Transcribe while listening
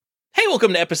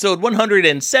welcome to episode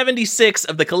 176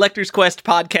 of the Collector's Quest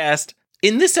podcast.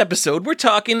 In this episode, we're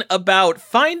talking about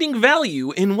finding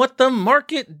value in what the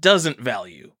market doesn't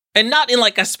value. And not in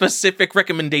like a specific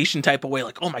recommendation type of way,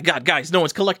 like, oh my god, guys, no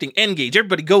one's collecting N-Gage,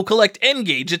 everybody go collect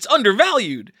N-Gage, it's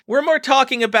undervalued. We're more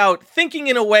talking about thinking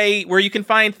in a way where you can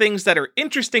find things that are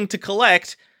interesting to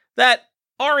collect that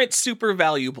aren't super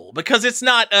valuable, because it's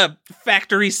not a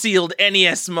factory-sealed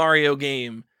NES Mario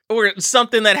game, or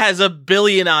something that has a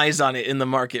billion eyes on it in the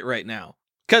market right now.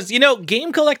 Because, you know,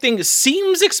 game collecting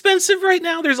seems expensive right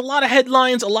now. There's a lot of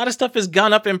headlines, a lot of stuff has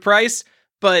gone up in price,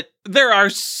 but there are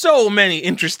so many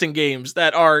interesting games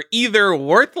that are either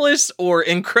worthless or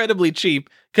incredibly cheap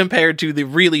compared to the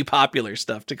really popular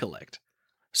stuff to collect.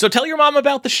 So tell your mom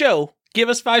about the show, give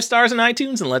us 5 stars on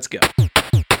iTunes, and let's go.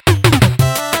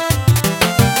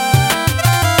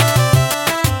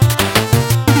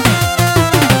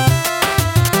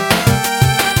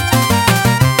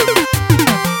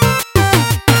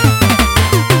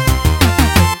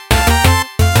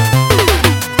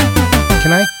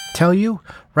 Can I tell you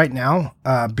right now,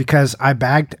 because I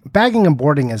bagging and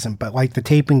boarding isn't, but like the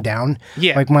taping down,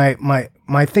 Yeah. like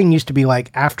my thing used to be like,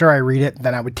 after I read it,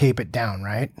 then I would tape it down,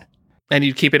 right? And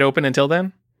you'd keep it open until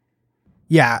then?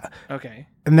 Yeah. Okay.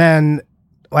 And then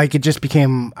like it just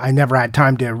became, I never had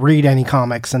time to read any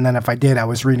comics. And then if I did, I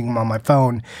was reading them on my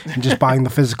phone and just buying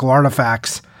the physical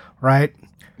artifacts, right?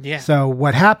 Yeah. So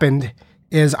what happened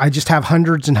is I just have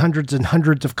hundreds and hundreds and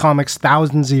hundreds of comics,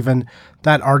 thousands even,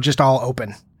 that are just all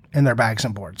open in their bags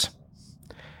and boards.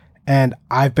 And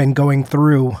I've been going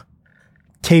through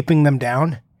taping them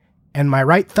down, and my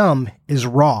right thumb is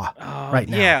raw right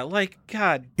now. Yeah, like,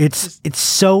 God. It is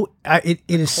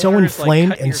so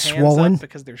inflamed and swollen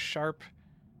because they're sharp.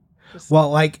 Well,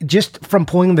 like just from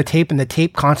pulling the tape and the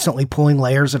tape constantly pulling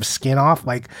layers of skin off,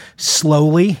 like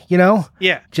slowly, you know?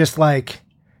 Yeah. Just like,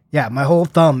 yeah, my whole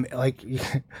thumb, like,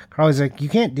 Carly's like, you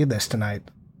can't do this tonight.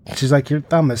 She's like, your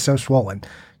thumb is so swollen.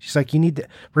 She's like, you need to,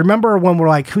 remember when we're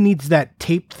like, who needs that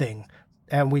tape thing?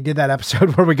 And we did that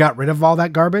episode where we got rid of all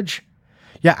that garbage.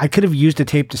 Yeah, I could have used a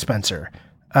tape dispenser.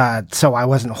 So I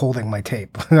wasn't holding my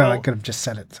tape. I could have just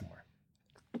set it somewhere.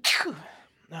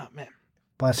 Oh, man.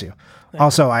 Bless you.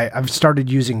 Also, I've started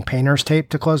using painter's tape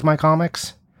to close my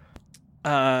comics.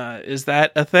 Is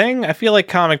that a thing? I feel like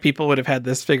comic people would have had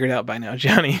this figured out by now,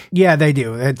 Johnny. Yeah, they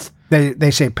do. They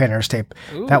say painter's tape.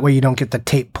 Ooh. That way you don't get the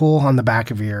tape pull on the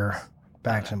back of your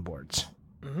bags and boards.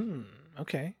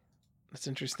 Okay. That's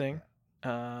interesting.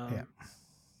 Yeah.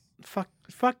 Fuck.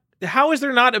 How is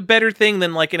there not a better thing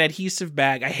than like an adhesive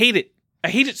bag? I hate it. I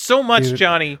hate it so much, Dude.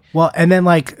 Johnny. Well, and then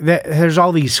like there's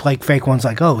all these like fake ones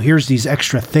like, oh, here's these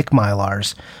extra thick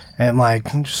Mylars. And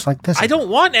like, I'm just like this. I don't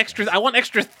want extra. I want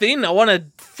extra thin. I want to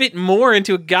fit more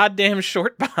into a goddamn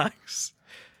short box.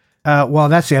 Well,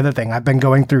 that's the other thing. I've been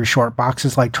going through short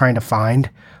boxes, like trying to find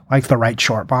like the right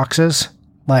short boxes.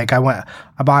 Like I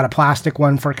bought a plastic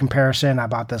one for comparison. I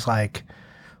bought this like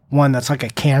one that's like a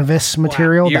canvas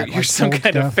material. Wow. You're You're some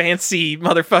kind of fancy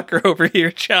motherfucker over here,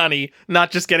 Johnny.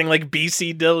 Not just getting like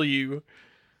BCW.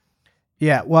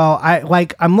 Yeah, well,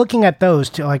 I'm looking at those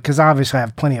too, like, because obviously I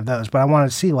have plenty of those, but I want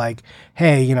to see, like,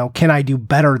 hey, you know, can I do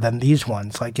better than these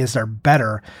ones? Like, is there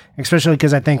better? Especially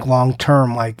because I think long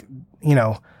term, like, you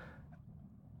know,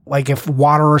 like if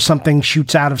water or something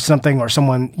shoots out of something or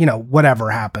someone, you know, whatever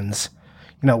happens,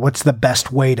 you know, what's the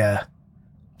best way to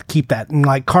keep that? And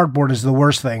like cardboard is the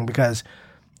worst thing because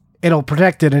it'll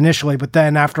protect it initially, but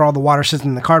then after all the water sits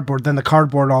in the cardboard, then the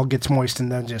cardboard all gets moist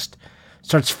and then just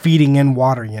starts feeding in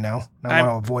water, you know? I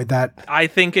want to avoid that. I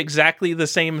think exactly the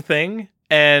same thing.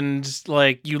 And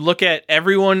like you look at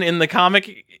everyone in the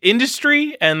comic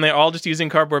industry and they're all just using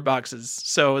cardboard boxes.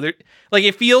 So they're like,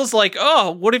 it feels like,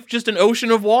 oh, what if just an ocean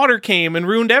of water came and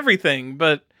ruined everything?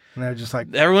 But and they're just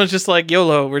like, everyone's just like,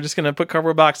 YOLO, we're just going to put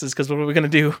cardboard boxes because what are we going to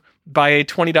do? Buy a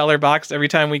 $20 box every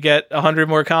time we get 100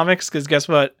 more comics? Because guess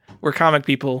what? We're comic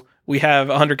people. We have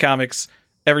 100 comics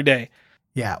every day.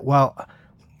 Yeah, well,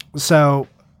 so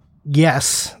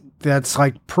yes, that's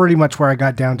like pretty much where I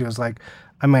got down to is like,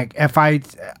 I'm like,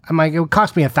 it would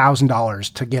cost me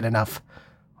 $1,000 to get enough.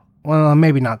 Well,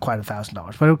 maybe not quite $1,000,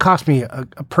 but it would cost me a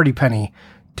pretty penny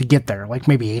to get there, like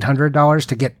maybe $800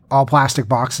 to get all plastic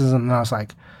boxes. And then I was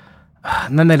like,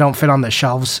 and then they don't fit on the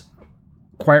shelves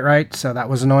quite right. So that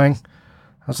was annoying.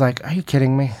 I was like, are you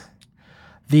kidding me?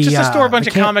 Just to store a bunch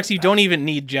of comics you don't even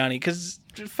need, Johnny, because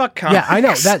fuck comics. Yeah, I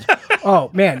know that. Oh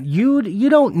man, you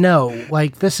don't know.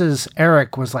 Like this is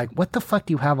Eric was like, what the fuck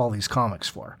do you have all these comics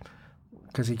for?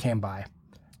 Because he came by.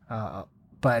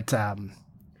 But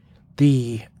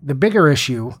the bigger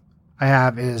issue I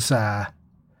have is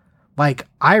like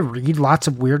I read lots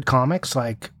of weird comics,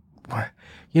 like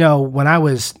when I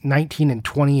was 19 and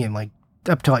 20 and like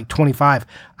up to like 25,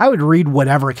 I would read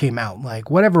whatever came out,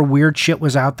 like whatever weird shit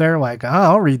was out there. Like, oh,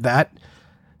 I'll read that.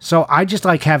 So I just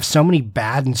like have so many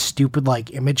bad and stupid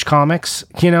like Image comics,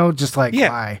 just like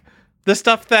why? The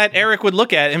stuff that Eric would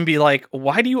look at and be like,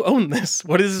 why do you own this?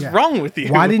 What is wrong with you?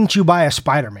 Why didn't you buy a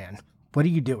Spider-Man? What are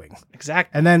you doing?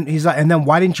 Exactly. And then he's like, and then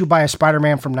why didn't you buy a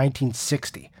Spider-Man from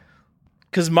 1960?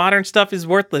 Because modern stuff is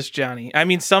worthless, Johnny. I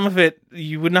mean, some of it,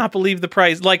 you would not believe the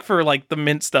price, like for like the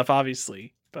mint stuff,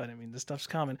 obviously. But I mean, this stuff's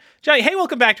common. Johnny, hey,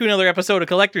 welcome back to another episode of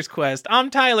Collector's Quest. I'm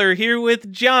Tyler here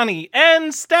with Johnny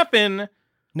and Stefan.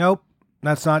 Nope,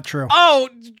 that's not true. Oh,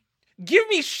 give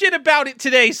me shit about it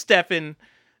today, Stefan.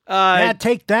 Yeah,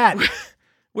 take that.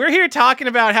 We're here talking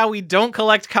about how we don't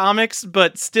collect comics,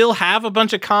 but still have a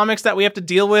bunch of comics that we have to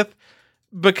deal with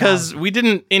because we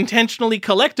didn't intentionally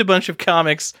collect a bunch of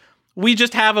comics. We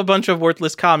just have a bunch of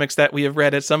worthless comics that we have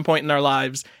read at some point in our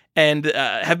lives and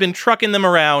have been trucking them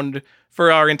around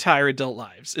for our entire adult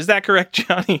lives. Is that correct,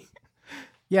 Johnny?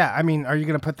 Yeah, I mean, are you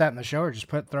going to put that in the show or just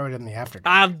throw it in the afternoon?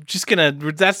 I'm just going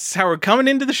to, that's how we're coming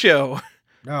into the show.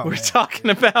 Oh, we're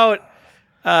talking about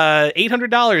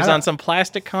 $800 on some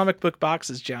plastic comic book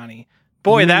boxes, Johnny.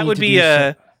 Boy, that would be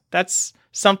that's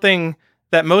something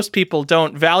that most people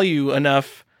don't value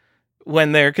enough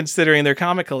when they're considering their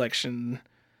comic collection.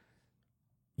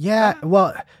 Yeah,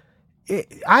 well,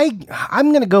 I'm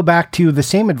going to go back to the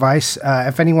same advice.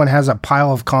 If anyone has a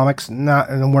pile of comics, and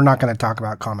we're not going to talk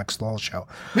about comics the whole show,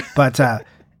 but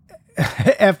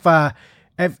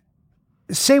if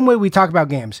same way we talk about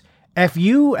games. If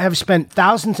you have spent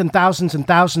thousands and thousands and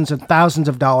thousands and thousands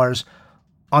of dollars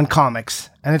on comics,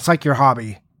 and it's like your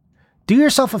hobby, do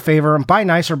yourself a favor and buy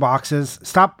nicer boxes.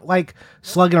 Stop like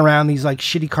slugging around these like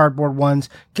shitty cardboard ones.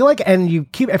 If you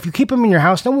keep them in your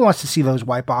house, no one wants to see those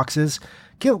white boxes.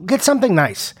 Get something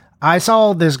nice. I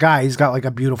saw this guy. He's got like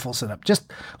a beautiful setup.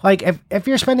 Just like if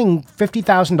you're spending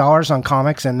 $50,000 on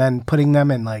comics and then putting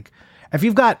them in like, if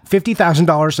you've got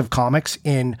 $50,000 of comics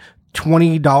in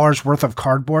 $20 worth of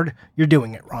cardboard, you're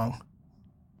doing it wrong.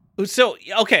 So,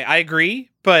 okay, I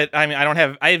agree, but I mean, I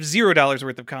have $0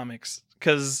 worth of comics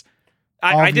because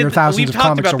we've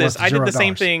talked about this. I did the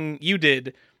same thing you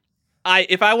did.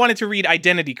 If I wanted to read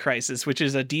Identity Crisis, which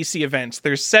is a DC event,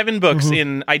 there's 7 books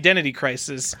in Identity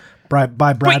Crisis. By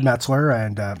Brad Metzler,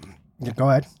 and go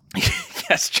ahead.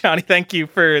 Yes, Johnny, thank you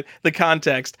for the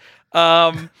context.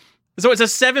 So it's a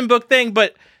 7-book thing,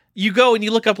 but you go and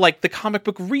you look up like the comic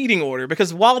book reading order,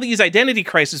 because while these Identity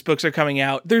Crisis books are coming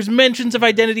out, there's mentions of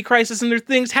Identity Crisis and there's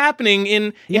things happening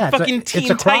in fucking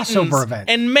Teen Titans event.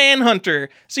 And Manhunter.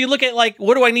 So you look at like,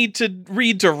 what do I need to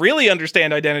read to really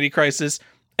understand Identity Crisis?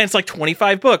 And it's like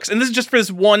 25 books. And this is just for this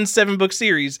one 7-book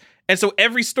series. And so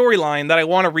every storyline that I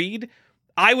want to read,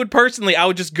 I would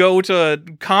just go to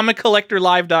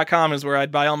comiccollectorlive.com is where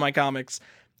I'd buy all my comics.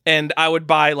 And I would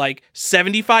buy like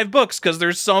 75 books because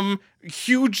there's some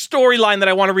huge storyline that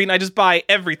I want to read, and I just buy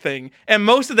everything. And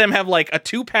most of them have like a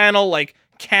 2-panel like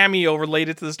cameo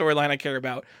related to the storyline I care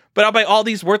about. But I'll buy all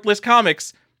these worthless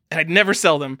comics, and I'd never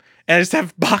sell them. And I just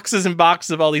have boxes and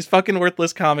boxes of all these fucking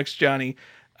worthless comics, Johnny.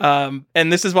 And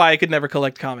this is why I could never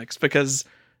collect comics, because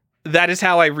that is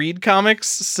how I read comics.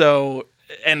 So,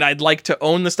 and I'd like to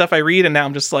own the stuff I read, and now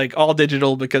I'm just like all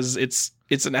digital because it's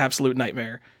an absolute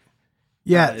nightmare.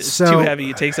 Yeah, it's too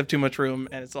heavy. It takes up too much room,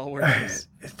 and it's all worthless.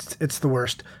 It's the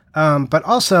worst. But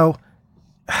also,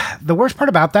 the worst part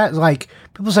about that is like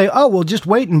people say, "Oh, well, just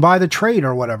wait and buy the trade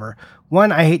or whatever."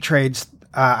 One, I hate trades.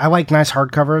 I like nice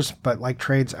hardcovers, but like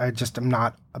trades, I just am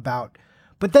not about.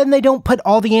 But then they don't put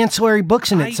all the ancillary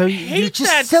books in it, so you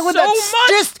just so much.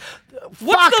 Just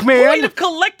what's fuck, the man. point of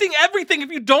collecting everything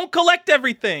if you don't collect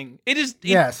everything? It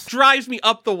drives me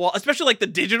up the wall, especially like the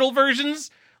digital versions.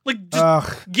 Like,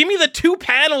 just give me the 2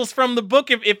 panels from the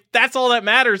book if that's all that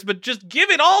matters, but just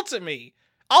give it all to me.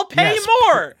 I'll pay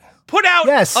more. Put out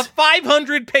a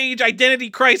 500-page Identity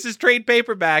Crisis trade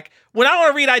paperback. When I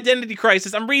want to read Identity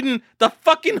Crisis, I'm reading the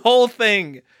fucking whole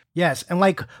thing. Yes, and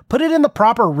like, put it in the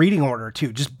proper reading order,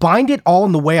 too. Just bind it all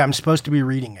in the way I'm supposed to be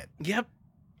reading it. Yep.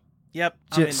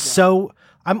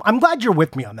 I'm glad you're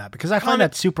with me on that, because I find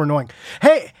that super annoying.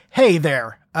 Hey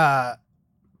there,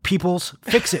 peoples,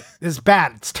 fix it. It's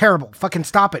bad. It's terrible. Fucking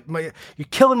stop it. You're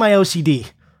killing my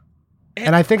OCD.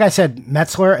 And I think I said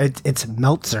Metzler. It's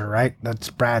Meltzer, right? That's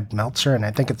Brad Meltzer, and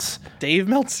I think it's Dave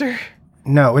Meltzer.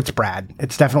 No, it's Brad.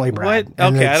 It's definitely Brad. What?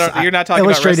 Okay, you're not talking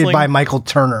about illustrated wrestling? By Michael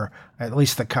Turner. At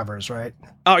least the covers, right?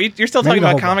 Oh, you're still talking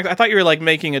about comics? I thought you were like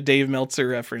making a Dave Meltzer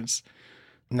reference.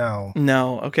 No.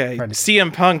 Okay.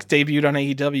 CM Punk debuted on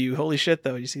AEW. Holy shit,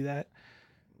 though. You see that?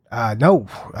 No,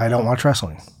 I don't watch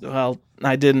wrestling. Well,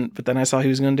 I didn't, but then I saw he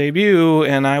was going to debut,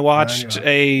 and I watched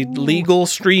a legal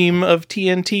stream of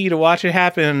TNT to watch it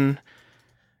happen.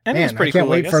 And it was pretty cool. I can't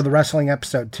wait for the wrestling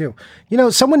episode too. You know,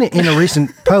 someone in a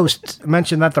recent post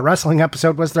mentioned that the wrestling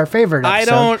episode was their favorite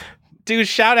episode. Dude,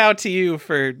 shout out to you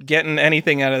for getting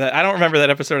anything out of that. I don't remember that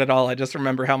episode at all. I just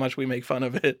remember how much we make fun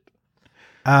of it.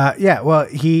 Yeah, well,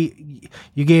 you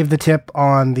gave the tip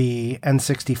on the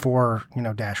N64,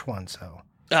 -1, so.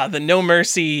 The No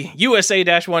Mercy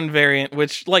USA-1 variant,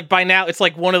 which, like, by now, it's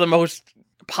like one of the most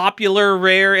popular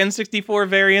rare N64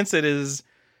 variants. It is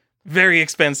very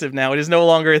expensive now. It is no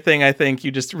longer a thing, I think. You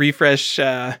just refresh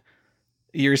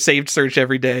your saved search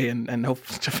every day and hope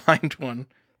to find one.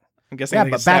 I'm guessing. Yeah,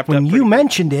 but back when you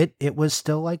mentioned it, it was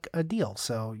still like a deal.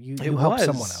 So you helped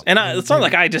someone out. And it's not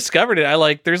like I discovered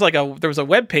it. There was a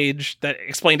web page that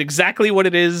explained exactly what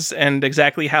it is and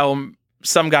exactly how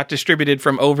some got distributed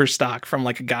from overstock from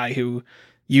like a guy who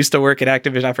used to work at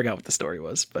Activision. I forgot what the story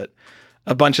was, but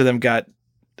a bunch of them got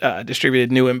distributed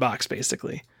new in box,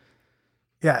 basically.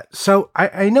 Yeah. So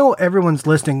I know everyone's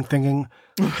listening thinking,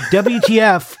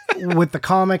 WTF with the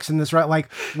comics and this, right?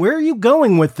 Like, where are you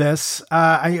going with this?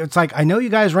 It's like, I know you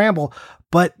guys ramble,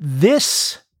 but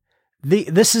this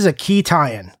is a key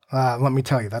tie-in. Let me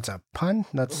tell you, that's a pun.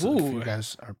 That's if you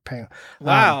guys are paying.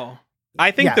 Wow.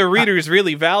 I think the readers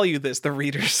really value this. The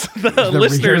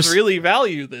listeners really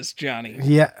value this, Johnny.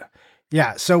 Yeah.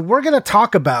 Yeah. So we're going to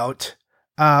talk about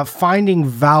finding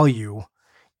value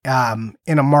in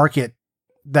a market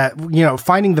that,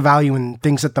 finding the value in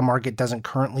things that the market doesn't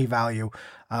currently value.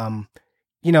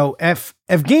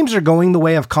 If games are going the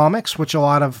way of comics, which a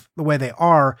lot of the way they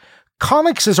are,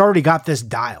 comics has already got this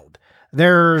dialed.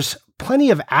 There's plenty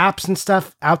of apps and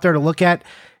stuff out there to look at.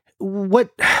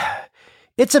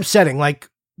 It's upsetting, like,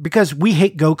 because we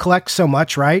hate Go Collect so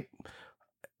much, right?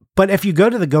 But if you go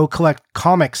to the Go Collect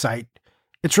comic site,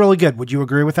 it's really good. Would you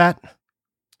agree with that?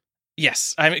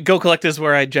 Yes, I mean, Go Collect is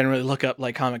where I generally look up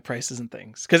like comic prices and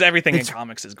things because everything in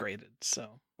comics is graded. So,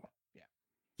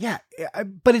 yeah,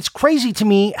 but it's crazy to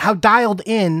me how dialed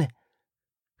in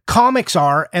comics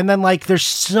are, and then like there's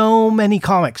so many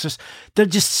comics. There's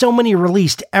just so many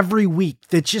released every week.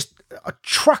 That's just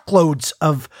truckloads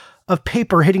of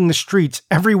paper hitting the streets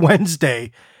every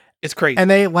Wednesday. It's crazy, and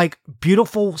they like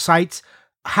beautiful sites,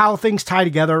 how things tie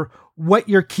together, what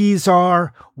your keys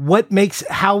are,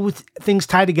 how things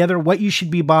tie together, what you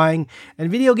should be buying.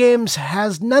 And video games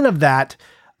has none of that.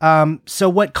 So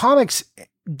what comics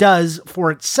does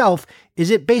for itself is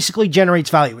it basically generates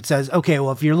value. It says, okay,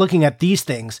 well, if you're looking at these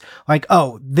things, like,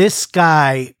 oh, this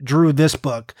guy drew this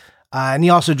book, and he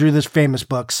also drew this famous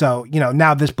book. So,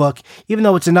 now this book, even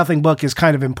though it's a nothing book, is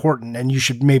kind of important, and you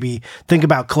should maybe think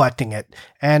about collecting it.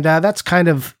 And that's kind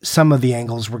of some of the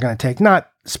angles we're going to take. Not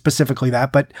specifically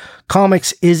that, but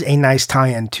comics is a nice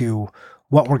tie-in to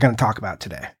what we're going to talk about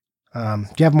today. Do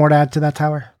you have more to add to that,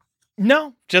 Tyler?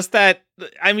 No, just that,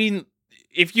 I mean,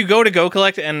 if you go to Go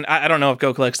Collect, and I don't know if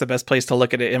Go Collect's the best place to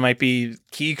look at it. It might be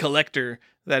Key Collector.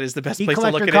 That is the best place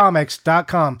to look at it.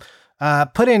 KeyCollectorComics.com.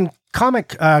 Put in comic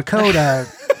code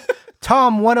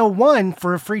Tom101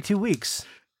 for a free 2 weeks.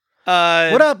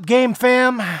 What up, game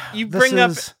fam? You bring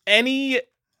up any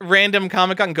random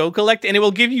comic on Go Collect, and it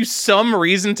will give you some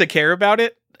reason to care about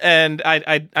it. And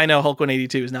I know Hulk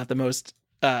 182 is not the most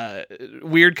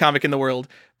weird comic in the world,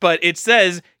 but it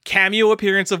says cameo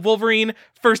appearance of Wolverine,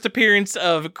 first appearance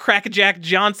of Crackerjack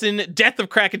Johnson, death of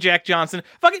Crackerjack Johnson.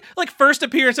 Fucking like first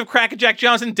appearance of Crackerjack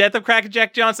Johnson, death of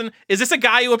Crackerjack Johnson. Is this a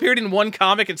guy who appeared in one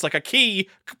comic? It's like a key,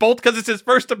 both because it's his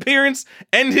first appearance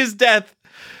and his death.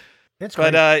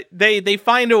 But they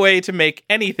find a way to make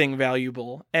anything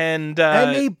valuable, and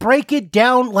they break it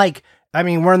down. Like, I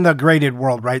mean, we're in the graded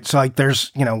world, right? So like,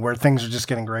 there's where things are just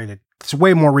getting graded. It's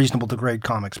way more reasonable to grade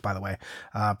comics, by the way,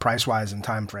 price wise and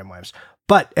time frame wise.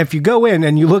 But if you go in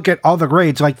and you look at all the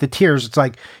grades, like the tiers, it's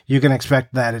like you can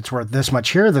expect that it's worth this much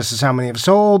here. This is how many have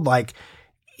sold. Like,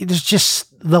 it's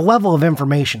just the level of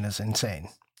information is insane.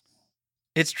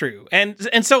 It's true. And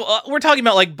so we're talking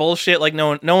about like bullshit. Like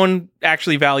no one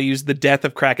actually values the death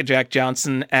of Crackerjack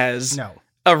Johnson as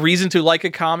a reason to like a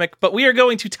comic. But we are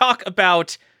going to talk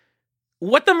about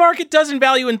what the market doesn't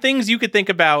value and things you could think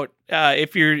about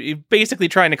if you're basically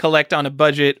trying to collect on a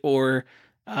budget or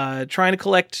trying to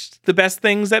collect the best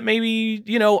things that maybe,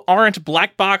 aren't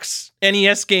black box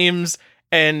NES games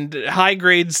and high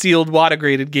grade sealed WATA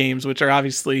graded games, which are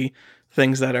obviously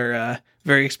things that are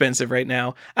very expensive right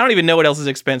now. I don't even know what else is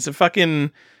expensive.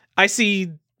 I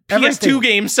see PS2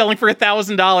 games selling for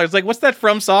 $1,000. Like, what's that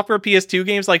From Software PS2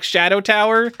 games like Shadow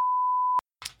Tower?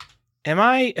 Am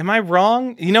I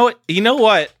wrong? You know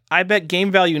what? I bet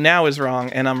game value now is wrong,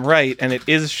 and I'm right, and it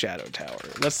is Shadow Tower.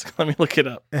 Let me look it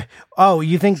up. Oh,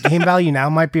 you think game value now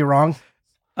might be wrong?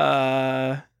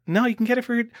 No, you can get it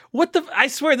for I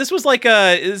swear this was like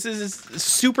this is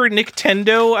Super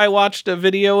Nintendo. I watched a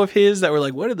video of his that were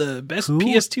like, what are the best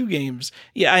PS2 games?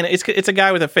 Yeah, I know it's a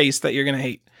guy with a face that you're gonna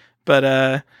hate,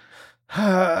 but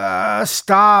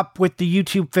stop with the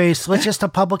YouTube face. Let's just a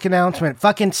public announcement.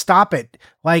 Fucking stop it.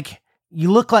 Like. You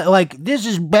look like this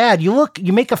is bad. You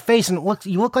make a face and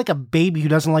you look like a baby who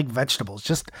doesn't like vegetables.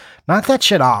 Just knock that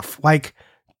shit off. Like,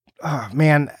 oh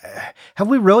man, have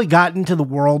we really gotten to the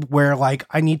world where like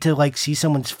I need to like see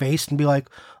someone's face and be like,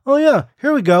 oh yeah,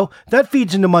 here we go. That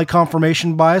feeds into my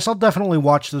confirmation bias. I'll definitely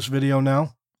watch this video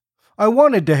now. I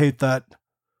wanted to hate that.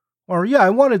 Or yeah, I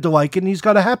wanted to like it and he's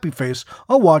got a happy face.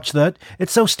 I'll watch that.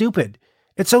 It's so stupid.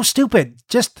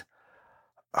 Just...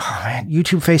 Oh man,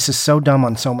 YouTube face is so dumb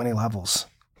on so many levels.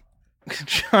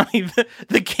 Johnny,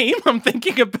 the game I'm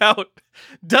thinking about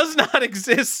does not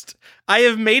exist. I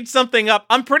have made something up.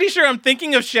 I'm pretty sure I'm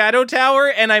thinking of Shadow Tower,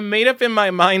 and I made up in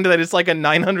my mind that it's like a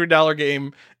 $900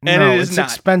 game, and it is it's not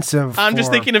expensive. I'm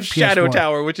just thinking of Shadow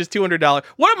Tower, which is $200.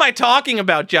 What am I talking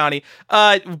about, Johnny?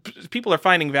 People are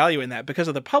finding value in that because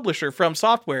of the publisher From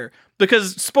Software.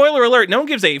 Because spoiler alert, no one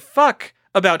gives a fuck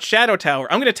about Shadow Tower.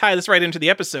 I'm going to tie this right into the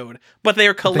episode, but they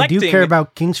are collecting. They do care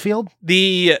about Kingsfield?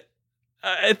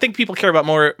 I think people care about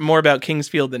more about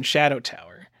Kingsfield than Shadow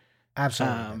Tower.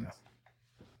 Absolutely.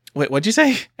 Wait, what'd you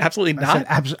say? Absolutely not?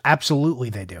 Absolutely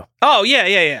they do. Oh,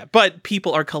 yeah. But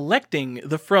people are collecting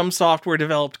the From Software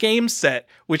developed game set,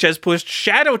 which has pushed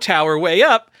Shadow Tower way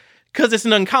up because it's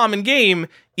an uncommon game,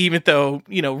 even though,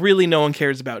 really no one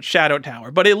cares about Shadow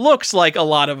Tower. But it looks like a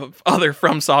lot of other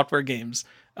From Software games.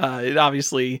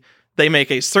 Obviously, they make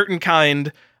a certain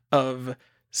kind of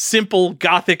simple,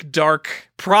 gothic, dark,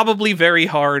 probably very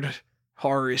hard,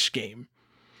 horror-ish game.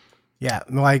 Yeah,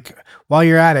 like, while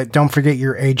you're at it, don't forget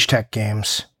your Age Tech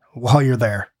games while you're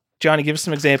there. Johnny, give us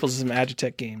some examples of some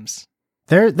Agitech games.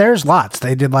 There's lots.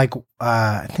 They did, like,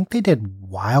 I think they did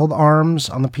Wild Arms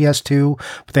on the PS2,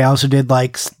 but they also did,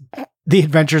 like, The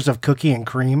Adventures of Cookie and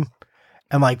Cream.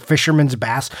 And like Fisherman's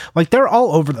Bass, like they're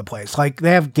all over the place. Like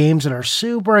they have games that are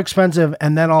super expensive,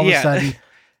 and then all of a sudden,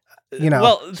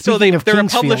 Well, so they're a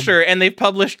publisher, and they've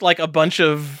published like a bunch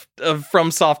of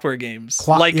From Software games,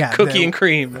 Cookie and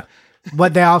Cream.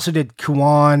 But they also did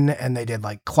Kuon, and they did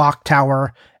like Clock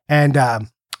Tower, and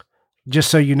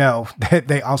just so you know,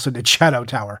 they also did Shadow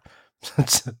Tower.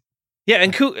 Yeah,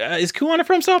 and is Kuon a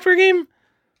From Software game?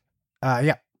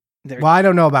 Yeah. Well, I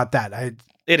don't know about that.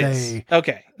 It is.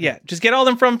 Okay. Yeah. Just get all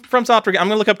them from Software. I'm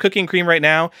going to look up Cookie and Cream right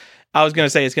now. I was going to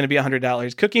say it's going to be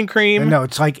 $100. Cookie and Cream. No,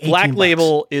 it's like $18. Black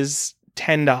Label is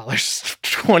 $10,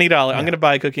 $20. Yeah. I'm going to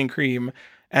buy Cookie and Cream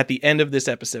at the end of this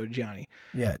episode, Johnny.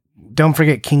 Yeah. Don't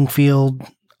forget Kingsfield,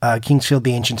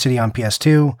 the Ancient City on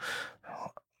PS2.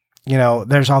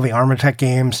 There's all the Armatech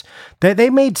games. They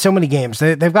made so many games.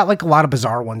 They've got like a lot of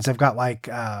bizarre ones. They've got like,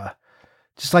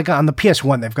 just like on the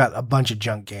PS1, they've got a bunch of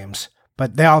junk games.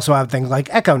 But they also have things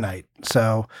like Echo Knight.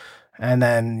 So, and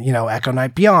then, Echo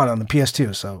Knight Beyond on the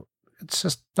PS2. So it's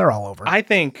just, they're all over. I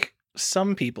think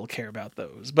some people care about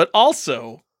those, but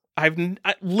also I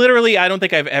don't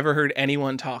think I've ever heard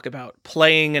anyone talk about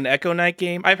playing an Echo Knight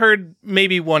game. I've heard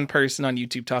maybe one person on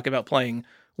YouTube talk about playing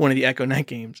one of the Echo Knight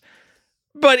games,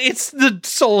 but it's the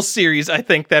sole series I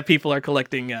think that people are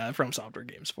collecting From Software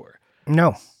games for.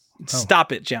 No.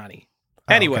 Stop it, Johnny.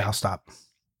 Anyway, okay, I'll stop.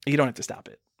 You don't have to stop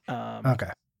it. Okay.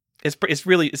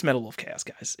 It's Metal Wolf Chaos,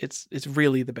 guys. It's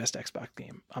really the best Xbox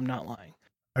game. I'm not lying.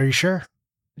 Are you sure?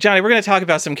 Johnny, we're going to talk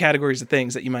about some categories of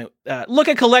things that you might look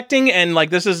at collecting, and like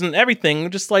this isn't everything,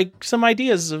 just like some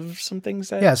ideas of some things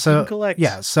that you can collect.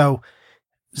 Yeah, so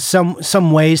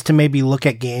some ways to maybe look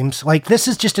at games. Like this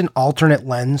is just an alternate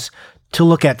lens to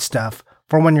look at stuff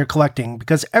for when you're collecting,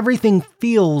 because everything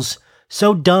feels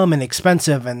so dumb and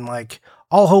expensive and like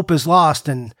all hope is lost,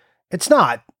 and it's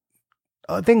not.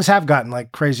 Things have gotten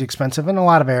like crazy expensive in a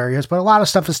lot of areas, but a lot of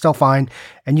stuff is still fine,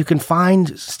 and you can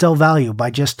find still value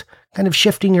by just kind of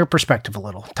shifting your perspective a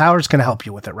little. Tower's going to help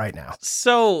you with it right now.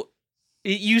 So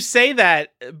you say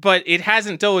that, but it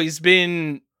hasn't always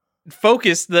been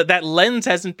focused. That lens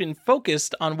hasn't been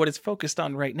focused on what it's focused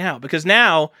on right now, because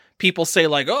now people say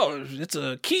like, oh, it's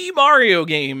a key Mario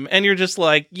game. And you're just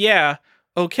like, yeah,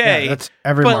 okay. Yeah, that's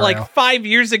every but Mario. Like 5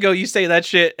 years ago, you say that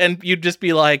shit and you'd just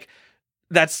be like,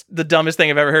 that's the dumbest thing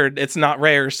I've ever heard. It's not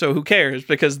rare, so who cares?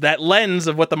 Because that lens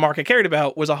of what the market cared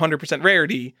about was 100%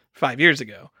 rarity 5 years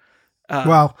ago.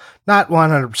 Well, not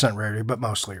 100% rarity, but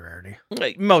mostly rarity.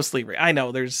 Like, mostly. I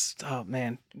know there's, oh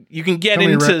man, you can get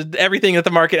into everything that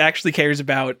the market actually cares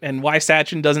about and why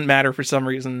Sachin doesn't matter for some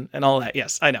reason and all that.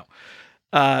 Yes, I know.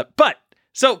 But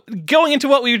so going into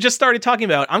what we just started talking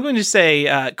about, I'm going to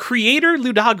say creator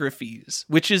ludographies,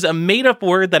 which is a made up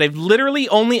word that I've literally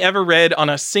only ever read on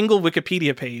a single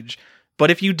Wikipedia page.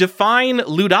 But if you define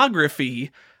ludography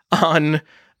on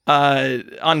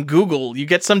Google, you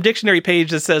get some dictionary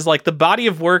page that says like the body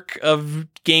of work of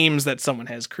games that someone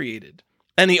has created.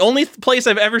 And the only place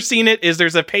I've ever seen it is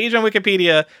there's a page on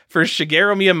Wikipedia for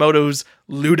Shigeru Miyamoto's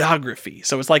ludography.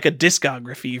 So it's like a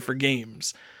discography for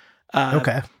games.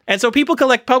 Okay. And so people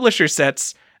collect publisher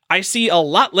sets. I see a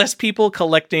lot less people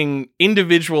collecting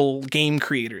individual game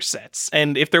creator sets.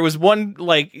 And if there was one,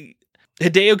 like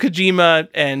Hideo Kojima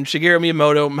and Shigeru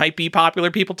Miyamoto might be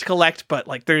popular people to collect, but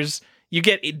like you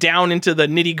get down into the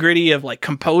nitty gritty of like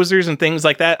composers and things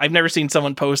like that. I've never seen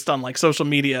someone post on like social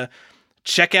media,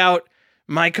 check out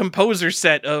my composer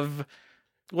set of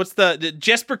what's the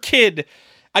Jesper Kid.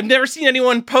 I've never seen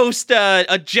anyone post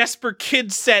a Jesper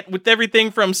Kid set with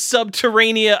everything from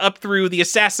Subterranea up through the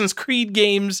Assassin's Creed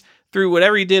games through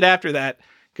whatever he did after that.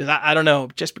 Because I don't know,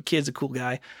 Jesper Kid's a cool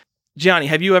guy. Johnny,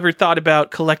 have you ever thought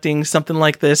about collecting something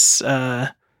like this?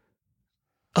 A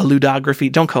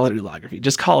ludography. Don't call it a ludography.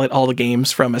 Just call it all the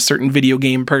games from a certain video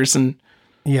game person.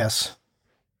 Yes.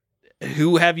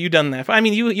 Who have you done that for? I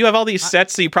mean, you have all these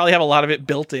sets, so you probably have a lot of it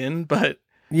built in, but...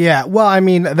 Yeah, well, I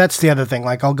mean, that's the other thing.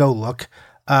 Like, I'll go look.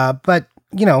 But,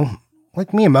 you know,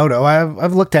 like Miyamoto,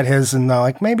 I've looked at his and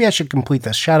like, maybe I should complete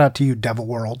this. Shout out to you, Devil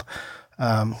World.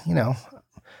 You know,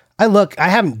 I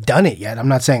haven't done it yet. I'm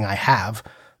not saying I have,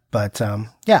 but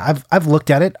yeah, I've looked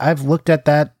at it. I've looked at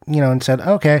that, you know, and said,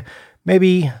 okay,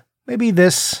 maybe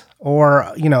this,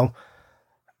 or, you know,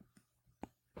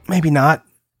 maybe not.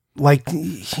 Like,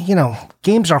 you know,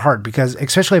 games are hard because,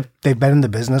 especially if they've been in the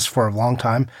business for a long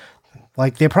time,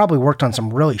 like they probably worked on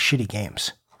some really shitty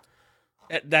games.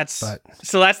 That's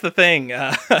the thing.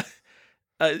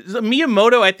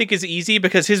 Miyamoto, I think, is easy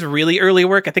because his really early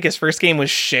work, I think his first game was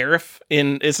Sheriff.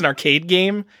 It's an arcade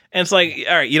game. And it's like,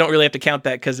 all right, you don't really have to count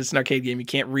that because it's an arcade game. You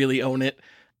can't really own it.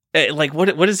 Like,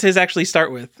 what does his actually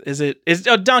start with? Is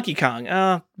Donkey Kong?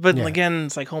 But yeah. Again,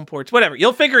 it's like home ports, whatever.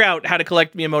 You'll figure out how to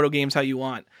collect Miyamoto games how you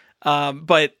want.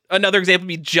 But another example would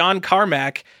be John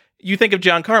Carmack. You think of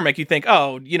John Carmack, you think,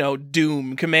 oh, you know,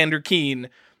 Doom, Commander Keen.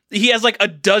 He has like a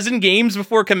dozen games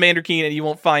before Commander Keen and you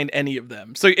won't find any of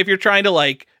them. So if you're trying to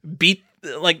like beat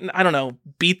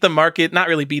the market, not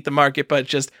really beat the market, but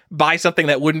just buy something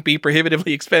that wouldn't be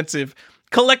prohibitively expensive,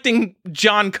 collecting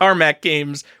John Carmack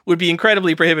games would be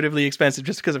incredibly prohibitively expensive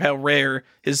just because of how rare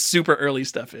his super early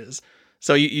stuff is.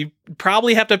 So you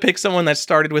probably have to pick someone that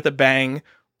started with a bang,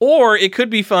 or it could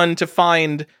be fun to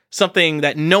find something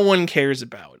that no one cares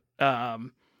about.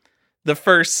 The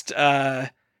first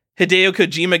Hideo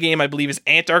Kojima game, I believe, is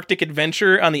Antarctic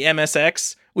Adventure on the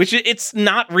MSX, which it's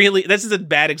not really, this is a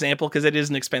bad example because it is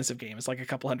an expensive game. It's like a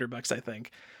couple $100, I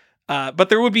think. But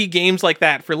there would be games like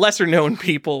that for lesser known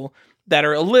people that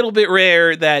are a little bit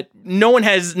rare that no one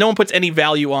puts any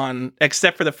value on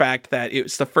except for the fact that it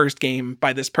was the first game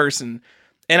by this person.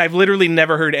 And I've literally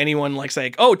never heard anyone like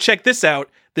say, oh, check this out.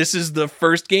 This is the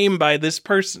first game by this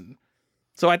person.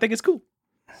 So I think it's cool.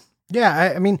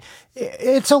 Yeah, I mean,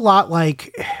 it's a lot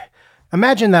like,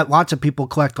 imagine that lots of people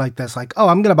collect like this, like, oh,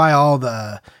 I'm going to buy all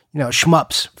the, you know,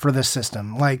 shmups for this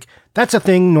system. Like, that's a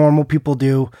thing normal people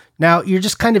do. Now, you're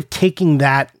just kind of taking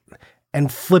that and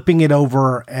flipping it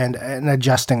over and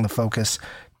adjusting the focus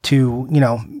to, you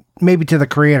know, maybe to the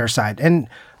creator side. And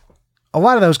a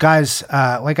lot of those guys,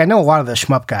 like, I know a lot of the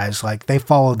shmup guys, like, they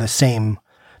follow the same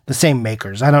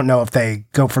makers. I don't know if they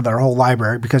go for their whole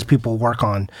library because people work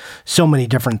on so many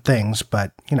different things,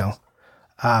 but you know,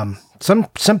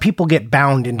 some people get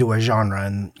bound into a genre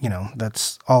and you know,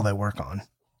 that's all they work on.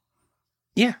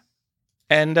 Yeah.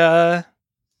 And,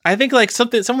 I think like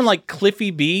someone like Cliffy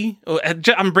B,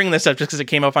 I'm bringing this up just because it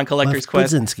came up on Collector's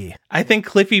Quest. Budzinski. I think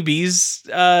Cliffy B's,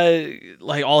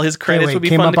 like all his credits would be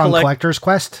fun to collect. Came up on Collector's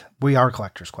Quest? We are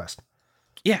Collector's Quest.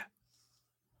 Yeah.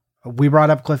 We brought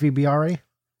up Cliffy B already?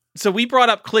 So we brought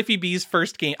up Cliffy B's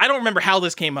first game. I don't remember how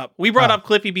this came up. We brought up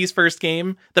Cliffy B's first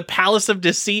game, The Palace of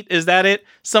Deceit. Is that it?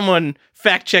 Someone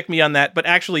fact check me on that, but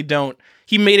actually don't.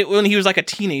 He made it when he was like a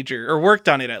teenager, or worked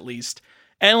on it at least.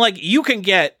 And like you can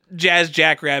get Jazz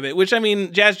Jackrabbit, which I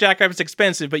mean, Jazz Jackrabbit's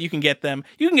expensive, but you can get them.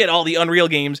 You can get all the Unreal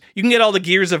games. You can get all the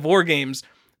Gears of War games.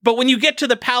 But when you get to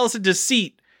The Palace of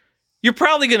Deceit, you're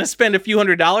probably going to spend a few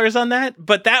 $100s on that,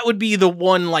 but that would be the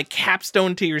one like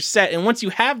capstone to your set. And once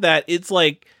you have that, it's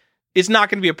like it's not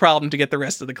going to be a problem to get the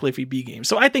rest of the Cliffy B games.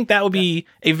 So I think that would be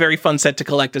a very fun set to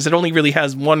collect, as it only really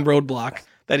has one roadblock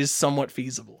that is somewhat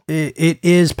feasible. It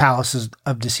is Palaces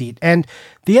of Deceit. And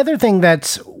the other thing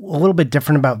that's a little bit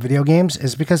different about video games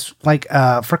is because, like,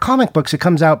 for comic books, it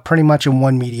comes out pretty much in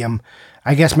one medium.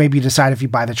 I guess maybe you decide if you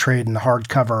buy the trade and the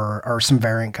hardcover or some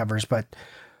variant covers. But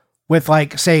with,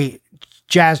 like, say,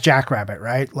 Jazz Jackrabbit,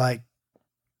 right? Like,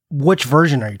 which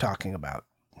version are you talking about?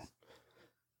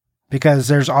 Because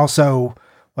there's also...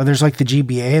 Well, there's like the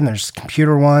GBA and there's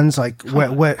computer ones. Like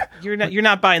what? You're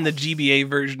not buying the GBA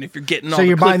version if you're getting all. So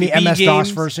you're buying the MS DOS games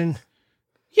version.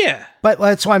 Yeah, but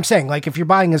that's what I'm saying. Like if you're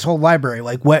buying his whole library,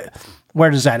 like where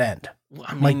does that end?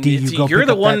 I mean, like, do you go? You're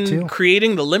the one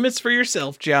creating the limits for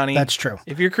yourself, Johnny. That's true.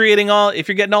 If you're getting all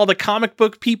the comic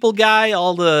book people guy,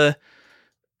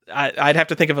 I'd have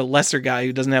to think of a lesser guy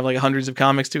who doesn't have like hundreds of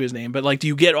comics to his name. But like, do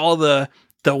you get all the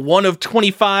one of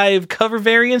 25 cover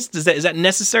variants? Is that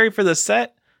necessary for the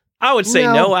set? I would say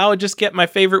no. I would just get my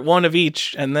favorite one of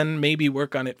each and then maybe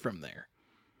work on it from there.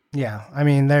 Yeah. I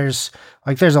mean, there's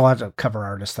a lot of cover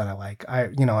artists that I like.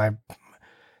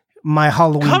 My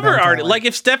Halloween cover art. Like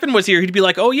if Stefan was here, he'd be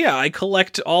like, oh yeah, I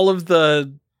collect all of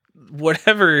the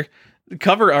whatever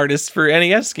cover artists for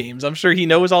NES games. I'm sure he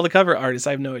knows all the cover artists.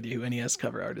 I have no idea who NES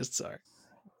cover artists are.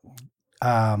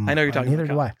 I know you're talking about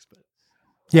comics, but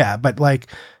yeah, but like,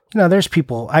 there's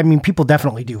people. I mean, people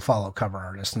definitely do follow cover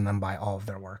artists and then buy all of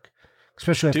their work,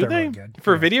 especially if they're really good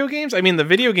for video games. I mean, the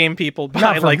video game people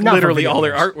buy literally all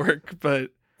their artwork, but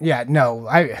yeah, no,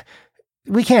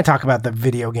 we can't talk about the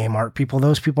video game art people.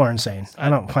 Those people are insane.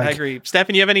 I agree.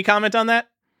 Stefan, you have any comment on that?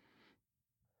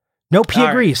 Nope, he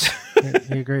agrees.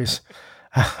 He agrees.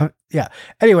 Yeah.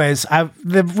 Anyways,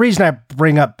 the reason I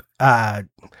bring up the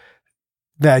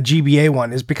GBA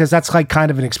one is because that's like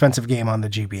kind of an expensive game on the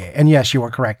GBA. And yes, you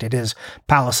are correct. It is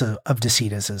Palace of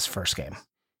Deceit is his first game.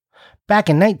 Back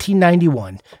in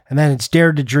 1991. And then it's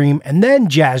Dare to Dream, and then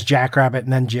Jazz Jackrabbit,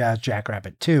 and then Jazz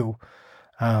Jackrabbit 2.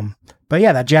 But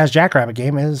yeah, that Jazz Jackrabbit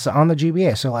game is on the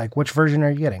GBA. So like, which version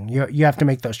are you getting? You have to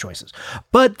make those choices.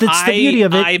 But that's the beauty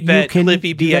of it. I bet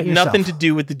Clippy B had nothing to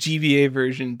do with the GBA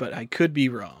version, but I could be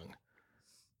wrong.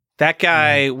 That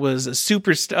guy was a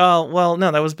superstar. Oh, well,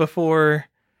 no, that was before...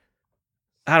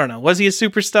 I don't know. Was he a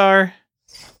superstar?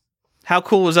 How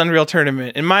cool was Unreal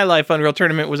Tournament? In my life, Unreal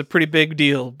Tournament was a pretty big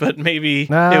deal, but maybe it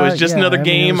was just another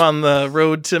game on the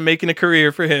road to making a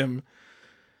career for him.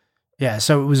 Yeah,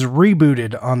 so it was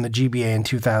rebooted on the GBA in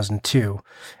 2002,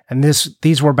 and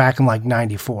these were back in like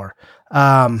 94.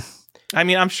 I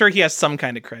mean, I'm sure he has some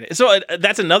kind of credit. So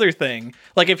that's another thing.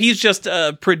 Like if he's just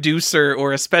a producer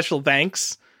or a special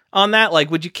thanks on that,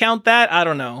 like would you count that? I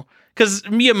don't know. Because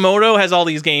Miyamoto has all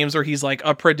these games where he's like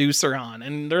a producer on,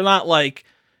 and they're not like,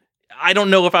 I don't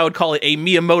know if I would call it a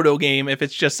Miyamoto game if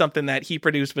it's just something that he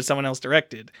produced but someone else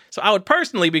directed. So I would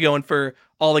personally be going for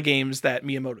all the games that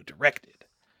Miyamoto directed.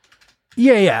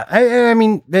 Yeah. I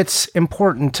mean, it's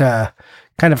important to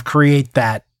kind of create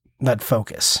that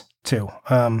focus too.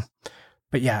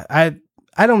 But yeah,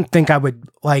 I don't think I would,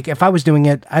 like, if I was doing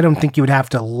it, I don't think you would have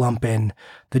to lump in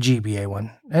the GBA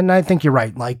one. And I think you're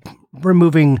right. Like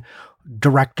removing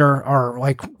director or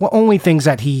like only things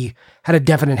that he had a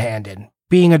definite hand in.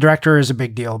 Being a director is a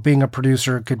big deal. Being a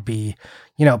producer could be,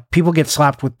 people get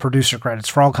slapped with producer credits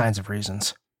for all kinds of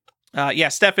reasons. Yeah,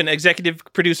 Stefan, executive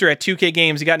producer at 2K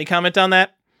Games. You got any comment on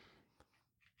that?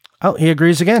 Oh, he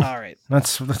agrees again. All right.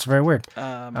 That's very weird.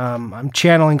 I'm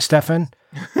channeling Stefan.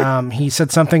 He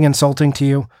said something insulting to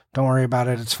you. Don't worry about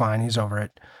it. It's fine. He's over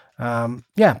it.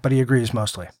 Yeah, but he agrees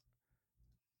mostly.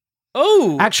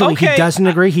 Oh, actually, okay. He doesn't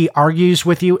agree. He argues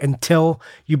with you until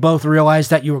you both realize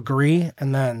that you agree,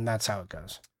 and then that's how it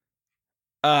goes.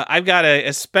 I've got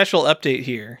a special update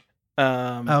here.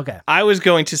 Okay. I was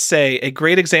going to say a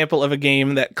great example of a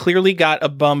game that clearly got a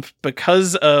bump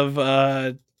because of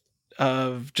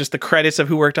just the credits of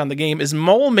who worked on the game is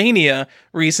Mole Mania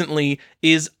recently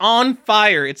is on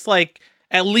fire. It's like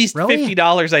at least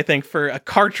 $50, I think, for a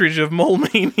cartridge of Mole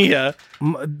Mania.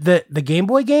 The Game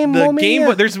Boy game? Mole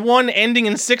Mania? There's one ending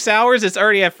in 6 hours. It's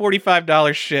already at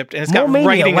 $45 shipped, and it's got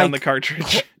writing on the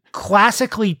cartridge.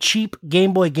 Classically cheap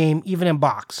Game Boy game, even in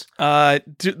box.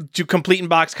 To complete in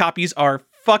box copies are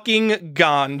fucking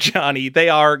gone, Johnny. They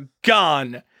are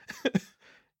gone.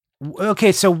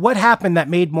 Okay, so what happened that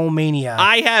made Mole Mania?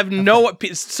 I have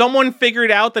someone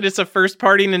figured out that it's a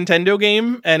first-party Nintendo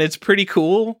game, and it's pretty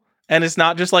cool. And it's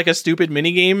not just like a stupid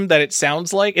mini game that it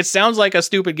sounds like. It sounds like a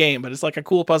stupid game, but it's like a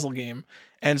cool puzzle game.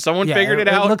 And someone figured it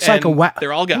out. It looks like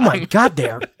they're all gone. Oh my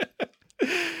god,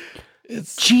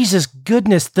 Jesus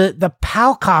goodness, the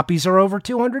PAL copies are over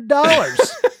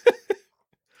 $200.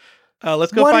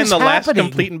 Let's go What find is the last happening?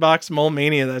 complete in box Mole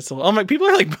Mania that's sold. Oh my, people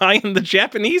are like buying the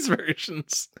Japanese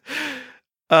versions.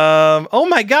 Oh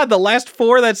my god, the last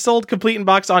 4 that sold complete in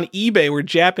box on eBay were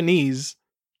Japanese.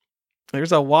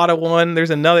 There's a Wada one. There's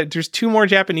 2 more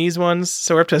Japanese ones.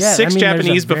 So we're up to 6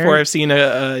 Japanese before I've seen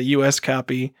a US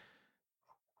copy.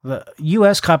 The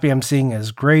US copy I'm seeing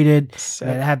is graded.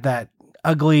 And it had that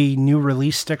ugly new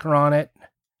release sticker on it.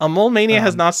 A Mole Mania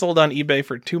has not sold on eBay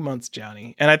for 2 months,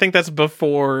 Johnny. And I think that's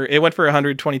before it went for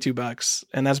 $122.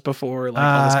 And that's before like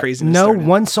all this craziness started.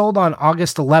 One sold on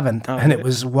August 11th and it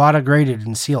was WADA graded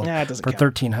and sealed for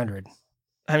 $1,300.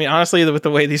 I mean, honestly, with the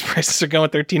way these prices are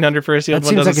going, $1,300 for a sealed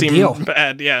one doesn't seem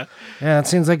bad. Yeah. Yeah, it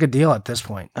seems like a deal at this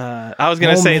point. I was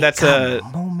going to say that's a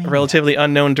relatively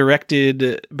unknown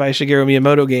directed by Shigeru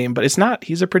Miyamoto game, but it's not.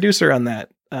 He's a producer on that.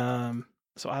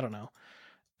 So I don't know.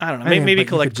 Maybe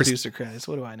collect producer credits.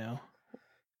 What do I know?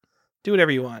 Do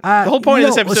whatever you want. The whole point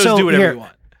of this episode is do whatever you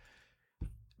want.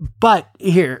 But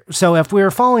here, so if we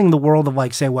were following the world of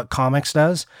like, say, what comics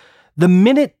does, the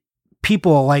minute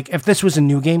people, like if this was a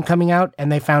new game coming out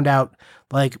and they found out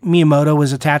like Miyamoto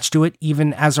was attached to it,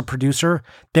 even as a producer,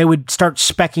 they would start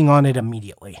specking on it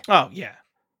immediately. Oh, yeah.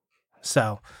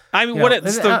 So, I mean,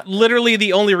 literally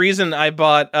the only reason I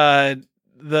bought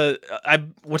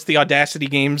what's the Audacity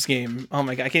Games game? Oh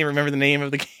my god, I can't even remember the name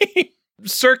of the game.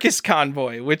 Circus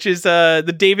Convoy, which is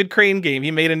the David Crane game.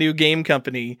 He made a new game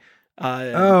company.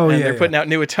 They're putting out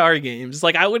new Atari games.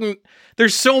 Like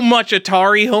there's so much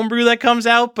Atari homebrew that comes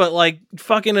out, but like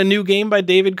fucking a new game by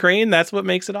David Crane, that's what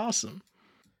makes it awesome.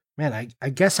 Man, I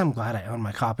guess I'm glad I own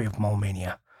my copy of Mole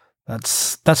Mania.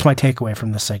 That's my takeaway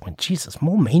from this segment. Jesus,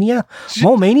 Mole Mania?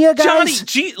 Mole Mania, guys?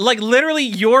 Johnny, like literally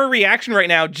your reaction right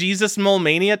now, Jesus, Mole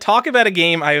Mania. Talk about a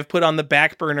game I have put on the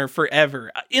back burner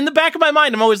forever. In the back of my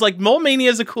mind, I'm always like, Mole Mania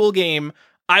is a cool game.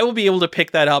 I will be able to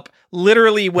pick that up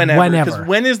literally whenever. Because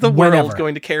when is the world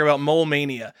going to care about Mole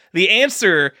Mania? The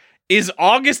answer is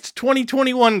August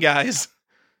 2021, guys.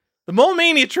 The Mole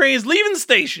Mania train is leaving the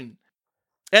station.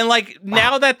 And like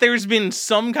now that there's been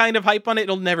some kind of hype on it,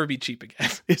 it'll never be cheap again.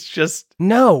 It's just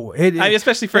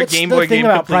especially for a Game Boy game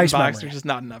complete box, there's just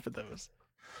not enough of those.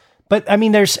 But I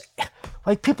mean, there's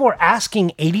like people are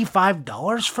asking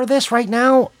 $85 for this right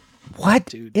now.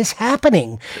 What is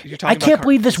happening? I can't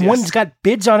believe this one's got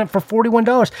bids on it for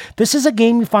 $41. This is a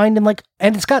game you find in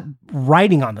and it's got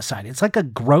writing on the side. It's like a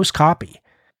gross copy.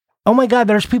 Oh my god,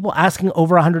 there's people asking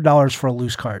over $100 for a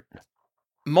loose cart.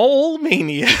 Mole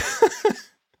Mania.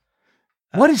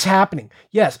 What is happening?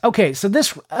 Yes. Okay. So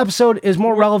this episode is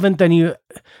more relevant than you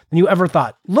ever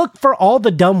thought. Look for all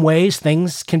the dumb ways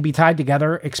things can be tied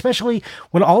together, especially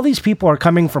when all these people are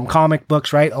coming from comic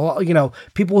books, right?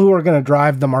 People who are going to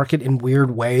drive the market in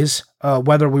weird ways,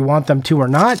 whether we want them to or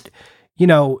not.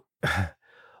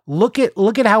 Look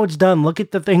at how it's done. Look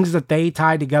at the things that they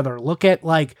tie together. Look at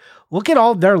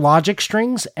all their logic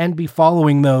strings and be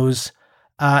following those,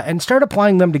 and start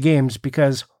applying them to games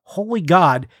because. Holy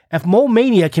God, if Mole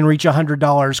Mania can reach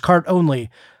 $100 cart only,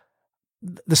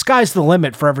 the sky's the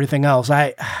limit for everything else.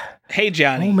 Hey,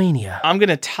 Johnny. Mole Mania. I'm going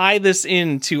to tie this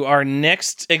into our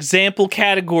next example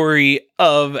category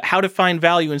of how to find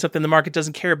value in something the market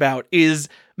doesn't care about is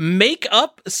make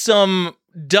up some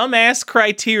dumbass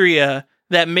criteria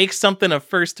that makes something a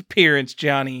first appearance,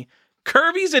 Johnny.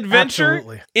 Kirby's Adventure.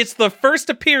 Absolutely. It's the first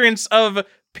appearance of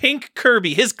Pink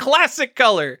Kirby, his classic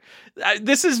color.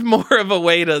 This is more of a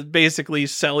way to basically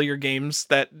sell your games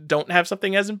that don't have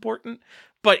something as important.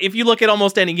 But if you look at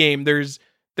almost any game, there's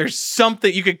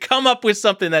something, you could come up with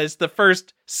something that is the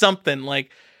first something.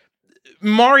 Like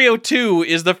Mario 2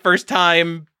 is the first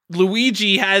time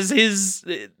Luigi has his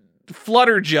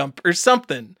flutter jump or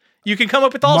something. You can come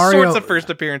up with all sorts of first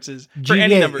appearances for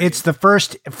any number. It's the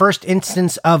first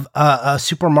instance of a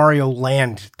Super Mario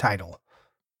Land title.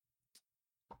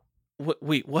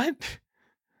 Wait, what?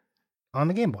 On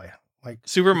the Game Boy. Like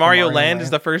Super Mario Land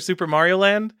is the first Super Mario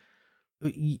Land?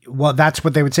 Well, that's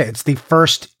what they would say. It's the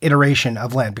first iteration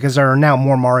of Land because there are now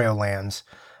more Mario Lands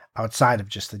outside of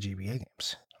just the GBA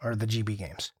games or the GB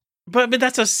games. But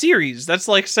that's a series. That's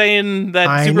like saying that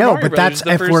I Super know, Mario but that's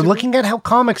if we're looking at how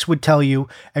comics would tell you,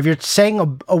 if you're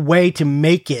saying a way to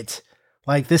make it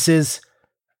like this is,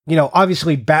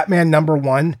 obviously Batman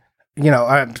 #1.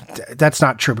 That's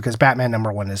not true because Batman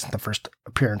 #1 isn't the first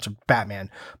appearance of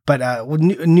Batman, but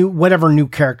whatever new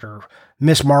character,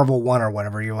 Miss Marvel 1 or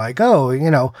whatever, you're like,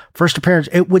 first appearance.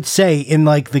 It would say in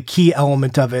like the key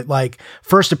element of it, like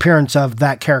first appearance of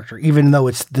that character, even though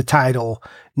it's the title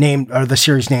named or the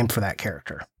series named for that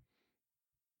character.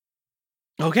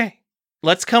 Okay,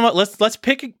 let's come up. Let's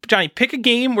pick Johnny. Pick a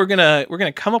game. We're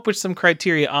gonna come up with some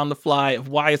criteria on the fly of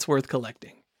why it's worth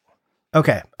collecting.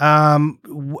 Okay. Do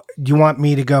you want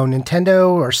me to go Nintendo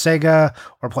or Sega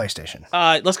or PlayStation?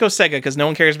 Let's go Sega because no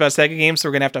one cares about Sega games, so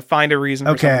we're gonna have to find a reason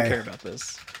for someone to care about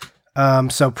this.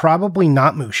 So probably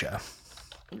not Musha.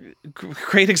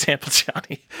 Great example,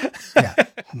 Johnny. Yeah.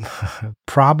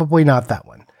 Probably not that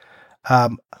one.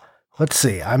 Let's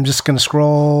see. I'm just gonna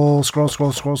scroll.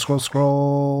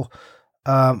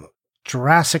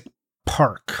 Jurassic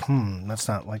Park. That's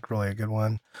not like really a good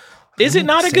one. Is it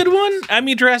not a good one? I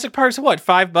mean, Jurassic Park's what,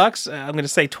 $5? I'm going to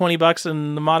say $20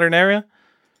 in the modern era.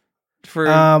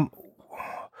 Well,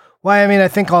 I mean, I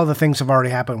think all the things have already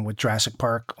happened with Jurassic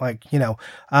Park. Like,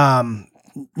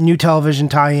 new television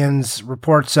tie-ins,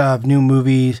 reports of new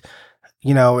movies.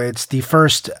 It's the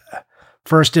first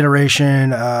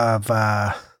iteration of.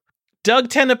 Doug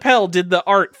Tenapel did the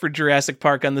art for Jurassic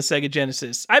Park on the Sega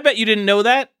Genesis. I bet you didn't know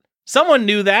that. Someone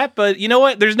knew that, but you know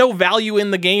what? There's no value in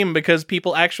the game because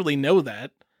people actually know that.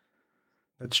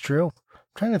 That's true. I'm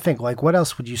trying to think, like, what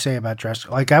else would you say about Jurassic?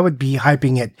 Like, I would be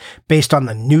hyping it based on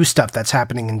the new stuff that's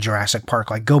happening in Jurassic Park.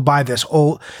 Like, go buy this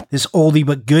oldie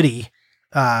but goodie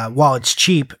while it's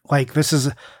cheap. Like, this is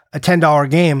a $10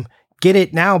 game. Get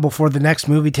it now before the next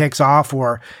movie takes off,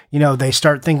 or they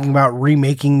start thinking about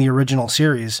remaking the original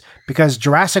series, because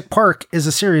Jurassic Park is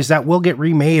a series that will get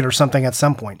remade or something at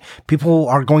some point. People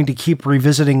are going to keep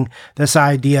revisiting this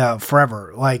idea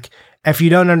forever. Like, if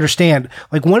you don't understand,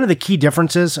 like, one of the key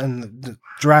differences in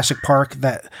Jurassic Park,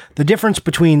 that the difference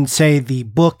between, say, the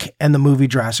book and the movie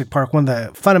Jurassic Park, one of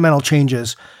the fundamental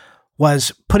changes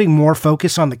was putting more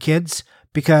focus on the kids,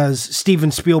 because Steven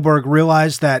Spielberg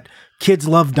realized that kids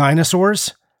love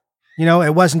dinosaurs.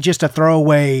 It wasn't just a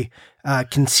throwaway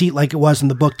conceit like it was in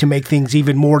the book to make things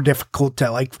even more difficult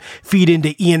to like feed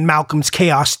into Ian Malcolm's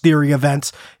chaos theory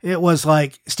events. It was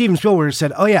like Steven Spielberg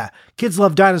said, oh yeah, kids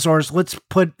love dinosaurs. Let's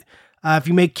put, if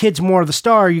you make kids more of the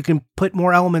star, you can put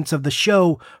more elements of the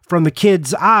show from the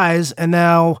kids' eyes, and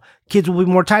now kids will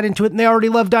be more tied into it, and they already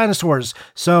love dinosaurs.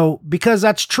 So because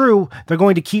that's true, they're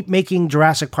going to keep making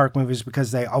Jurassic Park movies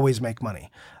because they always make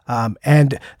money.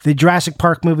 And the Jurassic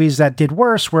Park movies that did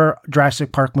worse were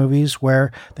Jurassic Park movies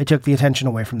where they took the attention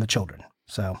away from the children.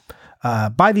 So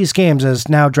buy these games, as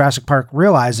now Jurassic Park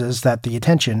realizes that the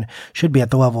attention should be at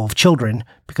the level of children,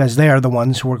 because they are the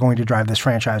ones who are going to drive this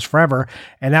franchise forever.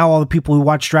 And now all the people who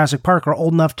watch Jurassic Park are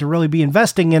old enough to really be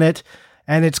investing in it.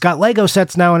 And it's got Lego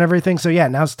sets now and everything. So yeah,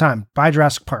 now's the time. Buy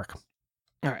Jurassic Park.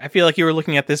 All right, I feel like you were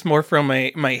looking at this more from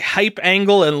my hype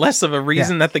angle and less of a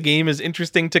reason that the game is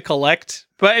interesting to collect.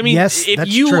 But I mean, yes, if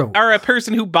you are a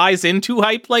person who buys into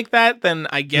hype like that, then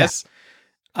I guess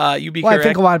you'd be correct. I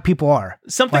think a lot of people are.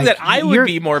 Something that I would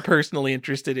be more personally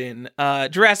interested in.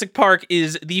 Jurassic Park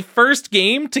is the first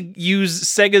game to use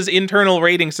Sega's internal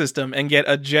rating system and get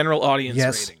a general audience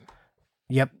rating.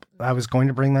 Yep, I was going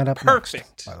to bring that up.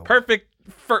 Perfect. Next, Perfect.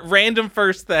 Random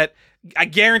first that I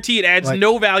guarantee it adds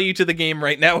no value to the game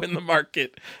right now in the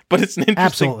market, but it's an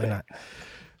interesting absolutely thing.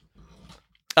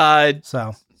 Not.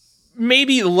 So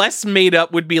maybe less made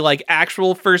up would be like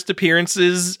actual first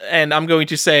appearances, and I'm going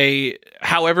to say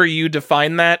however you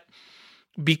define that,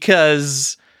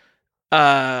 because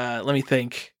let me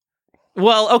think.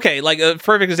 Well, okay, like a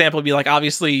perfect example would be like,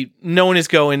 obviously no one is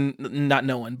going, not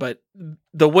no one, but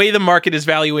the way the market is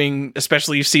valuing,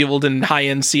 especially sealed and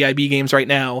high-end CIB games right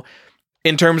now,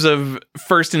 in terms of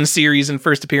first in series and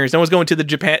first appearance, no one's going to the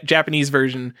Japanese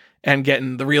version and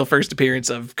getting the real first appearance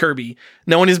of Kirby.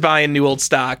 No one is buying new old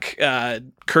stock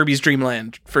Kirby's Dream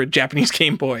Land for a Japanese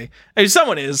Game Boy. I mean,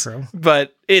 someone is, true,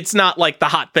 but it's not like the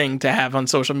hot thing to have on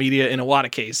social media in a Wada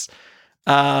case.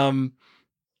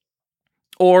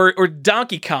 Or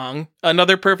Donkey Kong,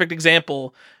 another perfect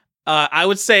example. I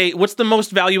would say what's the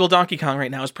most valuable Donkey Kong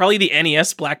right now is probably the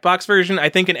NES black box version. I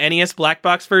think an NES black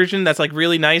box version that's like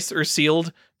really nice or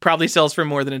sealed probably sells for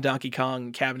more than a Donkey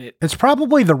Kong cabinet. It's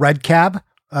probably the Red Cab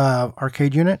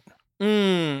arcade unit.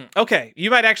 Okay,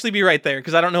 you might actually be right there,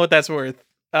 because I don't know what that's worth.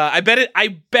 I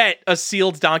bet a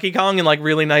sealed Donkey Kong in like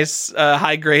really nice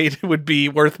high grade would be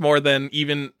worth more than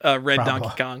even a red Donkey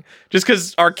Kong, just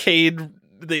because arcade.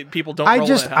 The people don't.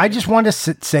 I just wanted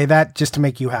to say that just to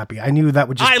make you happy. I knew that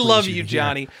would just. I love you,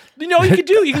 Johnny. You know what you could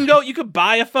do? You could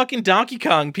buy a fucking Donkey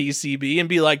Kong PCB and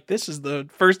be like, "This is the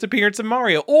first appearance of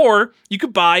Mario," or you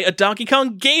could buy a Donkey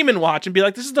Kong Game and Watch and be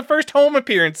like, "This is the first home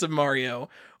appearance of Mario."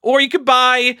 Or you could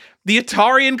buy the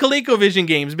Atari and ColecoVision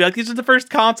games and be like, "These are the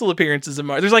first console appearances of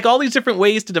Mario." There's like all these different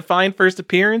ways to define first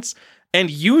appearance,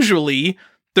 and usually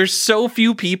there's so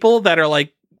few people that are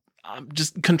like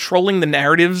just controlling the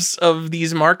narratives of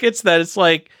these markets that it's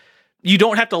like you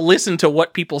don't have to listen to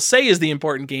what people say is the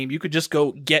important game. You could just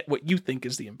go get what you think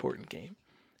is the important game.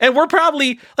 And we're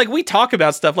probably like, we talk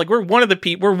about stuff like we're one of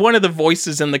the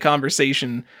voices in the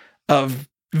conversation of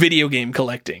video game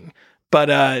collecting.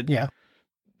 But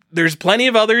there's plenty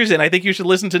of others, and I think you should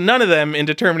listen to none of them in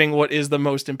determining what is the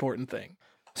most important thing.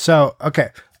 So, okay,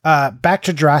 back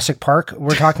to Jurassic Park.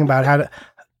 We're talking about how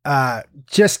to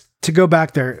just to go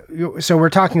back there. So we're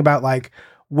talking about like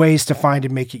ways to find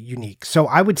and make it unique. So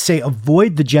I would say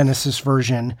avoid the Genesis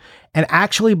version and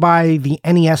actually buy the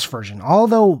NES version.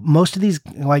 Although most of these,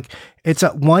 like, it's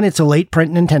a late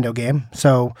print Nintendo game.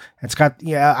 So it's got,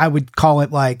 I would call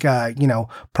it like,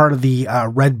 part of the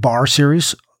Red Bar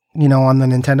series, on the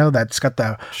Nintendo. That's got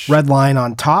the red line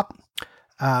on top.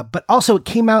 But also it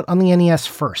came out on the NES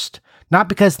first. Not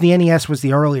because the NES was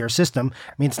the earlier system.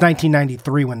 I mean, it's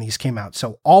 1993 when these came out.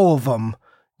 So all of them,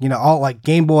 all like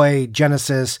Game Boy,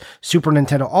 Genesis, Super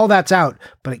Nintendo, all that's out.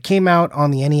 But it came out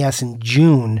on the NES in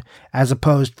June, as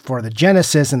opposed for the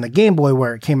Genesis and the Game Boy,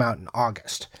 where it came out in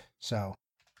August. So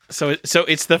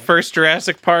it's the first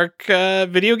Jurassic Park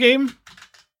video game?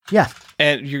 Yeah.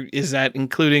 And is that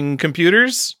including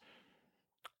computers?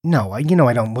 No, I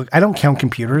don't count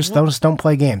computers. Those don't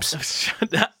play games.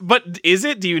 But is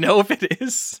it? Do you know if it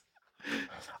is?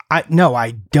 I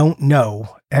don't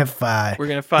know if we're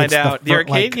gonna find out. The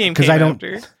arcade game came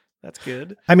after. That's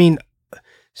good. I mean,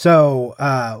 so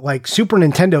like Super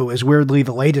Nintendo is weirdly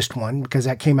the latest one because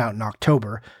that came out in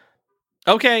October.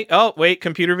 Okay. Oh, wait,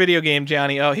 computer video game,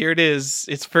 Johnny. Oh, here it is.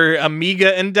 It's for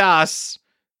Amiga and DOS.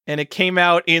 And it came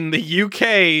out in the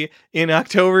UK in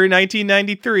October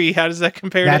 1993. How does that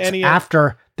compare to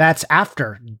NES? That's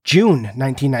after June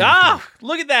 1993. Ah,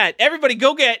 look at that. Everybody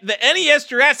go get the NES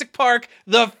Jurassic Park,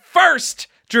 the first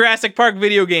Jurassic Park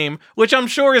video game, which I'm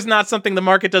sure is not something the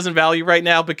market doesn't value right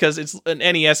now because it's an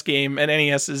NES game and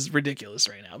NES is ridiculous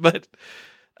right now. But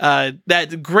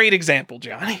that's a great example,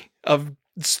 Johnny, of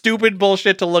stupid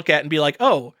bullshit to look at and be like,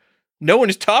 oh, no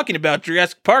one is talking about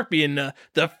Jurassic Park being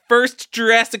the first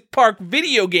Jurassic Park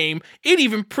video game. It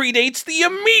even predates the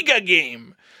Amiga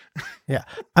game. Yeah.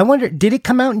 I wonder, did it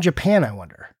come out in Japan, I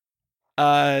wonder?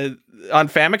 On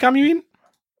Famicom, you mean?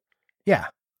 Yeah.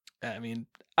 I mean,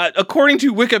 according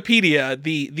to Wikipedia,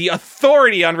 the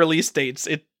authority on release dates,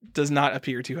 it does not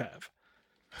appear to have.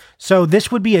 So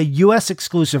this would be a US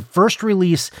exclusive first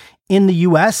release in the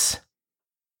US.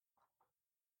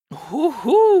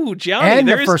 Johnny, and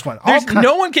the first one.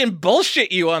 No one can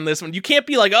bullshit you on this one. You can't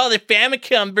be like, oh, the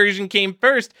Famicom version came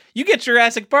first. You get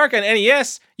Jurassic Park on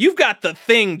NES. You've got the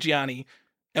thing, Johnny.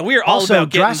 And we are all about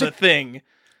getting the thing.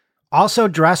 Also,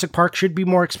 Jurassic Park should be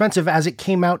more expensive as it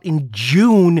came out in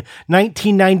June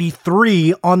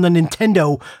 1993 on the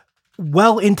Nintendo,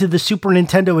 well into the Super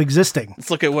Nintendo existing. Let's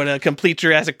look at what a complete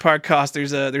Jurassic Park costs.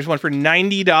 There's one for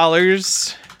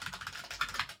 $90.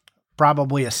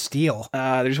 Probably a steal.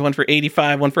 There's one for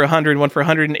 $85, one for $100, one for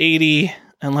 $180.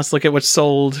 And let's look at what's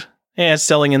sold. Yeah, it's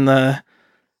selling in the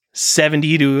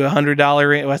 $70 to $100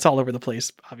 range. Well, it's all over the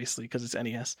place, obviously, because it's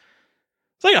NES.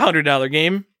 It's like a $100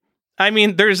 game. I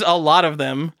mean, there's a lot of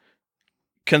them,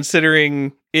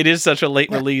 considering it is such a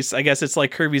late release. I guess it's like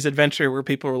Kirby's Adventure, where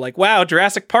people were like, wow,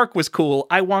 Jurassic Park was cool.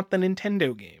 I want the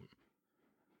Nintendo game.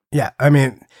 Yeah, I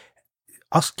mean,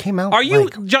 us came out. Are you,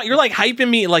 John, you're like hyping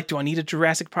me, like, do I need a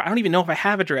Jurassic Park? I don't even know if I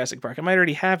have a Jurassic Park. I might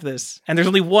already have this. And there's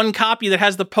only one copy that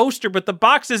has the poster, but the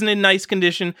box isn't in nice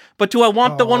condition. But do I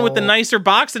want the one with the nicer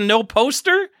box and no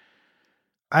poster?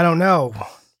 I don't know.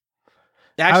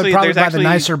 Actually, I would probably buy the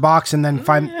nicer box and then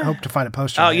hope to find a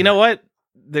poster. Oh, later. You know what?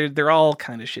 They're all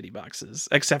kind of shitty boxes,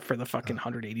 except for the fucking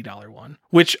 $180 one,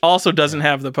 which also doesn't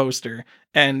have the poster.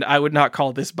 And I would not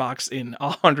call this box in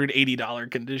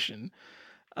 $180 condition.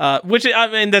 Which, I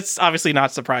mean, that's obviously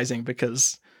not surprising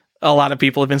because a lot of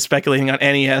people have been speculating on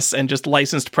NES and just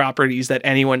licensed properties that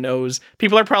anyone knows.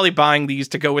 People are probably buying these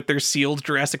to go with their sealed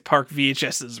Jurassic Park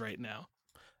VHSs right now.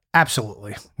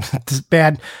 Absolutely. It's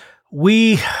bad.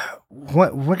 We're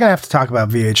going to have to talk about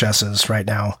VHSs right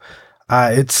now.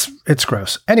 It's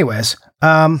gross. Anyways,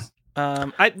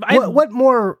 what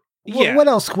more? Yeah. What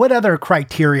else? What other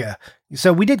criteria?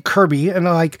 So we did Kirby, and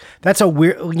like that's a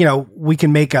weird. We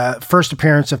can make a first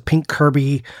appearance of Pink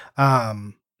Kirby.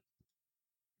 You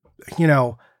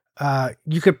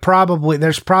could probably.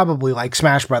 There's probably like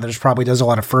Smash Brothers probably does a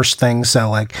lot of first things. So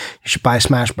like you should buy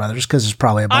Smash Brothers because there's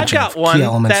probably a bunch of key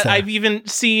elements that there. I've even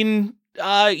seen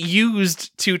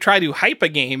used to try to hype a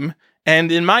game,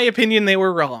 and in my opinion, they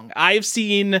were wrong. I've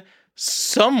seen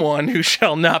someone who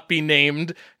shall not be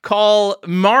named call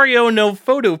Mario no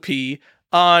Photopea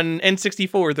on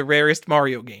N64 the rarest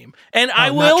Mario game. And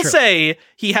I will say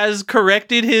he has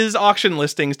corrected his auction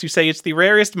listings to say it's the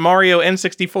rarest Mario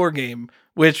N64 game,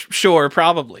 which sure,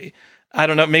 probably. I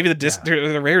don't know. Maybe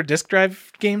the rare disc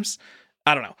drive games.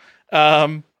 I don't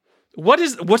know.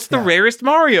 What's the rarest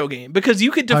Mario game? Because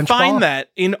you could define that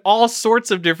in all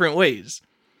sorts of different ways.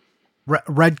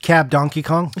 Red Cab Donkey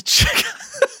Kong.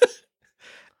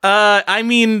 I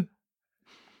mean,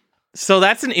 so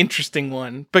that's an interesting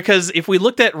one, because if we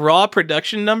looked at raw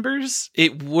production numbers,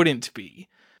 it wouldn't be.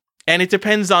 And it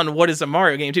depends on what is a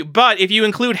Mario game too. But if you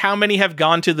include how many have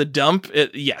gone to the dump,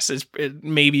 yes, it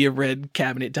may be a Red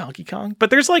Cabinet Donkey Kong.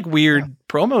 But there's like weird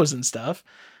promos and stuff.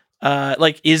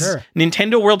 Is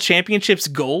Nintendo World Championships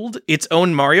Gold its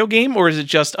own Mario game, or is it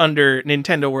just under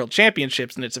Nintendo World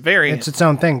Championships and it's a variant? It's its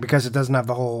own thing because it doesn't have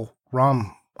the whole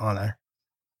ROM on there,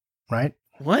 right?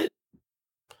 What?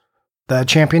 The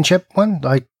championship one?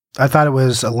 Like, I thought it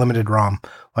was a limited ROM.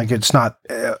 Like, it's not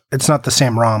the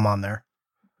same ROM on there.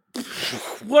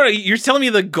 What? You're telling me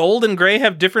the gold and gray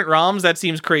have different ROMs? That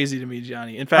seems crazy to me,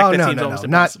 Johnny. In fact, seems almost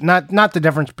impossible. Not the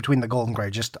difference between the gold and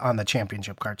gray, just on the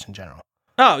championship carts in general.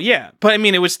 Oh, yeah. But I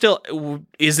mean, it was still,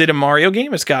 is it a Mario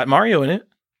game? It's got Mario in it.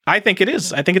 I think it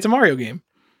is. I think it's a Mario game.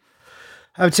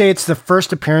 I would say it's the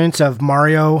first appearance of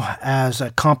Mario as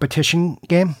a competition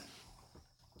game.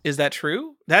 Is that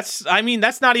true? That's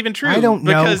not even true. I don't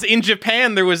know. Because in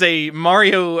Japan, there was a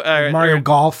Mario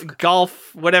Golf.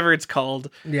 Golf, whatever it's called.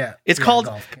 Yeah. It's called,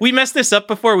 we messed this up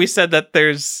before. We said that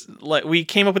we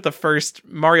came up with the first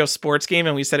Mario sports game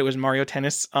and we said it was Mario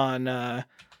Tennis on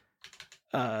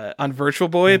Virtual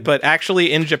Boy, but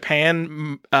actually in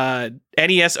Japan,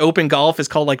 NES Open Golf is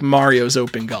called like Mario's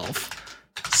Open Golf.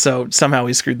 So somehow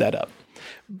we screwed that up.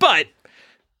 But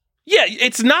yeah,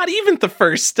 it's not even the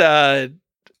first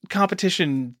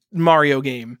competition Mario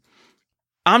game.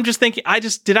 I'm just thinking,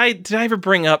 did I ever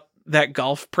bring up that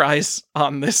golf prize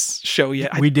on this show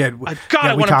yet? We did.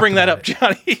 I want to bring that up,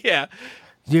 Johnny. Yeah.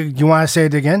 You want to say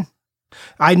it again?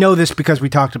 I know this because we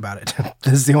talked about it.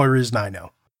 This is the only reason I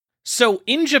know. So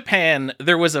in Japan,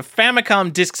 there was a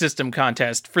Famicom Disk System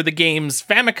contest for the games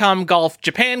Famicom Golf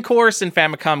Japan course and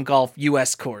Famicom Golf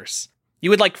US course. You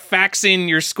would like fax in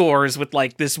your scores with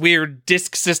like this weird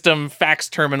disk system fax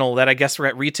terminal that I guess were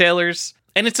at retailers.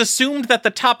 And it's assumed that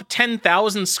the top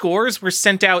 10,000 scores were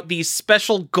sent out these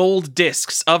special gold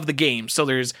discs of the game. So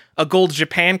there's a gold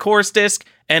Japan course disc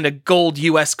and a gold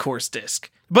US course disc.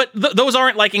 But those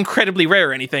aren't like incredibly rare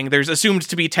or anything. There's assumed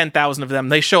to be 10,000 of them.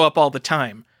 They show up all the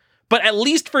time. But at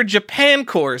least for Japan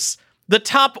course, the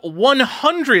top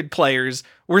 100 players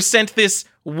were sent this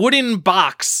wooden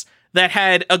box that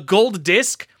had a gold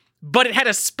disc, but it had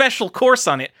a special course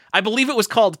on it. I believe it was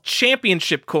called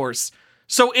Championship Course.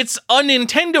 So it's a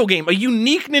Nintendo game, a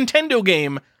unique Nintendo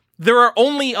game there are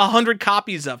only 100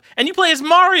 copies of. And you play as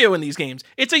Mario in these games.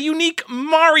 It's a unique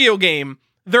Mario game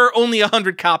there are only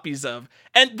 100 copies of.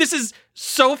 And this is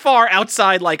so far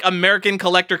outside, like, American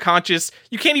collector conscious.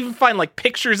 You can't even find, like,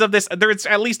 pictures of this. There's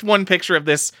at least one picture of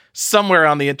this somewhere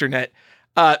on the internet.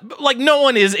 Like, no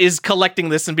one is collecting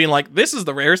this and being like, this is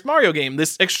the rarest Mario game.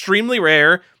 This extremely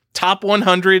rare top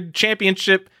 100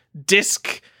 championship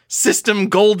disc system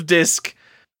gold disc.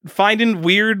 Finding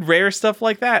weird, rare stuff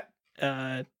like that.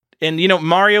 And, you know,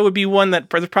 Mario would be one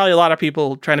that there's probably a lot of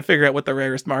people trying to figure out what the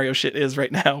rarest Mario shit is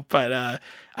right now. But I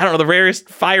don't know. The rarest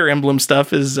Fire Emblem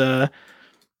stuff is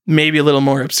maybe a little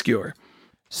more obscure.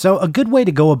 So a good way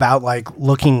to go about like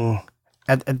looking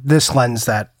at this lens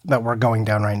that we're going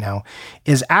down right now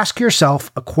is ask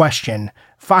yourself a question,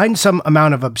 find some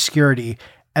amount of obscurity,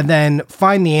 and then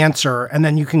find the answer, and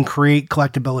then you can create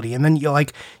collectability, and then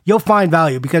you'll find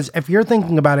value, because if you're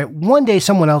thinking about it, one day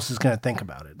someone else is going to think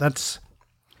about it. That's,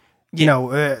 you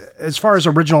know, as far as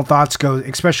original thoughts go,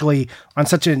 especially on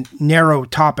such a narrow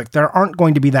topic, there aren't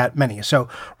going to be that many. So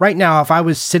right now, if I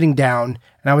was sitting down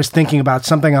and I was thinking about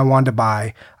something I wanted to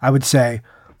buy, I would say,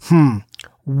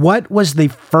 what was the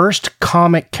first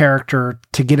comic character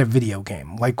to get a video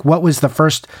game? Like, what was the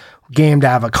first game to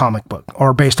have a comic book,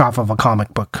 or based off of a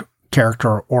comic book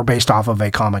character, or based off of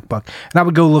a comic book? And I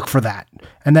would go look for that.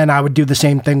 And then I would do the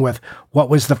same thing with what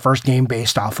was the first game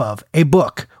based off of a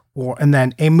book, and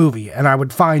then a movie. And I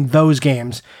would find those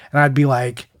games and I'd be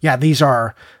like, yeah, these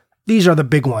are the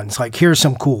big ones. Like, here's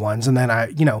some cool ones. And then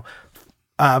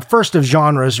first of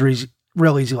genres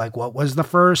real easy. Like, what was the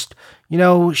first,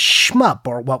 shmup,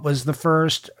 or what was the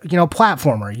first,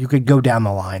 platformer? You could go down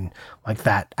the line like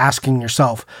that, asking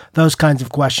yourself those kinds of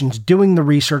questions, doing the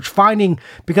research, finding,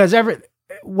 because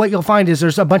what you'll find is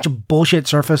there's a bunch of bullshit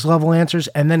surface level answers.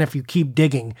 And then if you keep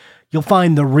digging, you'll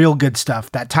find the real good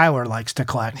stuff that Tyler likes to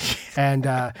collect. And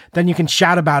then you can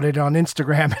shout about it on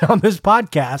Instagram and on this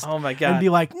podcast. Oh my God. And be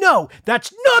like, no,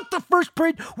 that's not the first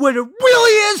print. What it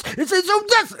really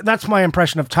is, that's my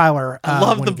impression of Tyler. I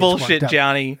love the bullshit,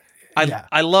 Johnny.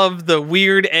 I love the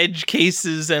weird edge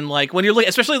cases, and like when you're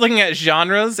especially looking at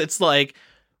genres, it's like,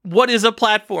 what is a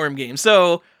platform game?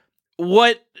 So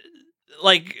what,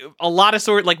 like a lot of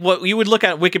like what you would look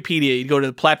at Wikipedia, you'd go to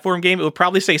the platform game, it would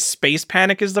probably say Space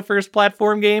Panic is the first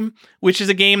platform game, which is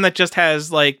a game that just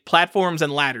has like platforms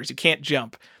and ladders. You can't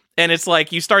jump. And it's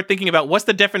like, you start thinking about what's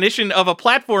the definition of a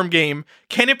platform game?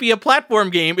 Can it be a platform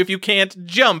game if you can't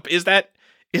jump? Is that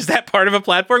part of a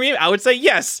platform game? I would say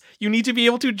yes. You need to be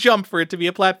able to jump for it to be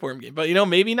a platform game. But,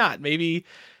 maybe not. Maybe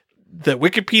the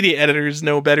Wikipedia editors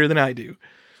know better than I do.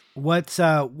 What's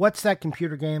that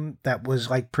computer game that was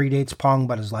like predates Pong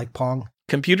but is like Pong?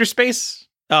 Computer Space?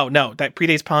 Oh, no. That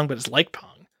predates Pong but is like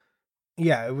Pong.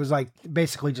 Yeah, it was like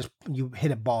basically just you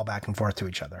hit a ball back and forth to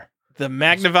each other. The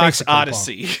Magnavox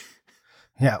Odyssey.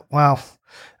 Yeah, well,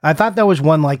 I thought there was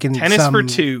one like in Tennis for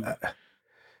Two.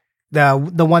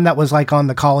 The one that was like on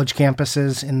the college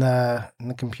campuses in the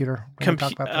computer.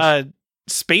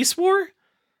 Space War?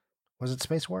 Was it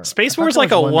Space War? Space War is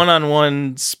like a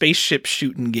one-on-one spaceship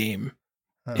shooting game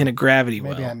in a gravity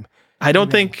well. I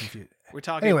don't think we're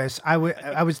talking. Anyways,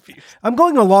 I'm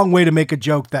going a long way to make a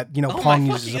joke that Pong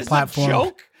uses a platform.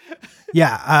 Joke?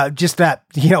 Yeah, just that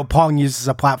Pong uses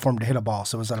a platform to hit a ball.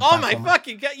 So is that a platform? Oh my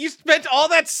fucking god! You spent all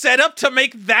that setup to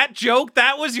make that joke.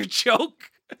 That was your joke.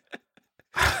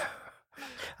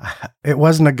 It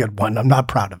wasn't a good one. I'm not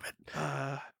proud of it.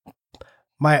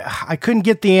 I couldn't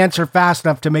get the answer fast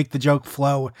enough to make the joke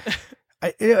flow.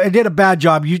 I did a bad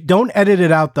job. You don't edit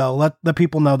it out though. Let the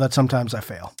people know that sometimes I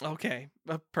fail. Okay,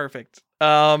 perfect.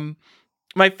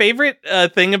 My favorite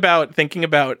thing about thinking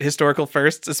about historical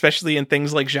firsts, especially in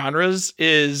things like genres,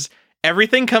 is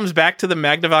everything comes back to the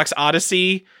Magnavox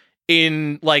Odyssey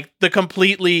in like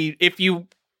if you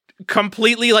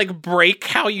completely like break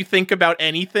how you think about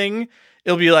anything,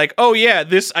 it'll be like, oh yeah,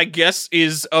 this I guess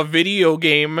is a video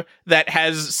game that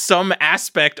has some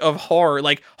aspect of horror,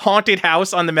 like Haunted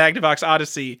House on the Magnavox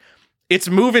Odyssey. It's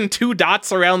moving 2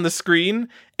 dots around the screen,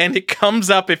 and it comes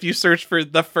up if you search for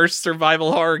the first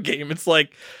survival horror game. It's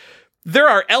like, there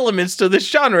are elements to this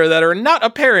genre that are not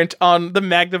apparent on the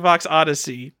Magnavox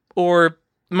Odyssey. Or,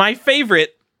 my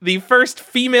favorite, the first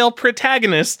female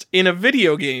protagonist in a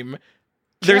video game.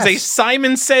 There's a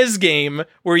Simon Says game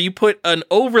where you put an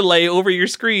overlay over your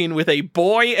screen with a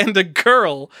boy and a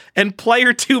girl, and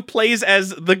player 2 plays as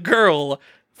the girl.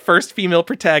 First female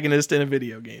protagonist in a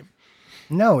video game.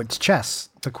 No, it's chess.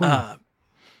 The queen.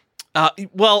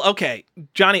 Well, okay,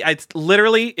 Johnny, I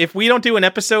literally, if we don't do an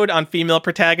episode on female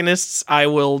protagonists, I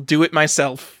will do it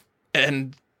myself,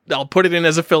 and I'll put it in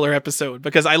as a filler episode,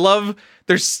 because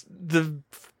there's the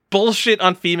bullshit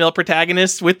on female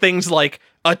protagonists with things like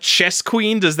a chess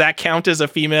queen. Does that count as a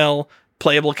female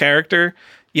playable character?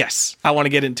 Yes, I want to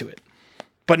get into it.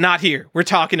 But not here. We're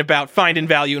talking about finding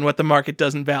value in what the market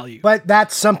doesn't value. But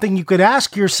that's something you could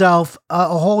ask yourself, a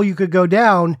hole you could go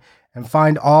down and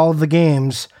find all the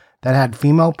games that had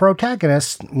female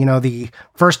protagonists, the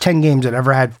first 10 games that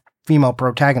ever had female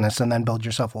protagonists, and then build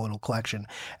yourself a little collection.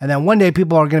 And then one day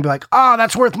people are going to be like, oh,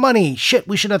 that's worth money. Shit,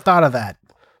 we should have thought of that.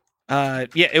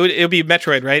 Yeah, it would be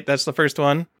Metroid, right? That's the first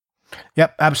one.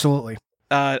 Yep, absolutely.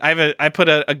 I put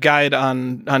a guide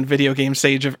on Video Game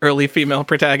Sage of early female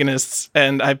protagonists,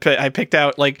 and I picked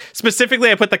out, like, specifically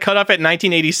I put the cutoff at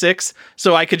 1986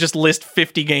 so I could just list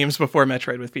 50 games before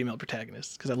Metroid with female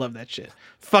protagonists, because I love that shit.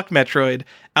 Fuck Metroid.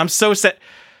 I'm so set.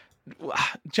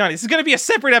 Johnny, this is going to be a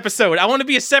separate episode. I want to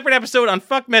be a separate episode on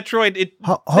fuck Metroid.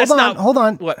 Hold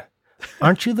on. What?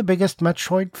 Aren't you the biggest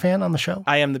Metroid fan on the show?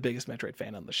 I am the biggest Metroid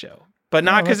fan on the show. But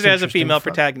not because it has a female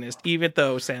protagonist, even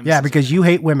though Sam... Yeah, because you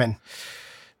hate women.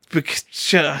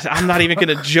 I'm not even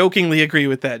going to jokingly agree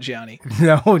with that, Johnny.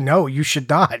 No, you should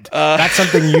not. That's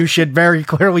something you should very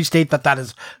clearly state that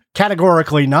is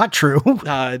categorically not true.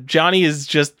 Johnny has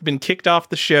just been kicked off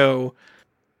the show.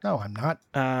 No, I'm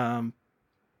not.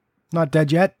 Not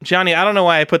dead yet. Johnny, I don't know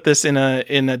why I put this in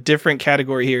a different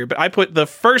category here, but I put the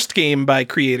first game by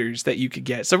creators that you could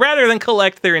get. So rather than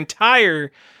collect their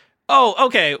entire... Oh,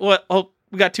 okay. Well,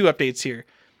 we got 2 updates here.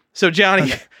 So, Johnny,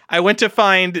 okay. I went to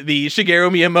find the Shigeru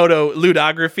Miyamoto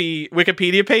ludography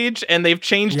Wikipedia page, and they've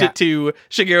changed it to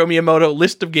Shigeru Miyamoto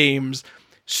list of games.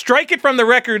 Strike it from the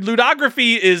record,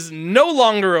 ludography is no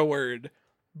longer a word.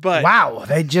 But wow,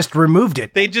 they just removed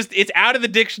it. It's out of the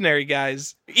dictionary,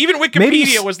 guys. Even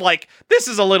Wikipedia was like, this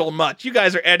is a little much. You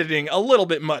guys are editing a little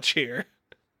bit much here.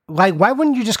 Like, why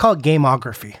wouldn't you just call it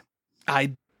gameography?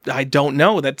 I don't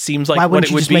know. That seems like why what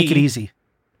it would be. Make it easy?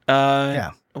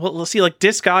 Yeah. Well, let's see. Like,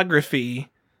 discography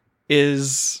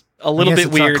is a little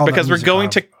bit weird because we're going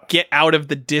to get out of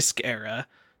the disc era.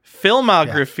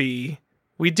 Filmography,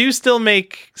 we do still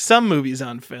make some movies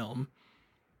on film.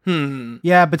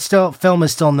 Yeah, but still, film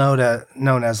is still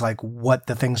known as like what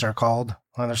the things are called.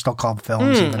 Well, they're still called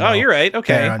films. Oh, you're right.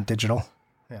 Okay. They're on digital.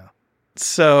 Yeah.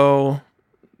 So,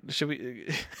 should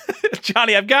we...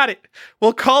 Johnny, I've got it.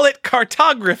 We'll call it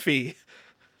cartography.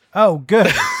 Oh,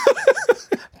 good.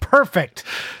 Perfect.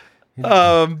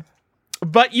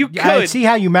 But you could... I see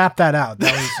how you mapped that out.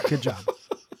 That was a good job.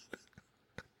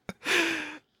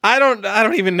 I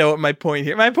don't even know what my point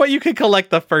here. My point, you could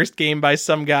collect the first game by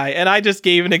some guy, and I just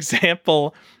gave an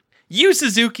example. Yu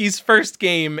Suzuki's first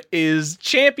game is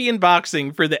Champion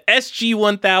Boxing for the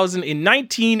SG-1000 in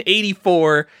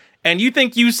 1984, and you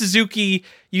think Yu Suzuki,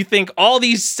 you think all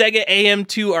these Sega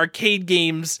AM2 arcade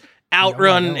games,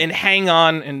 Outrun and Hang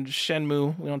On and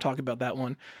Shenmue, we don't talk about that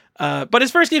one. But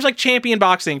his first game's like Champion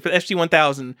Boxing for the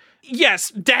SG-1000. Yes,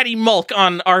 Daddy Mulk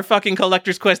on our fucking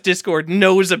Collector's Quest Discord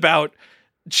knows about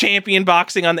Champion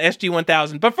Boxing on the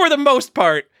SG-1000, but for the most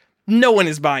part, no one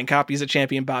is buying copies of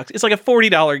Champion Boxing. It's like a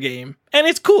 $40 game, and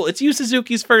it's cool. It's Yu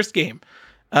Suzuki's first game.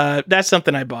 That's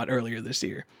something I bought earlier this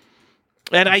year.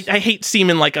 And I hate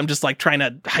seeming like I'm just like trying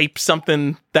to hype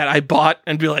something that I bought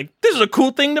and be like, this is a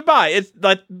cool thing to buy. It's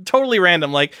like totally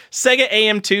random. Like Sega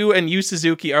AM2 and Yu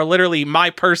Suzuki are literally my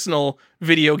personal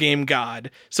video game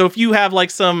god. So if you have like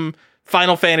some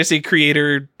Final Fantasy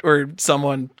creator or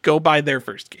someone, go buy their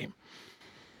first game.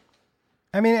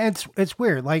 I mean, it's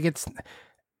weird. Like, it's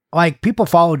like people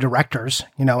follow directors,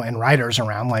 and writers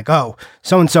around like, oh,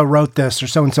 so-and-so wrote this or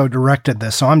so-and-so directed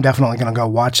this, so I'm definitely going to go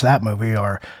watch that movie,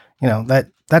 or,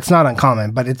 that's not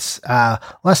uncommon, but it's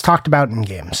less talked about in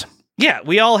games. Yeah,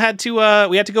 we all had to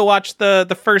go watch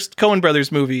the first Coen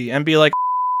Brothers movie and be like,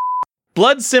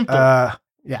 Blood Simple.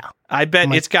 Yeah. I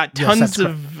bet it's got tons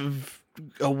of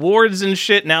awards and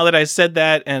shit now that I said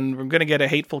that, and we're going to get a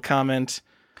hateful comment.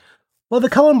 Well, the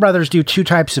Coen Brothers do two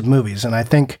types of movies, and I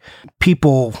think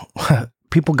people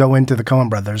go into the Coen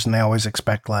Brothers and they always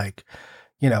expect like,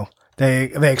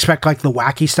 they expect like the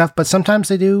wacky stuff, but sometimes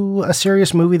they do a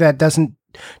serious movie that doesn't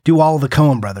do all the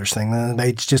Coen Brothers thing.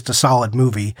 It's just a solid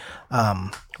movie,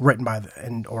 written by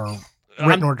or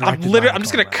directed. I'm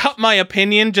just going to cut my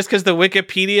opinion just because the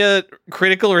Wikipedia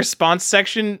critical response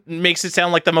section makes it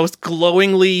sound like the most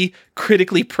glowingly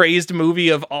critically praised movie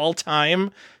of all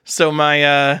time. So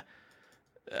my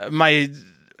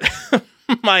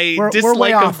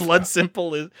dislike of Blood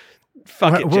Simple is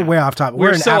we're way off topic.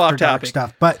 We're in so after dark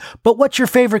stuff. But what's your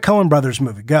favorite Coen Brothers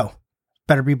movie? Go.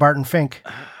 Better be Barton Fink.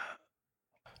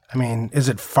 I mean, is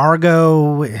it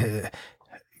Fargo? Is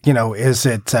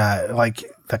it like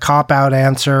the cop-out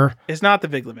answer? It's not The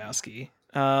Big Lebowski.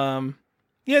 Yeah,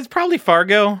 it's probably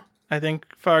Fargo. I think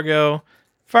Fargo,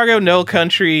 No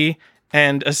Country,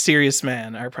 and A Serious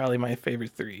Man are probably my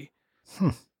favorite three.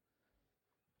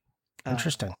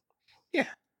 Interesting. Yeah.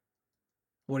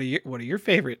 What are your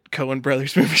favorite Coen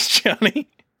Brothers movies, Johnny?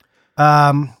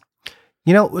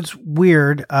 It's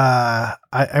weird. I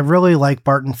really like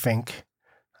Barton Fink.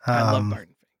 I love Barton Fink.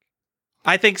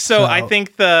 I think so. I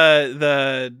think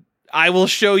the I will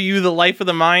show you the life of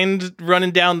the mind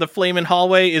running down the flaming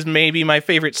hallway is maybe my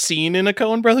favorite scene in a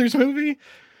Coen Brothers movie.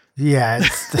 Yeah,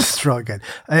 it's really good.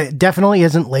 It definitely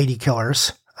isn't Lady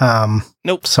Killers.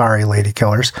 Nope. Sorry, Lady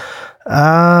Killers.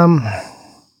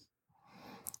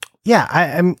 Yeah,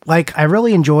 I'm like, I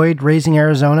really enjoyed Raising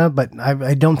Arizona, but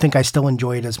I don't think I still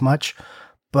enjoy it as much.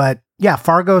 But yeah,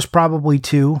 Fargo's probably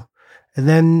 2. And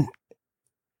then,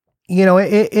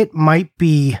 it might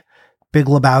be Big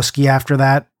Lebowski after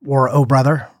that, or Oh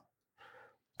Brother.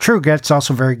 True Grit's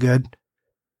also very good.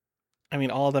 I mean,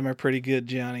 all of them are pretty good,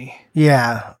 Johnny.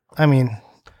 Yeah, I mean,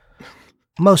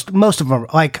 most of them.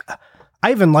 Like,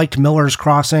 I even liked Miller's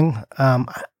Crossing. I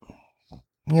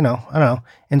don't know.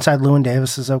 Inside Llewyn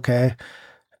Davis is okay.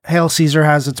 Hail Caesar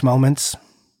has its moments.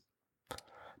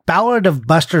 Ballad of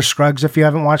Buster Scruggs, if you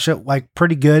haven't watched it, like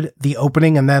pretty good. The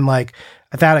opening, and then like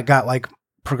I thought it got like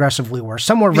progressively worse.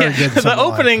 Some were very good. The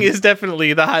opening is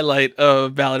definitely the highlight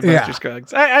of Ballad of Buster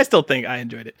Scruggs. I still think I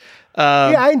enjoyed it.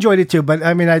 I enjoyed it too, but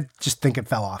I mean, I just think it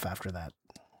fell off after that.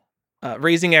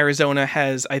 Raising Arizona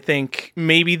has, I think,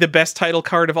 maybe the best title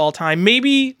card of all time.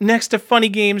 Maybe next to Funny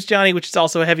Games, Johnny, which is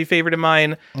also a heavy favorite of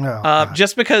mine.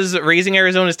 Just because Raising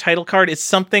Arizona's title card is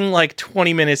something like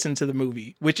 20 minutes into the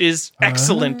movie, which is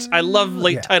excellent. I love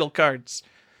late title cards.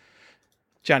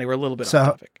 Johnny, we're a little bit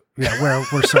off topic. Yeah,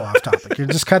 we're so off topic. You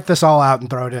just cut this all out and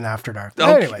throw it in After Dark.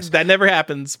 Okay, anyways. That never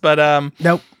happens, but...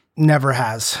 Nope, never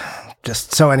has.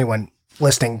 Just so anyone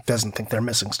listening doesn't think they're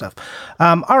missing stuff.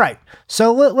 All right,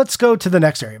 so let's go to the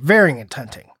next area, variant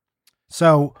hunting.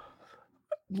 So,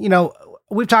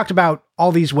 we've talked about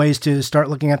all these ways to start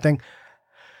looking at things.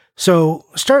 So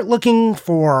start looking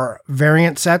for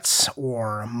variant sets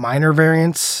or minor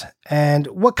variants. And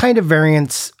what kind of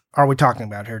variants are we talking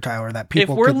about here, Tyler, that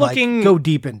people could go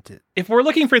deep into? If we're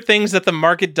looking for things that the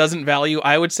market doesn't value,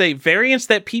 I would say variants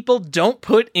that people don't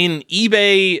put in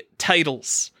eBay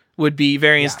titles would be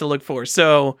variants to look for.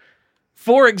 So,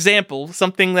 for example,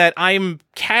 something that I'm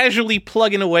casually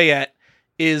plugging away at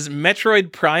is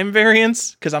Metroid Prime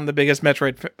variants, because I'm the biggest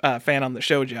Metroid fan on the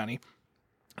show, Johnny.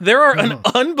 There are an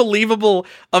unbelievable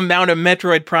amount of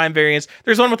Metroid Prime variants.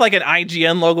 There's one with like an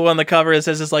IGN logo on the cover that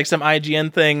says it's like some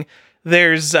IGN thing.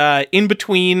 There's in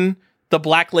between the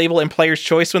Black Label and Player's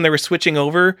Choice, when they were switching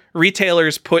over,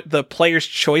 retailers put the Player's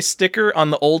Choice sticker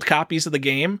on the old copies of the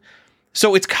game.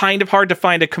 So it's kind of hard to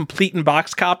find a complete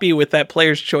in-box copy with that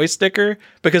Player's Choice sticker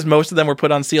because most of them were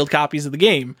put on sealed copies of the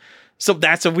game. So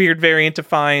that's a weird variant to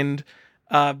find.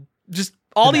 Just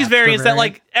all these variants that,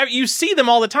 like, you see them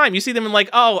all the time. You see them in, like,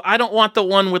 oh, I don't want the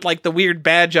one with, like, the weird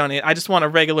badge on it. I just want a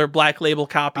regular Black Label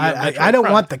copy of Metroid I don't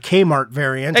Prime. Want the Kmart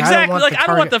variant. Exactly. I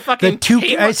don't want the fucking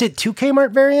Kmart. Is it 2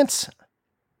 Kmart variants?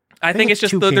 I think it's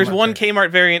just there's one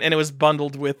Kmart variant, and it was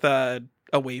bundled with a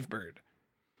Wavebird.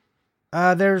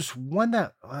 There's one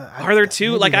that... are there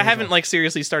two? Like, I haven't, like,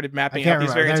 seriously started mapping out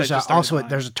these variants.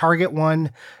 There's a Target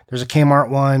one. There's a Kmart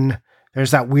one.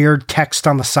 There's that weird text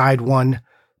on the side one.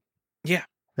 Yeah.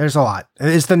 There's a lot.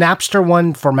 Is the Napster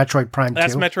one for Metroid Prime 2?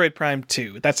 That's Metroid Prime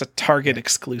 2. That's a Target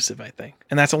exclusive, I think.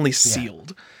 And that's only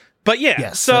sealed. But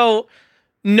so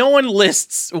no one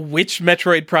lists which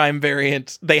Metroid Prime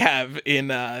variant they have in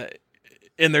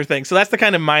their thing. So that's the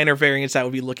kind of minor variants I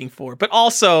would be looking for. But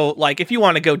also, like, if you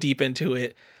want to go deep into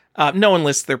it, no one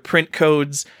lists their print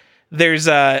codes. There's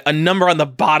a number on the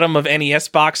bottom of NES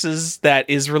boxes that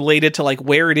is related to, like,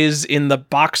 where it is in the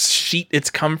box sheet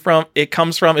it comes from.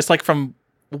 It's like from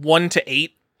 1 to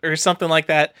 8 or something like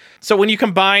that. So when you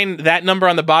combine that number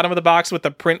on the bottom of the box with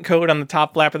the print code on the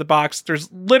top flap of the box, there's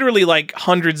literally like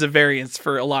hundreds of variants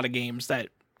for a lot of games that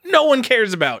no one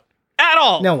cares about at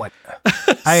all. No one.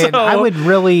 I would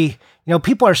really,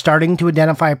 people are starting to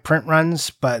identify print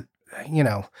runs, but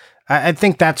I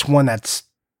think that's one that's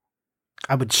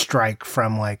I would strike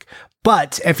from, like,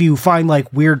 but if you find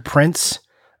like weird prints,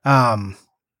 weird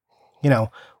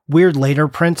later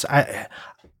prints,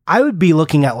 I would be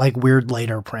looking at like weird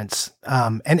later prints,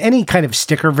 and any kind of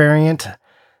sticker variant.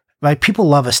 Like, people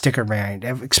love a sticker variant,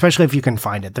 especially if you can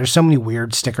find it. There's so many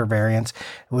weird sticker variants,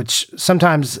 which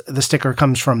sometimes the sticker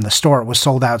comes from the store. It was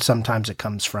sold out. Sometimes it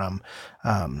comes from,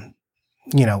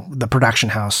 the production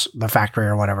house, the factory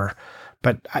or whatever.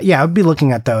 But I would be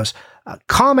looking at those.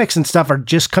 Comics and stuff are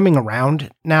just coming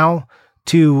around now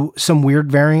to some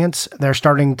weird variants. They're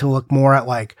starting to look more at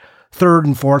like 3rd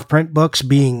and 4th print books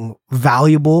being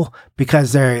valuable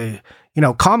because they're,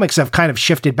 comics have kind of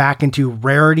shifted back into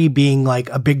rarity being like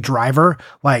a big driver,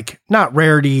 like not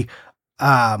rarity,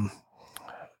 not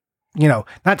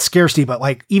scarcity, but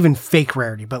like even fake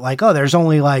rarity, but like, oh, there's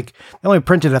only like, they only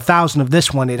printed 1,000 of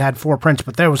this one. It had 4 prints,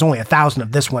 but there was only 1,000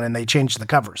 of this one and they changed the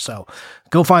cover. So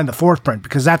go find the 4th print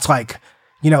because that's like,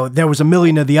 there was 1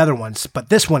 million of the other ones, but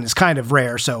this one is kind of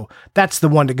rare. So that's the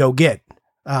one to go get.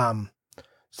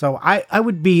 So I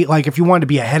would be like, if you want to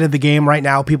be ahead of the game right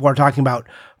now, people are talking about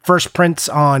first prints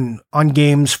on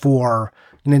games for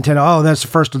Nintendo. Oh, that's the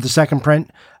first or the second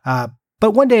print. But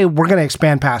one day we're going to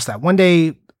expand past that. One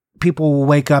day people will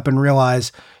wake up and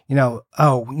realize,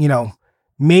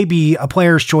 maybe a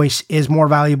Player's Choice is more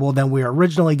valuable than we were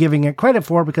originally giving it credit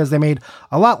for because they made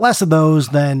a lot less of those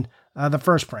than the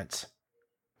first prints.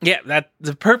 Yeah, that's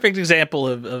the perfect example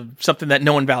of something that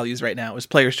no one values right now is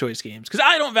Player's Choice games. Because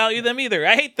I don't value them either.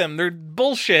 I hate them. They're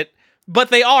bullshit. But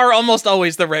they are almost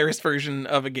always the rarest version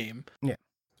of a game. Yeah.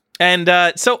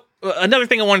 And so another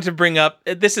thing I wanted to bring up,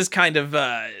 this is kind of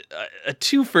a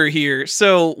twofer here.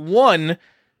 So one,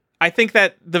 I think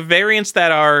that the variants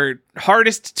that are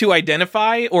hardest to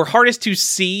identify or hardest to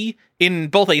see in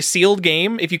both a sealed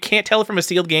game, if you can't tell it from a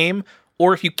sealed game,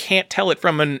 or if you can't tell it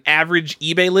from an average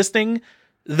eBay listing,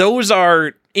 those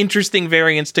are interesting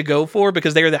variants to go for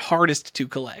because they are the hardest to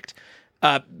collect.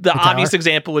 The obvious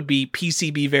example would be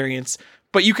PCB variants,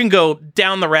 but you can go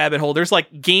down the rabbit hole. There's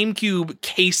like GameCube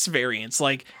case variants,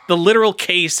 like the literal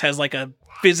case has like a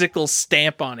physical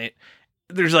stamp on it.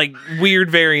 There's like weird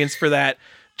variants for that.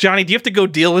 Johnny, do you have to go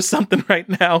deal with something right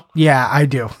now? Yeah, I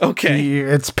do. Okay.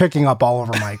 It's picking up all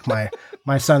over Mike.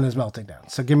 My son is melting down.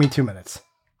 So give me 2 minutes.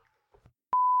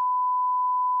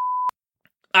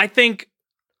 I think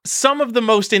some of the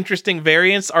most interesting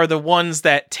variants are the ones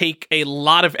that take a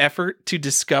lot of effort to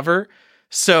discover.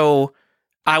 So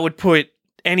I would put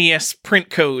NES print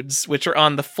codes, which are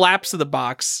on the flaps of the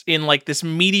box in like this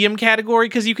medium category,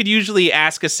 because you could usually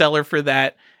ask a seller for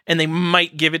that and they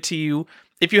might give it to you.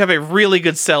 If you have a really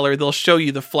good seller, they'll show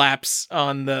you the flaps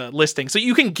on the listing. So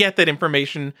you can get that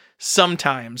information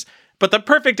sometimes. But the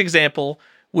perfect example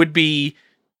would be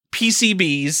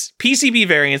PCB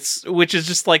variants, which is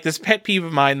just like this pet peeve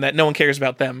of mine that no one cares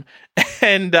about them.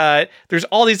 And there's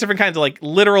all these different kinds of like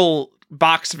literal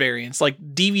box variants, like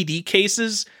DVD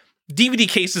cases. DVD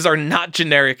cases are not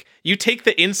generic. You take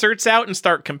the inserts out and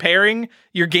start comparing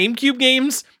your GameCube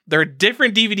games. There are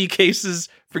different DVD cases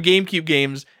for GameCube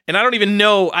games, and I don't even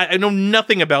know. I know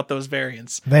nothing about those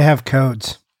variants. They have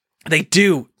codes. They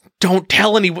do. Don't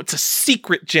tell anyone. It's a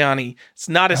secret, Johnny. It's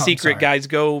not a secret, guys.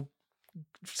 Go.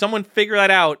 Someone figure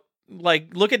that out. Like,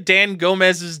 look at Dan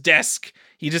Gomez's desk.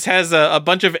 He just has a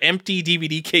bunch of empty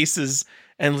DVD cases.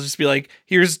 And just be like,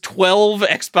 here's 12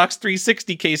 Xbox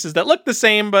 360 cases that look the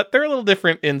same, but they're a little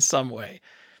different in some way.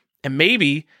 And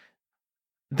maybe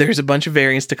there's a bunch of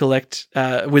variants to collect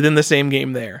within the same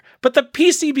game there. But the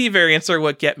PCB variants are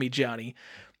what get me, Johnny.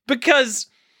 Because,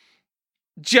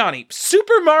 Johnny,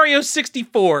 Super Mario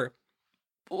 64,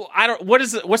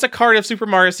 what's a card of Super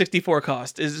Mario 64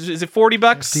 cost? Is it $40?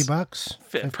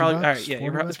 $50? Probably. All right, yeah,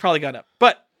 it's probably gone up.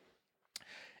 But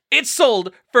it's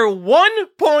sold for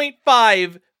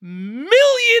 $1.5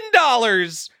 million.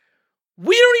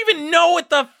 We don't even know what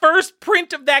the first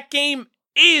print of that game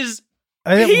is.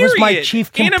 It was my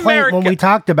chief complaint when we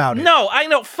talked about it. No, I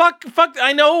know. Fuck.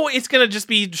 I know it's going to just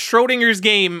be Schrodinger's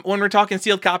game when we're talking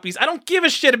sealed copies. I don't give a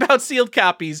shit about sealed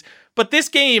copies. But this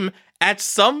game, at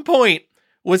some point,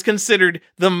 was considered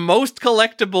the most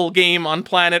collectible game on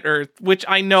planet Earth, which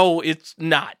I know it's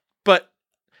not. But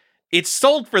it's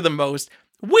sold for the most.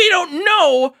 We don't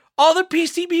know all the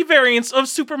PCB variants of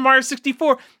Super Mario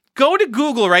 64. Go to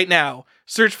Google right now.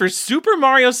 Search for Super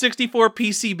Mario 64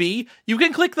 PCB. You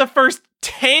can click the first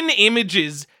 10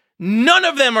 images. None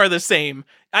of them are the same.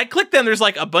 I clicked them. There's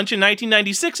like a bunch of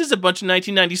 1996s, a bunch of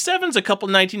 1997s, a couple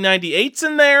 1998s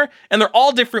in there, and they're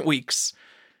all different weeks.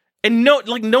 And no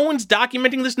one's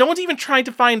documenting this. No one's even trying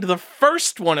to find the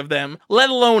first one of them, let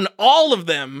alone all of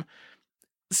them.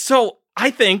 So I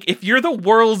think if you're the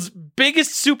world's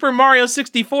biggest Super Mario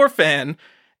 64 fan,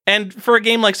 and for a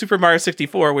game like Super Mario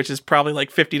 64, which is probably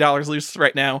like $50 loose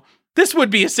right now, this would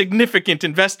be a significant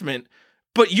investment.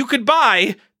 But you could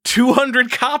buy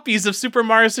 200 copies of Super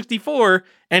Mario 64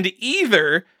 and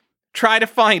either try to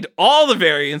find all the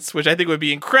variants, which I think would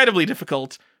be incredibly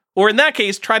difficult, or in that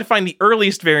case, try to find the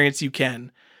earliest variants you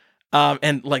can.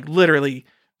 And like literally,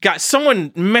 guys,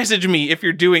 someone message me if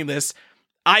you're doing this.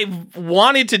 I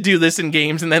wanted to do this in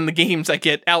games, and then the games I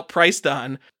get outpriced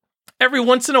on. Every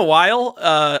once in a while,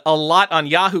 a lot on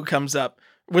Yahoo comes up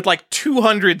with like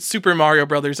 200 Super Mario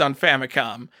Brothers on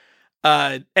Famicom.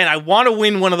 And I want to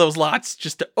win one of those lots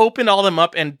just to open all them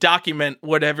up and document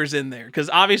whatever's in there. Because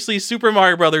obviously Super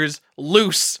Mario Brothers,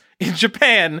 loose in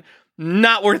Japan,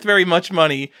 not worth very much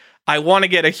money. I want to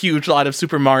get a huge lot of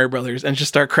Super Mario Brothers and just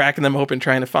start cracking them open,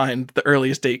 trying to find the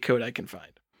earliest date code I can find.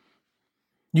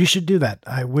 You should do that.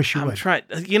 I wish you would. Trying.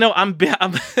 You know, I'm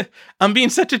being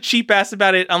such a cheap ass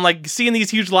about it. I'm like seeing these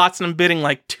huge lots and I'm bidding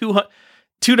like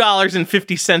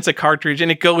 $2.50 a cartridge, and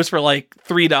it goes for like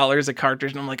 $3 a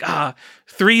cartridge, and I'm like,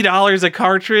 $3 a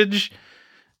cartridge,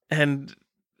 and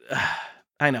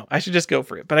I know I should just go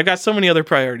for it, but I've got so many other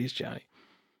priorities, Johnny.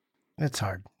 It's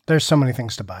hard. There's so many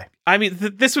things to buy. I mean,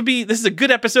 this is a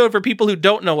good episode for people who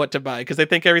don't know what to buy because they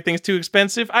think everything's too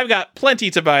expensive. I've got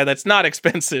plenty to buy that's not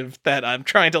expensive that I'm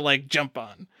trying to like jump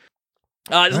on.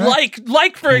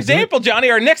 Like for example,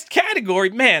 Johnny, our next category.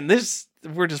 Man,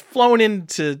 we're just flowing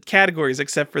into categories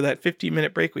except for that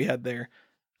 15-minute break we had there.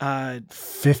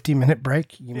 50-minute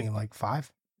break? You mean like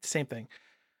 5? Same thing.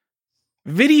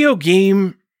 Video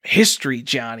game history,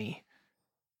 Johnny.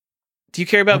 Do you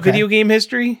care about video game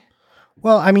history?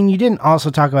 Well, I mean, you didn't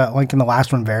also talk about, like in the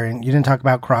last one variant, you didn't talk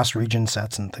about cross-region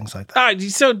sets and things like that. All right,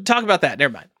 so talk about that.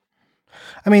 Never mind.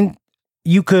 I mean,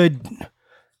 you could,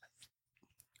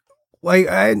 like,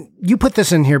 you put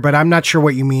this in here, but I'm not sure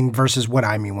what you mean versus what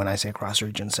I mean when I say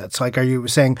cross-region sets. Like, are you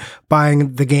saying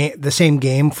buying the same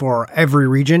game for every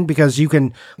region? Because you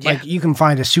can, you can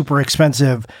find a super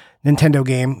expensive Nintendo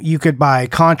game. You could buy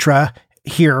Contra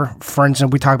here, for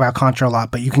instance. We talk about Contra a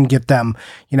lot, but you can get them,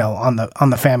 on the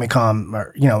Famicom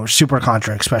or, Super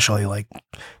Contra, especially. Like,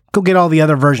 go get all the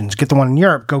other versions. Get the one in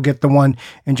Europe. Go get the one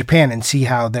in Japan and see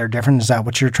how they're different. Is that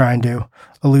what you're trying to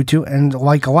allude to? And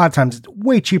like a lot of times, it's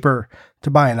way cheaper to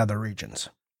buy in other regions.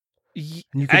 And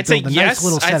you could I'd say build a yes. nice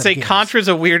little set I'd of say games. Contra's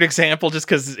a weird example just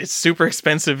because it's super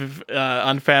expensive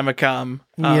on Famicom.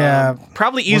 Yeah.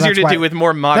 Probably easier to do with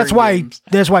more modern games.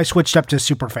 That's why I switched up to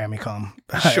Super Famicom.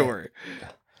 Sure.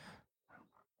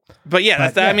 But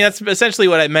yeah, I mean, that's essentially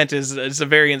what I meant is a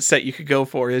variant set you could go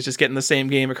for, is just getting the same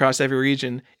game across every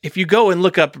region. If you go and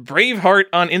look up Braveheart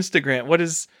on Instagram,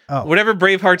 whatever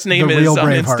Braveheart's name is on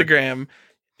Instagram,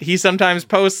 he sometimes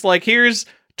posts like, here's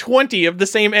 20 of the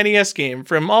same NES game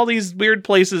from all these weird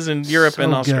places in Europe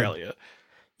and Australia. Good.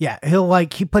 Yeah,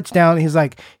 he puts down, he's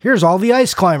like, here's all the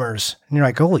ice climbers. And you're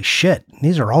like, holy shit,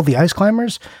 these are all the ice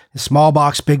climbers? Small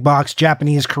box, big box,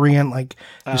 Japanese, Korean, like,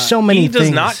 there's so many things. He does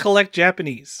not collect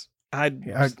Japanese.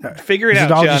 Figure it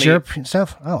out, all Johnny. European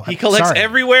stuff? Oh, he collects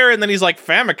everywhere, and then he's like,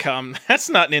 Famicom, that's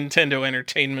not Nintendo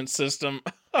Entertainment System.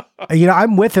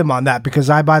 I'm with him on that because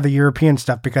I buy the European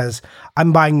stuff because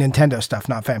I'm buying Nintendo stuff,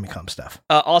 not Famicom stuff.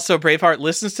 Also, Braveheart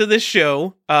listens to this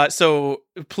show, so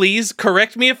please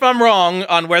correct me if I'm wrong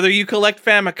on whether you collect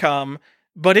Famicom,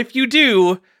 but if you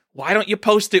do, why don't you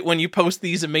post it when you post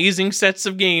these amazing sets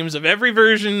of games of every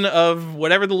version of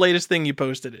whatever the latest thing you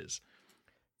posted is?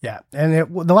 Yeah, and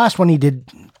the last one he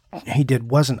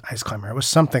did wasn't Ice Climber. It was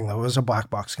something, though. It was a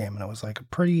black box game, and it was like a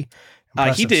pretty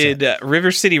impressive he did River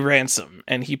City Ransom,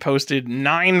 and he posted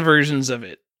 9 versions of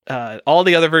it. All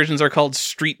the other versions are called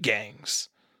Street Gangs.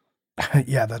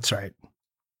 Yeah, that's right.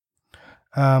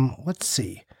 Let's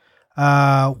see.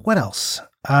 What else?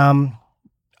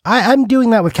 I'm doing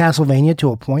that with Castlevania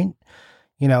to a point.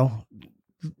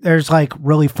 There's like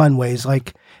really fun ways,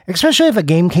 like especially if a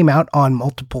game came out on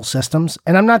multiple systems,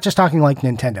 and I'm not just talking like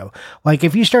Nintendo. Like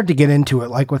if you start to get into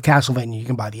it, like with Castlevania, you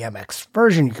can buy the MX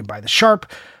version, you can buy the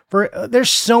Sharp.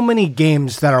 There's so many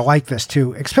games that are like this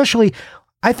too. Especially,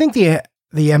 I think the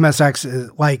MSX is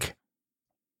like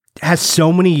has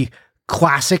so many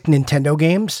classic Nintendo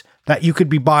games that you could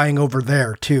be buying over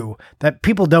there too, that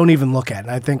people don't even look at.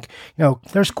 And I think,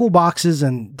 there's cool boxes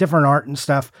and different art and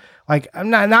stuff. Like I'm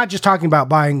not just talking about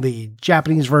buying the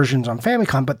Japanese versions on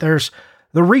Famicom, but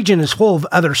the region is full of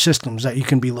other systems that you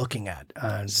can be looking at.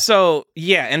 So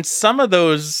yeah, and some of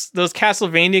those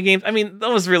Castlevania games, I mean,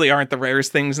 those really aren't the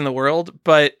rarest things in the world,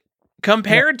 but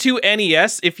compared to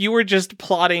NES, if you were just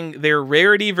plotting their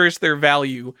rarity versus their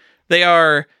value, they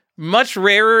are much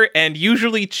rarer and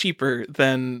usually cheaper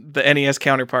than the NES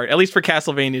counterpart, at least for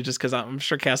Castlevania, just because I'm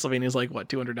sure Castlevania is like, what,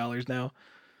 $200 now?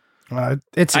 I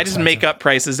just make up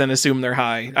prices and assume they're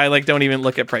high. I don't even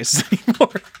look at prices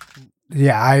anymore.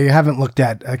 Yeah, I haven't looked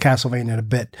at Castlevania in a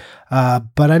bit,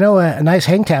 but I know a nice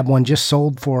hangtab one just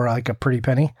sold for like a pretty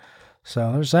penny.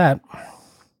 So there's that.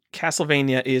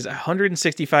 Castlevania is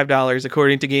 $165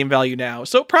 according to Game Value Now,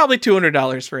 so probably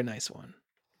 $200 for a nice one.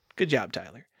 Good job,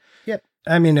 Tyler. Yep.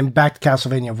 I mean, and back to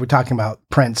Castlevania, if we're talking about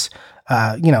prints,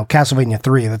 Castlevania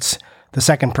 3, that's the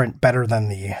second print better than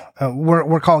the,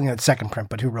 we're calling it second print,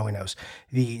 but who really knows?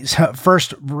 The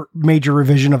first major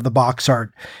revision of the box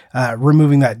art,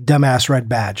 removing that dumbass red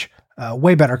badge,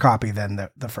 way better copy than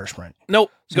the first print. Nope.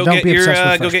 So go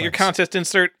get your contest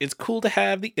insert. It's cool to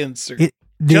have the insert.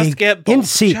 Just get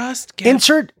both.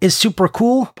 Insert is super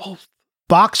cool. Both.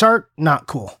 Box art, not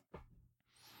cool.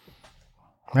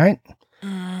 Right?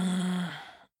 I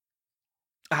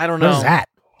don't know. What is that?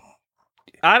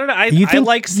 I don't know. I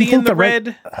like seeing the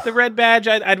red badge.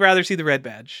 I'd rather see the red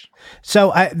badge.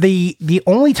 So the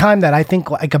only time that I think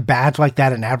like a badge like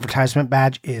that, an advertisement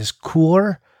badge, is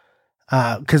cooler,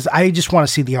 because I just want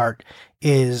to see the art,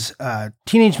 is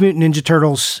Teenage Mutant Ninja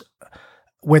Turtles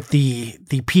with the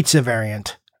pizza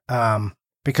variant.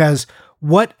 Because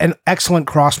what an excellent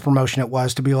cross promotion it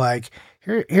was to be like,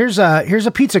 here's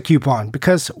a pizza coupon,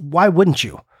 because why wouldn't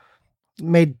you? It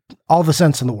made all the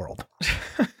sense in the world.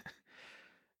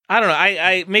 I don't know.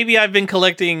 I maybe I've been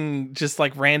collecting just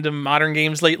like random modern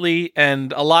games lately,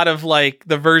 and a lot of like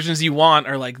the versions you want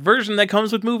are like version that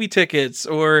comes with movie tickets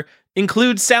or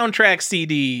includes soundtrack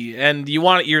CD, and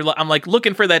I'm like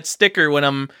looking for that sticker when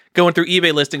I'm going through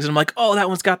eBay listings, and I'm like, oh, that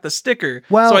one's got the sticker,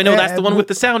 so I know that's the one with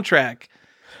the soundtrack.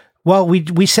 Well,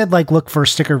 we said like look for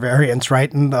sticker variants,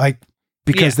 right? And like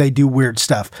because they do weird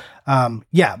stuff.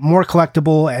 More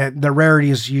collectible, and the rarity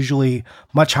is usually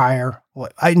much higher.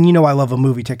 I love a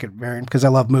movie ticket variant because I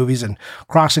love movies, and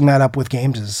crossing that up with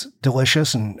games is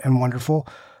delicious and wonderful.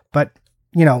 But,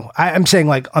 I'm saying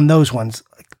like on those ones,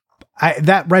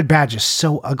 that red badge is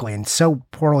so ugly and so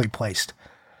poorly placed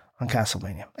on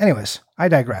Castlevania. Anyways, I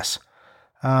digress.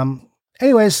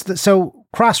 So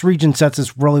cross-region sets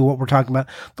is really what we're talking about.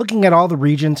 Looking at all the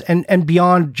regions and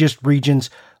beyond just regions,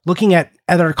 looking at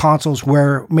other consoles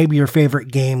where maybe your favorite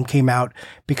game came out.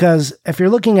 Because if you're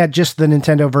looking at just the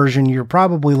Nintendo version, you're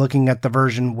probably looking at the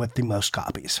version with the most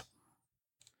copies.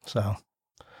 So,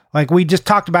 like, we just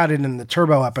talked about it in the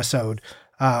Turbo episode,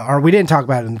 or we didn't talk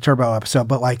about it in the Turbo episode,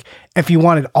 but like, if you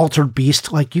wanted Altered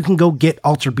Beast, like, you can go get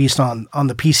Altered Beast on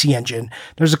the PC Engine.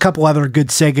 There's a couple other good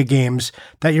Sega games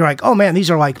that you're like, oh man,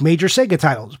 these are like major Sega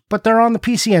titles, but they're on the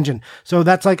PC Engine. So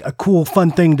that's like a cool,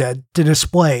 fun thing to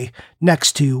display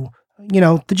next to,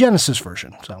 the Genesis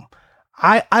version. So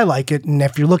I like it. And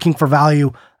if you're looking for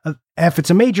value, if it's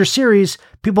a major series,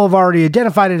 people have already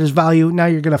identified it as value. Now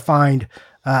you're going to find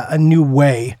a new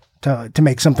way to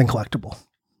make something collectible.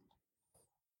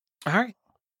 All right,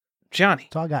 Johnny.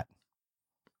 That's all I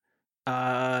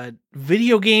got.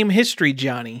 Video game history,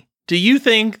 Johnny. Do you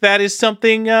think that is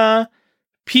something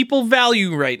people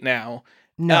value right now?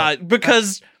 No.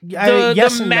 Because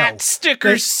yes the and matte no.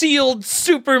 sticker sealed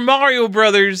Super Mario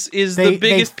Brothers is the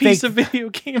biggest piece of video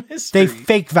game history. They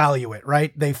fake value it,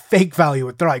 right? They fake value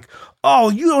it. They're like, oh,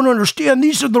 you don't understand.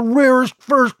 These are the rarest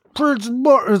first person.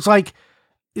 It's like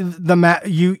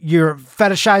you're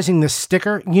fetishizing the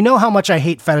sticker. You know how much I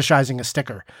hate fetishizing a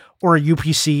sticker or a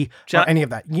UPC or any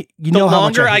of that. You know how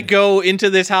much the longer I go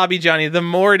into this hobby, Johnny, the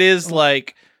more it is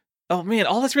like, oh man,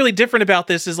 all that's really different about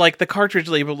this is like the cartridge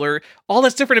label, or all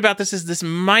that's different about this is this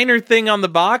minor thing on the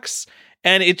box.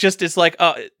 And it just is like,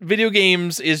 video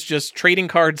games is just trading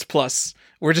cards plus.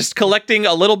 We're just collecting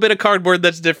a little bit of cardboard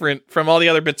that's different from all the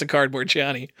other bits of cardboard,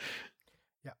 Johnny.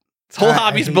 Yeah. This whole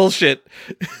hobby's bullshit.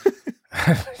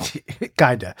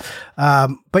 Kinda.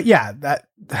 But yeah,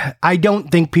 I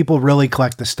don't think people really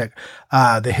collect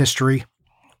the history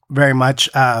very much.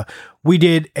 We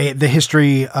did the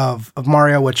history of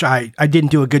Mario, which I didn't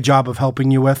do a good job of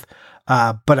helping you with,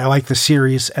 but I like the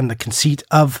series and the conceit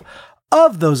of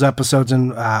those episodes,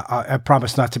 and I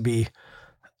promise not to be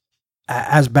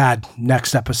as bad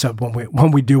next episode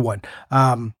when we do one.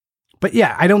 But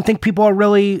yeah, I don't think people are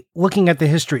really looking at the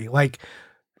history. Like,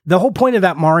 the whole point of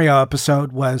that Mario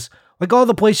episode was like all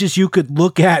the places you could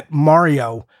look at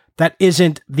Mario that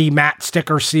isn't the matte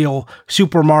sticker seal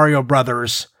Super Mario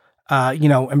Brothers,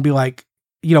 and be like,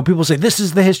 people say this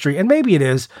is the history, and maybe it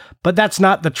is, but that's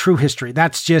not the true history.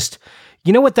 That's just,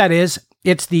 what that is?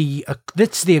 It's the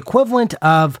equivalent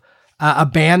of a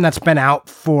band that's been out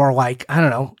for like, I don't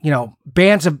know,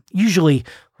 bands of usually,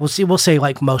 we'll say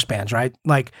like most bands, right?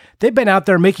 Like they've been out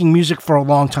there making music for a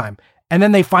long time. And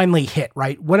then they finally hit,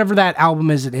 right? Whatever that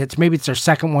album is, it hits. Maybe it's their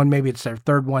second one, maybe it's their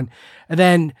third one. And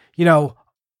then,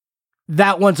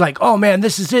 that one's like, oh man,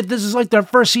 this is it. This is like their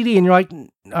first CD. And you're like,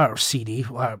 oh, CD,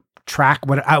 track,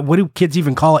 what do kids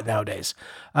even call it nowadays?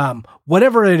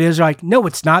 Whatever it is, you're like, no,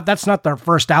 it's not. That's not their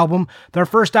first album. Their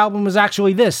first album is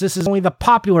actually this. This is only the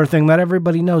popular thing that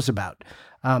everybody knows about.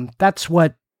 That's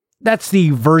the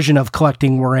version of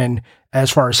collecting we're in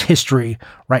as far as history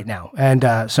right now.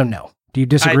 And so no. Do you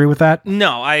disagree with that?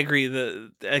 No, I agree.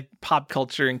 The pop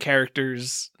culture and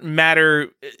characters matter.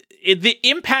 The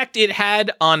impact it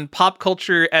had on pop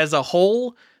culture as a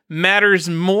whole matters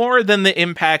more than the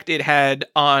impact it had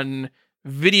on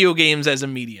video games as a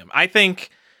medium. I think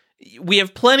we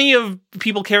have plenty of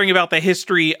people caring about the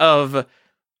history of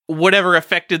whatever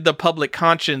affected the public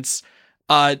conscience.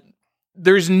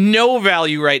 There's no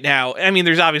value right now. I mean,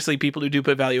 there's obviously people who do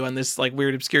put value on this like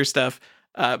weird, obscure stuff.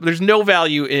 But there's no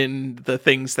value in the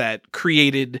things that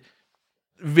created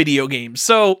video games.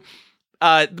 So,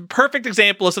 the perfect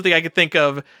example of something I could think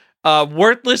of,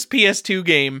 worthless PS2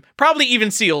 game, probably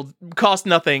even sealed, cost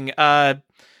nothing.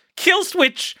 Kill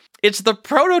Switch. It's the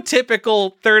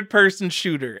prototypical third-person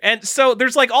shooter. And so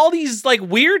there's like all these like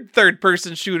weird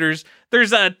third-person shooters.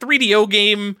 There's a 3DO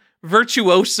game,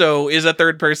 Virtuoso is a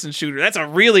third-person shooter. That's a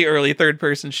really early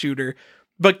third-person shooter.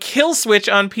 But Kill Switch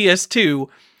on PS2,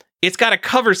 it's got a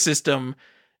cover system,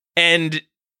 and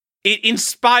it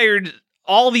inspired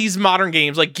all these modern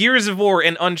games, like Gears of War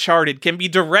and Uncharted can be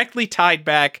directly tied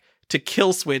back to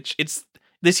Kill Switch. It's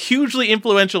this hugely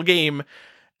influential game,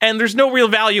 and there's no real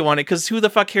value on it, because who the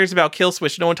fuck cares about Kill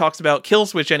Switch? No one talks about Kill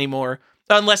Switch anymore,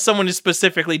 unless someone is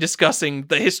specifically discussing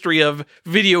the history of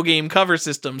video game cover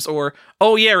systems, or,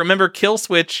 oh yeah, remember Kill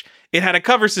Switch? It had a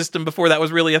cover system before that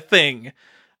was really a thing.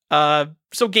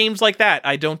 So games like that,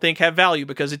 I don't think have value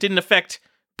because it didn't affect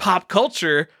pop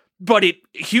culture, but it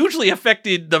hugely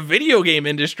affected the video game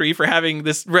industry for having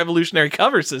this revolutionary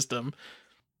cover system.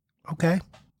 Okay.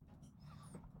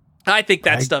 I think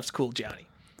that stuff's cool, Johnny.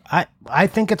 I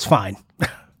think it's fine.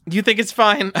 You think it's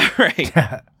fine? All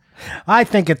right. I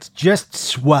think it's just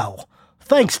swell.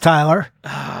 Thanks, Tyler.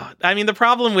 I mean, the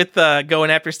problem with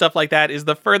going after stuff like that is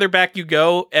the further back you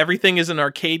go, everything is an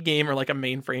arcade game or like a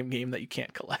mainframe game that you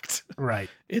can't collect. Right.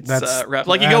 It's rough.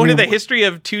 Like you go into the history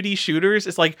of 2D shooters,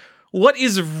 it's like, what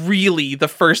is really the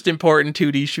first important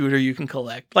 2D shooter you can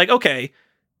collect? Like, okay,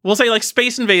 We'll say like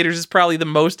Space Invaders is probably the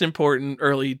most important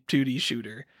early 2D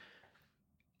shooter.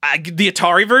 The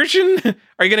Atari version?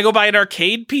 Are you going to go buy an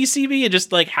arcade PCB and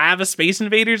just like have a Space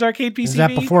Invaders arcade PCB? Is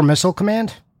that before Missile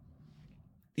Command?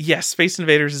 Yes, Space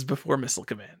Invaders is before Missile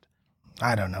Command.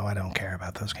 I don't know. I don't care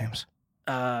about those games.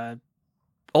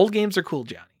 Old games are cool,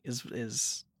 Johnny.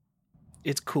 It's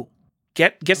cool.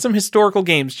 Get some historical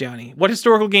games, Johnny. What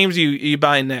historical games are you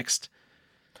buying next?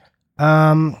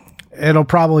 It'll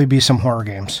probably be some horror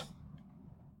games.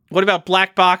 What about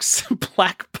Black Box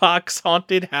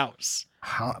Haunted House?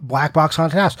 Black Box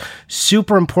Haunted House.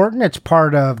 Super important. It's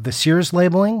part of the Sears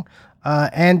labeling.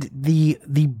 And the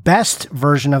best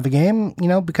version of the game,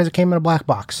 because it came in a black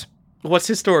box. What's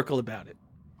historical about it?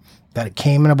 That it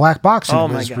came in a black box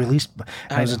and it was God. released.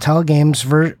 It was a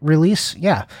Telegames release.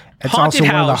 Yeah. It's Haunted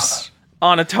also House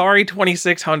on Atari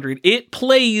 2600. It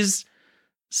plays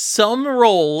some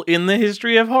role in the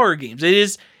history of horror games. It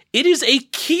is a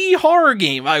key horror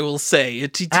game, I will say.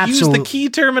 To use the key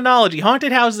terminology,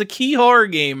 Haunted House is a key horror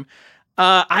game.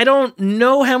 I don't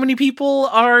know how many people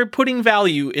are putting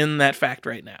value in that fact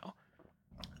right now.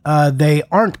 They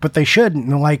aren't, but they should.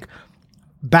 Like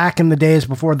back in the days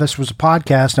before this was a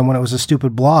podcast and when it was a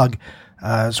stupid blog,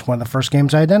 it's one of the first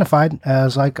games I identified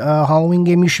as like a Halloween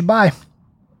game you should buy.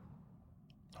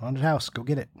 Haunted House, go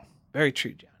get it. Very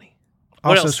true, Johnny.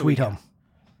 What also, Sweet Home.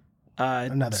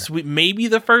 Another. Maybe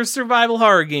the first survival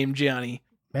horror game, Gianni.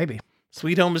 Maybe.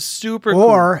 Sweet Home is super cool.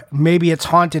 Or maybe it's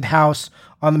Haunted House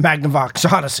on the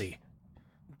Magnavox Odyssey.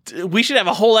 We should have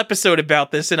a whole episode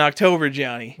about this in October,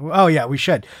 Gianni. Oh, yeah, we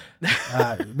should.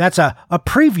 That's a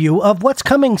preview of what's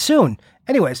coming soon.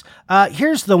 Anyways,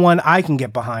 here's the one I can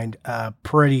get behind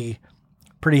pretty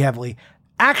heavily.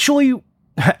 Actually,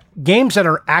 games that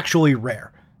are actually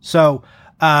rare. So,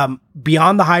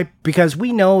 beyond the hype, because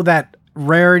we know that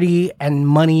rarity and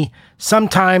money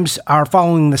sometimes are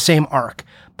following the same arc.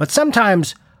 But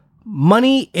sometimes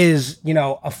money is,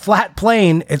 a flat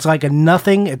plane. It's like a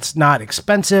nothing. It's not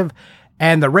expensive.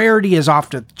 And the rarity is off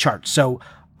the charts. So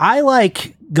I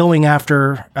like going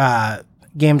after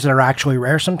games that are actually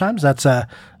rare sometimes. That's a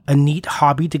neat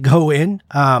hobby to go in.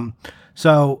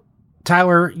 So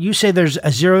Tyler, you say there's a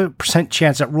 0%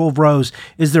 chance that Rule of Rose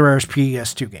is the rarest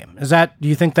PS2 game. Do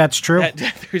you think that's true?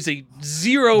 There's a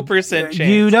 0% chance.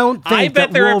 You don't think I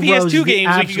bet there are PS2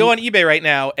 games we could go on eBay right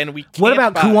now and we can't What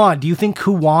about buy. Kuon? Do you think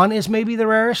Kuon is maybe the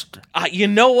rarest? You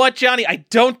know what, Johnny? I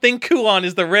don't think Kuon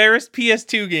is the rarest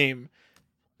PS2 game.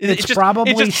 The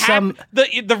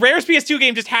rarest PS2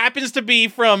 game just happens to be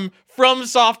from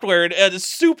Software, a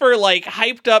super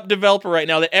hyped up developer right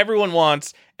now that everyone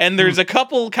wants, and there's a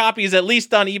couple copies at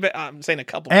least on eBay. I'm saying a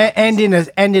couple, and in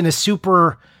a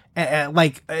super in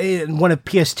one of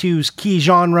PS2's key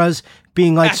genres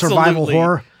being survival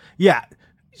horror. Yeah,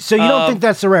 so you don't think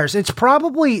that's the rarest? It's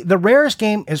probably the rarest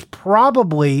game is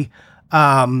probably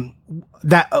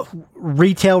that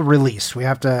retail release. We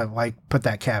have to put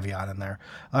that caveat in there.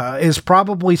 Is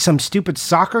probably some stupid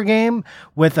soccer game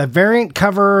with a variant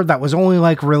cover that was only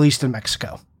released in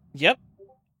Mexico. Yep.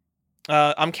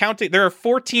 I'm counting. There are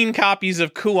 14 copies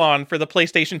of Kuon for the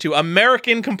PlayStation 2.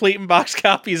 American complete in box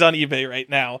copies on eBay right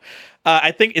now.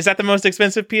 I think, is that the most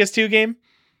expensive PS2 game?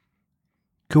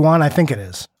 Kuon, I think it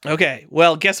is. Okay,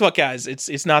 well, guess what, guys?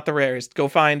 It's not the rarest. Go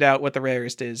find out what the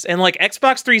rarest is. And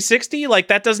Xbox 360,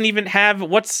 that doesn't even have.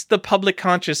 What's the public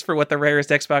conscious for what the rarest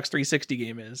Xbox 360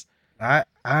 game is? I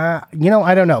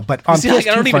don't know. But on PS2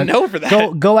 I don't even know for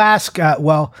that. Go ask.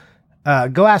 Go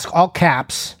ask all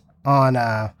caps on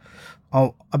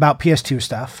about PS2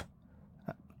 stuff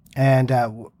and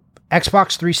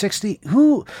Xbox 360.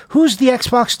 Who's the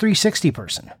Xbox 360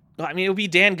 person? I mean, it would be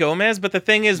Dan Gomez, but the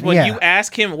thing is, when you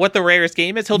ask him what the rarest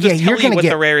game is, he'll just tell you what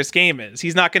the rarest game is.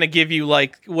 He's not going to give you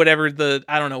whatever the,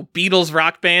 I don't know, Beatles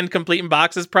Rock Band complete in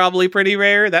box is probably pretty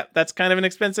rare. That's kind of an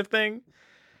expensive thing.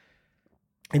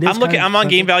 I'm on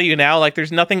Game Value now.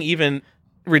 There's nothing even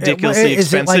ridiculously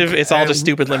expensive. It's all just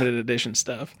stupid limited edition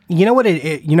stuff. You know what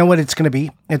it's going to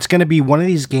be? It's going to be one of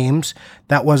these games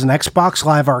that was an Xbox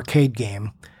Live Arcade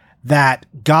game that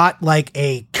got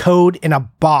a code in a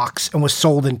box and was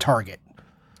sold in Target.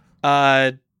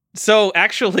 So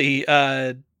actually,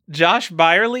 Josh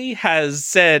Byerly has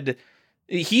said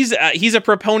he's a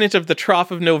proponent of the trough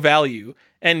of no value,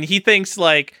 and he thinks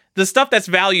the stuff that's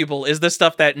valuable is the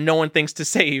stuff that no one thinks to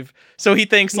save. So he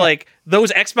thinks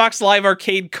those Xbox Live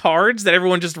Arcade cards that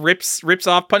everyone just rips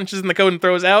off, punches in the code and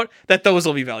throws out, that those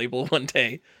will be valuable one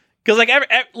day. Because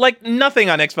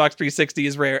nothing on Xbox 360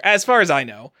 is rare, as far as I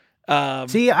know. Who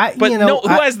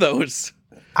has those?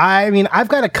 I mean, I've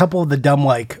got a couple of the dumb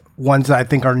ones that I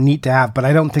think are neat to have, but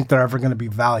I don't think they're ever going to be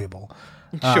valuable.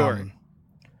 Sure.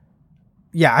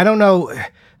 yeah, I don't know.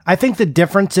 I think the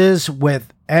difference is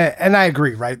with, and I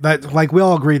agree, right? That like we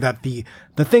all agree that the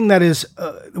thing that is,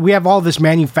 we have all this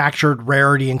manufactured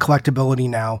rarity and collectability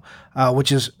now,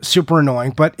 which is super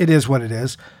annoying, but it is what it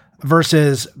is.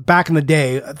 Versus back in the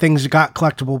day, things got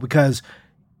collectible because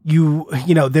you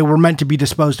know, they were meant to be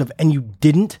disposed of and you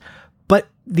didn't. But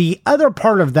the other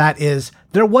part of that is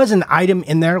there was an item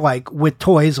in there, like with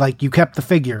toys, like you kept the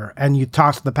figure and you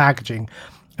tossed the packaging.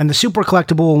 And the super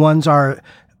collectible ones are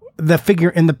the figure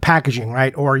in the packaging,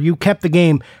 right? Or you kept the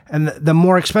game, and the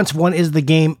more expensive one is the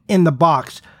game in the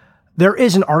box. There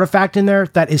is an artifact in there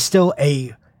that is still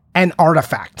an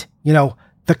artifact. You know,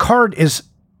 the card is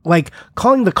like,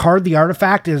 calling the card the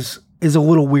artifact is a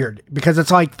little weird because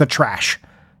it's like the trash.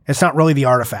 It's not really the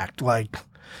artifact. Like,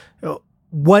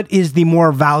 what is the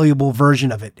more valuable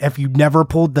version of it? If you never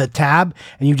pulled the tab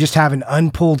and you just have an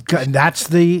unpulled, that's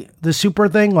the super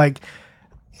thing. Like,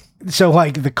 so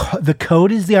like the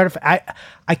code is the artifact.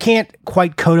 I can't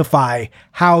quite codify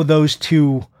how those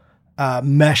two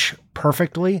mesh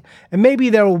perfectly. And maybe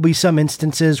there will be some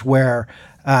instances where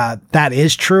that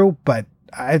is true, but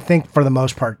I think for the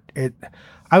most part,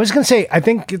 I was going to say, I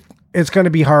think it's going to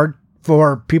be hard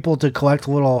for people to collect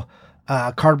little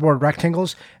cardboard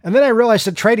rectangles. And then I realized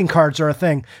that trading cards are a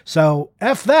thing. So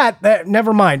F that,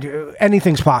 never mind.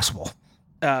 Anything's possible.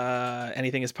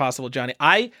 Anything is possible, Johnny.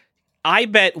 I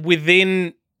bet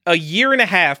within a year and a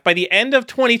half, by the end of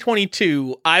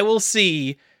 2022, I will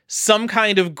see some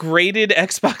kind of graded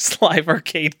Xbox Live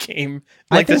Arcade game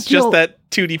like this, just that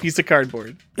 2D piece of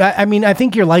cardboard. I mean, I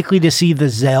think you're likely to see the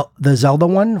Zelda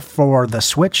one for the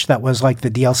Switch that was like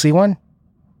the DLC one.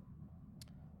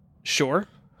 Sure.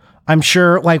 I'm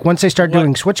sure, like, once they start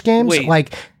doing Switch games,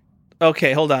 like...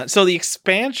 Okay, hold on. So the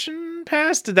expansion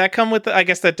pass, did that come with... I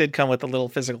guess that did come with a little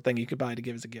physical thing you could buy to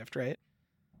give as a gift, right?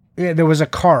 Yeah, there was a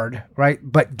card, right?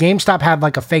 But GameStop had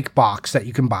like a fake box that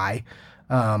you can buy,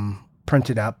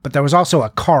 printed up. But there was also a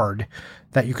card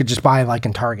that you could just buy like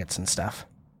in Targets and stuff.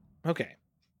 Okay.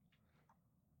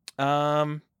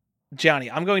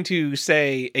 Johnny, I'm going to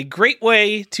say a great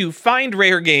way to find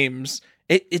rare games.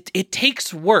 It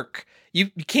takes work. You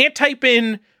can't type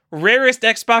in rarest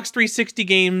Xbox 360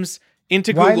 games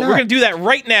into Google. We're going to do that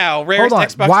right now. Rarest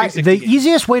Xbox 360 The games.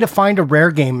 easiest way to find a rare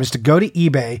game is to go to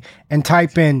eBay and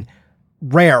type in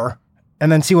rare and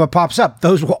then see what pops up.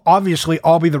 Those will obviously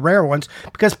all be the rare ones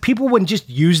because people wouldn't just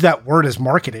use that word as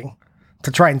marketing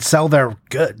to try and sell their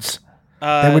goods.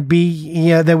 They would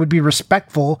be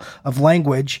respectful of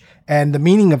language and the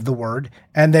meaning of the word,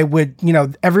 and they would,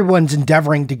 everyone's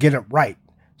endeavoring to get it right.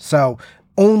 So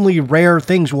only rare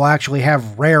things will actually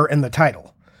have rare in the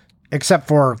title, except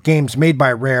for games made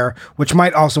by Rare, which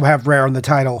might also have rare in the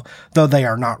title, though they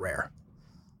are not rare.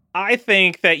 I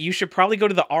think that you should probably go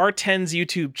to the R10's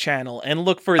YouTube channel and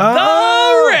look for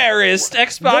the rarest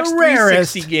Xbox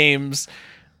 360 games.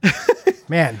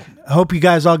 Man, I hope you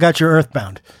guys all got your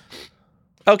Earthbound.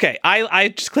 Okay, I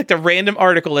just clicked a random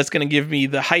article that's going to give me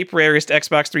the hype rarest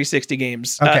Xbox 360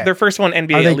 games. Okay. Their first one,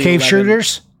 NBA Are they Elite cave 11.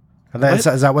 shooters?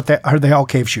 Is that what are they all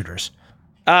cave shooters?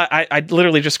 I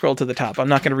literally just scrolled to the top. I'm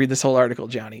not going to read this whole article,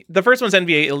 Johnny. The first one's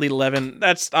NBA Elite 11.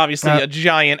 That's obviously a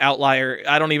giant outlier.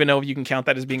 I don't even know if you can count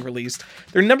that as being released.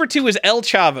 Their number 2 is El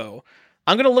Chavo.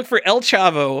 I'm going to look for El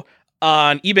Chavo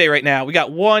on eBay right now. We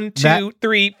got 1, 2,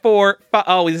 3, 4, 5.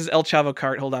 Oh, this is El Chavo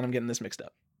cart. Hold on, I'm getting this mixed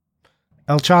up.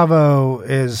 El Chavo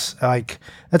is like,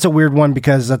 that's a weird one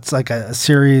because that's like a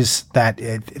series that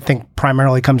I think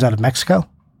primarily comes out of Mexico.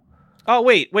 Oh,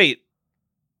 wait.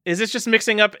 Is this just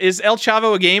mixing up? Is El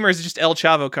Chavo a game or is it just El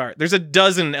Chavo cart? There's a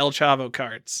dozen El Chavo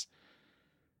carts.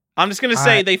 I'm just going to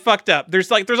say they fucked up. There's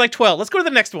like 12. Let's go to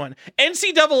the next one.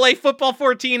 NCAA Football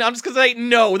 14. I'm just going to say,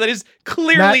 no, that is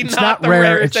clearly not the rare.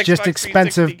 rarest. It's just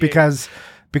expensive because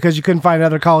you couldn't find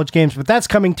other college games, but that's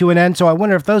coming to an end. So I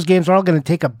wonder if those games are all going to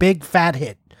take a big fat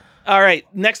hit. All right.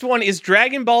 Next one is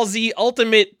Dragon Ball Z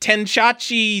Ultimate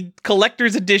Tenchachi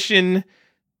Collector's Edition.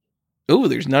 Ooh,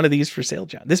 there's none of these for sale,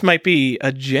 John. This might be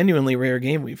a genuinely rare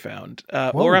game we found.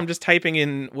 Or I'm just typing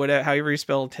in however you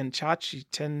spell Tenchachi.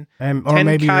 Or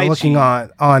maybe you're looking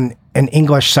on an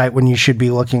English site when you should be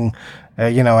looking,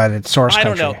 at its source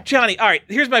country. I don't know. Johnny, all right,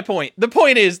 here's my point. The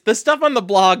point is, the stuff on the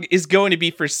blog is going to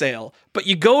be for sale. But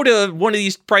you go to one of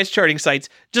these price charting sites,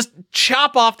 just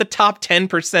chop off the top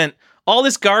 10%. All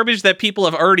this garbage that people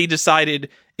have already decided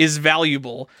is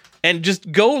valuable. And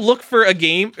just go look for a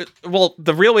game. Well,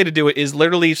 the real way to do it is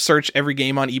literally search every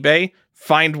game on eBay,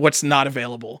 find what's not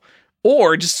available.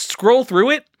 Or just scroll through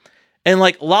it and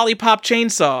like Lollipop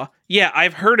Chainsaw. Yeah,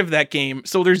 I've heard of that game,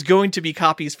 so there's going to be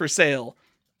copies for sale.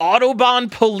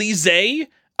 Autobahn Police?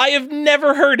 I have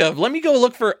never heard of. Let me go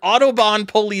look for Autobahn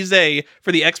Police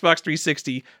for the Xbox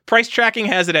 360. Price tracking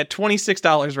has it at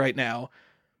 $26 right now.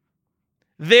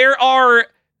 There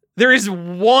is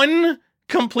one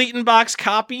complete in box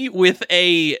copy with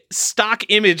a stock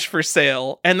image for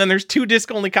sale, and then there's 2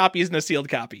 disc-only copies and a sealed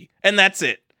copy, and that's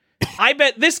it. I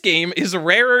bet this game is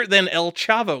rarer than El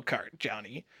Chavo card,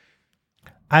 Johnny.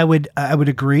 I would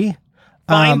agree.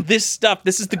 Find this stuff.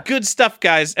 This is the good stuff,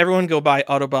 guys. Everyone go buy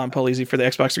Autobahn Police for the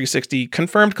Xbox 360.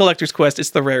 Confirmed Collector's Quest. It's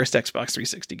the rarest Xbox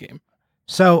 360 game.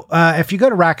 So if you go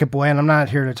to Racket Boy, and I'm not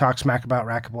here to talk smack about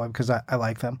Racket Boy because I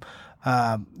like them.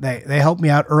 They helped me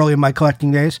out early in my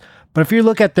collecting days. But if you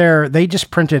look at they just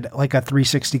printed like a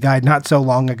 360 guide not so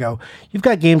long ago. You've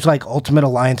got games like Ultimate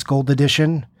Alliance Gold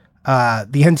Edition, the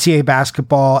NCAA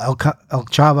Basketball, El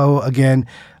Chavo again,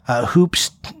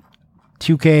 Hoops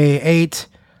 2K8,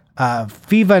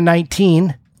 FIFA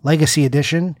 19 Legacy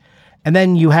Edition. And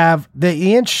then you have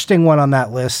the interesting one on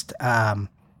that list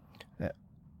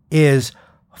is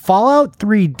Fallout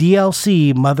 3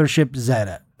 DLC Mothership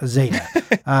Zeta.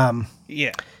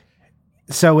 Yeah.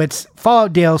 So it's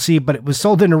Fallout DLC, but it was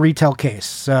sold in a retail case.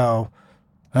 So,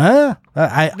 this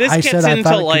gets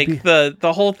into like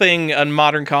the whole thing on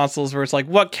modern consoles where it's like,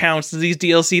 what counts? Do these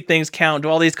DLC things count? Do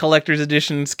all these collector's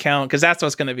editions count? Because that's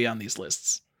what's going to be on these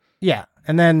lists. Yeah.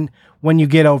 And then when you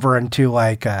get over into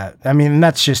like,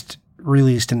 that's just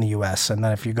released in the US. And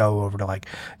then if you go over to like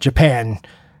Japan,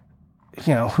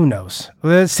 who knows?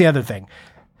 Well, that's the other thing.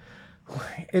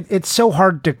 It's so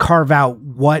hard to carve out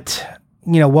what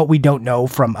we don't know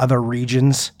from other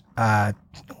regions.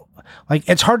 Like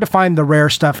it's hard to find the rare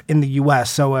stuff in the US.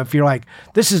 So if you're like,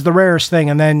 this is the rarest thing,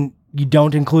 and then you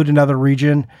don't include another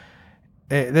region,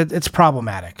 it's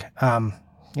problematic.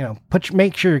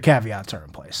 Make sure your caveats are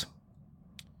in place.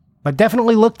 But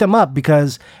definitely look them up,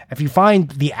 because if you find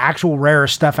the actual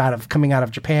rarest stuff coming out of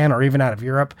Japan or even out of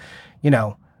Europe,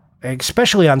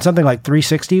 especially on something like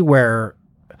 360 where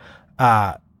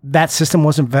that system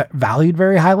wasn't valued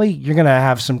very highly, you're going to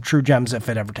have some true gems if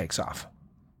it ever takes off.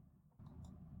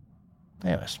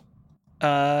 Anyways.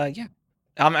 Yeah.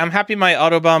 I'm happy my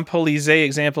Autobahn Police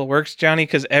example works, Johnny,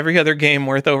 because every other game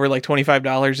worth over like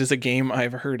 $25 is a game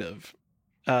I've heard of.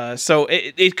 So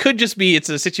it could just be, it's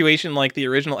a situation like the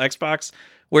original Xbox,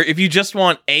 where if you just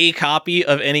want a copy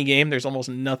of any game, there's almost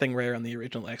nothing rare on the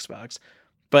original Xbox.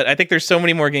 But I think there's so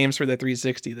many more games for the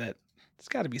 360 that it's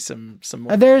got to be some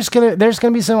more. There's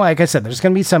gonna be some, like I said, there's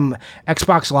gonna be some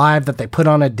Xbox Live that they put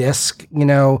on a disc,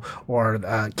 or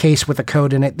a case with a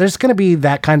code in it. There's gonna be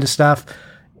that kind of stuff.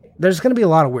 There's gonna be a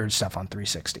lot of weird stuff on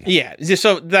 360. Yeah,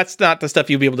 so that's not the stuff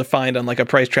you'll be able to find on like a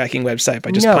price tracking website by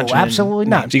just punching in absolutely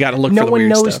not. names. You got to look for the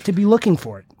weird stuff. No one knows to be looking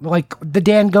for it. Like the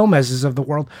Dan Gomez's of the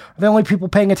world are the only people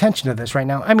paying attention to this right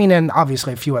now. I mean, and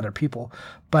obviously a few other people,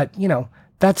 but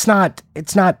it's not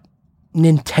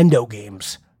Nintendo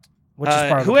games. Which is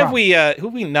part of who have we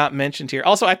not mentioned here?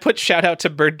 Also, I put shout out to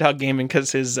Bird Dog Gaming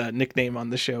because his nickname on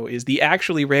the show is the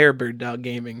actually rare Bird Dog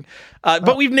Gaming.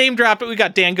 But we've name dropped it. We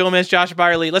got Dan Gomez, Josh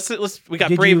Byerly. We got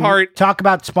Braveheart. Talk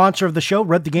about sponsor of the show,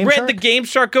 Red the Game Shark. Red the Game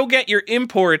Shark. Go get your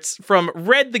imports from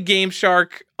Red the Game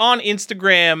Shark on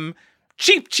Instagram.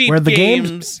 Cheap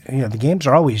games. The games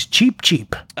are always cheap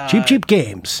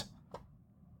games.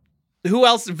 Who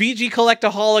else? VG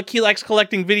Collectaholic. He likes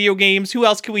collecting video games. Who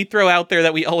else can we throw out there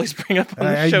that we always bring up on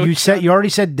the show? You already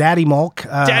said Daddy Mulk.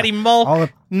 Daddy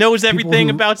Mulk knows everything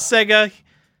about Sega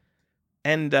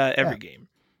and every game.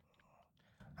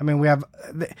 I mean,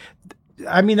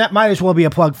 that might as well be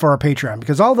a plug for our Patreon,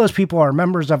 because all those people are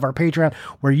members of our Patreon,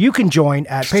 where you can join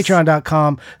at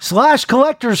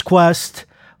patreon.com/collectorsquest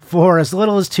for as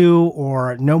little as $2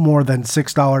 or no more than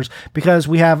 $6, because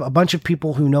we have a bunch of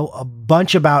people who know a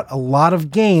bunch about a lot of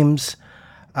games,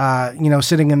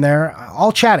 sitting in there,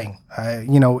 all chatting.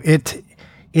 It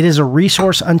is a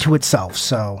resource unto itself.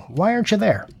 So why aren't you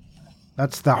there? I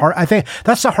think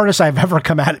that's the hardest I've ever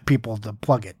come at people to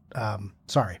plug it.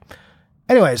 Sorry.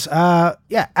 Anyways,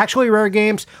 actually rare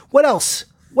games. What else?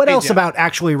 What else about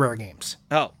actually rare games?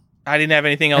 Oh, I didn't have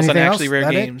anything else on actually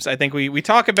rare games. I think we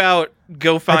talk about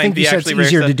go find the actually rare stuff. It's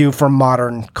easier to do for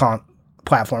modern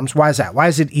platforms. Why is that? Why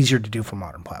is it easier to do for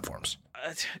modern platforms?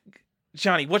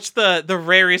 Johnny, what's the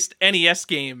rarest NES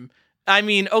game? I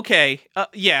mean, okay,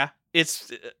 it's...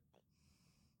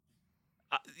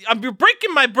 I'm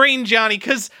breaking my brain, Johnny,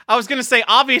 because I was going to say,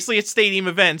 obviously, it's Stadium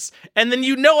Events, and then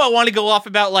I want to go off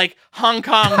about, like, Hong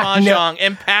Kong Mahjong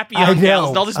and Papillon Gals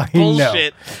and all this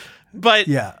bullshit. But...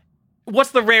 yeah.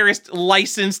 What's the rarest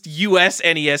licensed US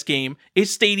NES game? It's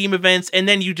Stadium Events, and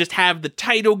then you just have the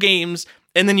title games,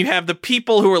 and then you have the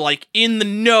people who are like in the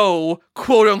know,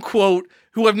 quote unquote,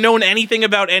 who have known anything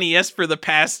about NES for the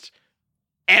past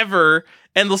ever,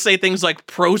 and they'll say things like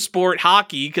Pro Sport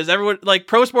Hockey, because everyone, like,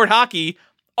 Pro Sport Hockey,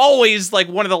 always, like,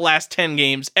 one of the last 10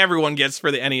 games everyone gets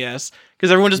for the NES,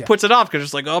 because everyone just puts it off, because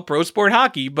it's like, oh, Pro Sport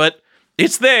Hockey, but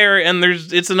it's there, and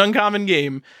it's an uncommon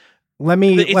game. Let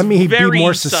me be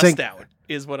more succinct. Out,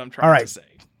 is what I'm trying to say.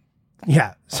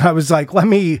 Yeah, so I was like, let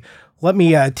me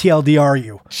TLDR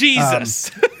you.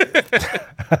 Jesus.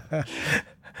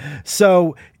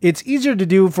 So it's easier to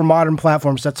do for modern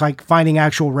platforms. That's like finding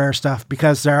actual rare stuff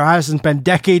because there hasn't been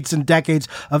decades and decades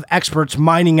of experts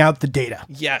mining out the data.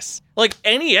 Yes. Like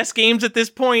NES games at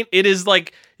this point, it is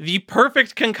like the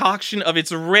perfect concoction of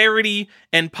its rarity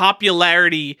and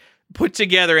popularity put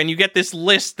together, and you get this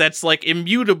list that's like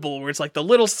immutable, where it's like the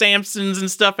little Samsons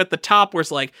and stuff at the top, where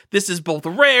it's like, this is both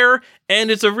rare and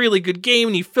it's a really good game,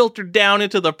 and you filter down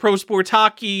into the Pro Sports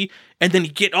Hockey, and then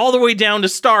you get all the way down to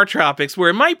Star Tropics, where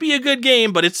it might be a good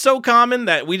game, but it's so common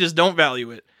that we just don't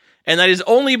value it. And that has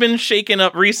only been shaken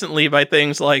up recently by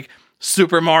things like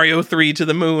Super Mario 3 to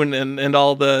the Moon and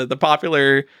all the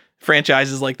popular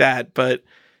franchises like that. But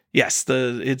yes,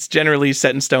 it's generally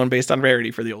set in stone based on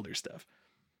rarity for the older stuff.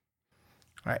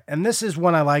 All right, and this is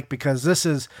one I like because this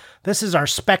is our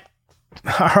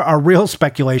our real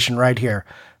speculation right here,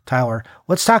 Tyler.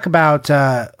 Let's talk about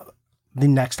the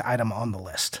next item on the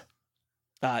list.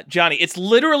 Johnny, it's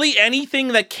literally anything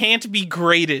that can't be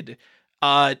graded,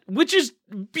 which is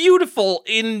beautiful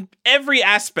in every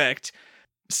aspect.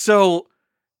 So,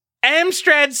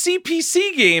 Amstrad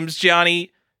CPC games,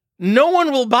 Johnny, no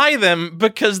one will buy them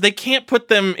because they can't put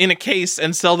them in a case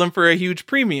and sell them for a huge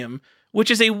premium, which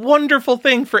is a wonderful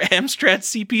thing for Amstrad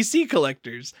CPC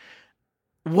collectors.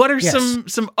 What are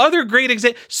some other great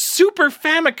examples? Super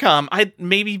Famicom. I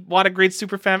maybe want to grade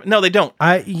Super Famicom. No, they don't.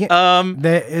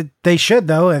 They should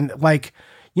though, and like,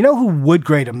 you know who would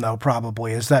grade them though?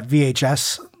 Probably is that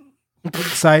VHS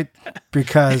site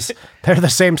because they're the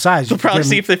same size. You'll probably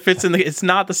see if it fits in It's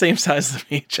not the same size as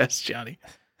the VHS, Johnny.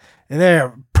 And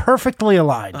they're perfectly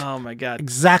aligned. Oh my god,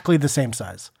 exactly the same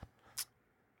size.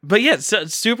 But yeah, so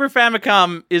Super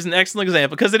Famicom is an excellent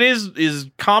example because it is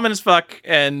common as fuck,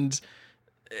 and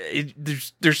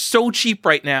they're so cheap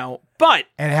right now. But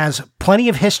it has plenty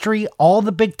of history, all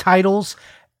the big titles,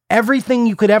 everything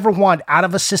you could ever want out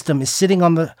of a system is sitting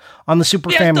on the Super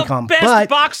Famicom. The best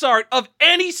box art of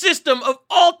any system of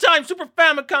all time. Super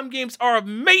Famicom games are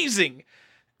amazing.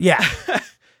 Yeah,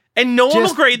 and no one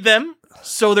will grade them,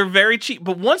 so they're very cheap.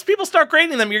 But once people start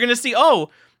grading them, you're going to see,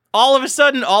 all of a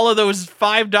sudden, all of those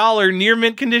 $5 near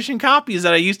mint condition copies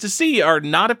that I used to see are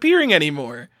not appearing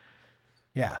anymore.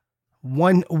 Yeah,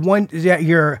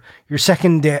 your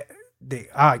second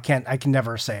I can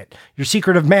never say it. Your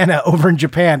Secret of Mana over in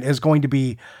Japan is going to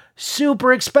be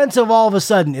super expensive. All of a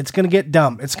sudden, it's going to get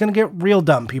dumb. It's going to get real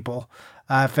dumb, people.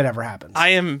 If it ever happens, I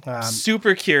am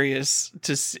super curious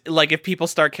to see, like, if people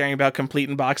start caring about complete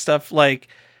and box stuff, like.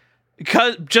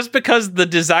 Because the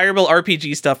desirable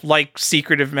RPG stuff like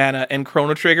Secret of Mana and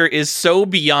Chrono Trigger is so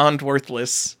beyond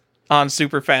worthless on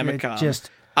Super Famicom.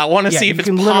 I want to see if it's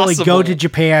possible. You can literally go to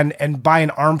Japan and buy an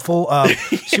armful of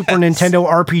Super Nintendo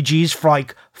RPGs for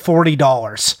like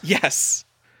 $40. Yes.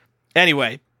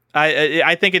 Anyway,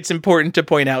 I think it's important to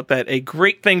point out that a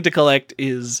great thing to collect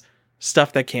is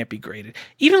stuff that can't be graded.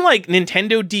 Even like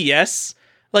Nintendo DS.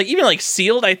 Like, even like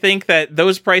sealed, I think that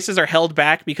those prices are held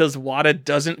back because WATA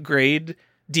doesn't grade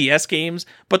DS games.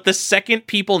 But the second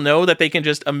people know that they can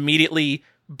just immediately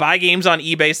buy games on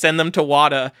eBay, send them to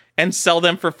WATA, and sell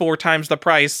them for 4 times the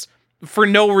price for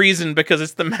no reason because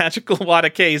it's the magical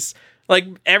WATA case, like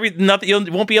you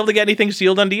won't be able to get anything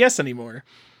sealed on DS anymore.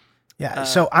 Yeah,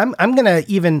 so I'm gonna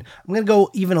go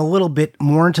even a little bit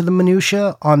more into the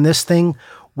minutia on this thing.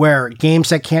 Where games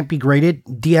that can't be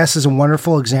graded, DS is a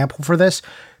wonderful example for this,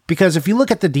 because if you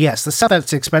look at the DS, the stuff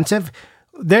that's expensive,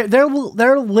 they're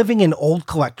living in old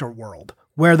collector world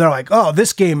where they're like, oh,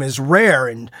 this game is rare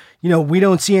and we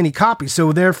don't see any copies,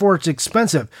 so therefore it's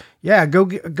expensive. Yeah,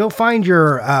 go find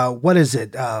your what is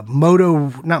it? Not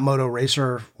Moto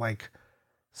Racer, like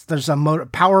there's a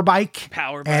Power Bike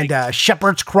and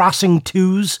Shepherd's Crossing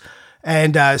 2s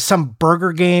and some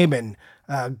burger game and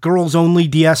Girls Only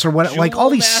DS or what, like all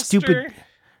these stupid,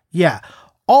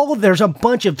 there's a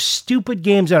bunch of stupid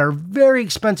games that are very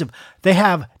expensive. They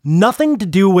have nothing to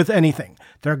do with anything.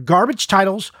 They're garbage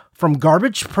titles from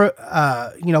garbage,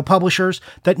 publishers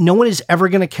that no one is ever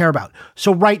going to care about.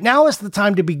 So right now is the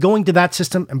time to be going to that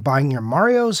system and buying your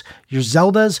Marios, your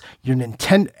Zeldas, your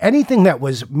Nintendo, anything that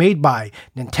was made by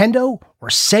Nintendo or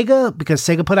Sega, because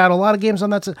Sega put out a lot of games on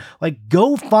that. Like,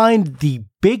 go find the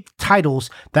big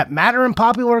titles that matter in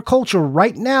popular culture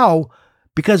right now,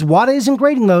 because Wada isn't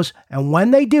grading those. And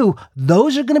when they do,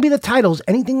 those are going to be the titles.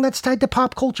 Anything that's tied to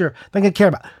pop culture, they're going to care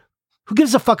about. Who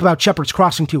gives a fuck about Shepherd's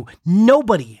Crossing 2?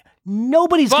 Nobody's going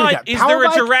to care. But is there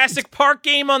a Jurassic Park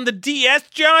game on the DS,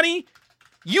 Johnny?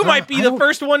 You might be the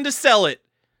first one to sell it.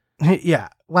 Yeah,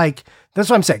 like, that's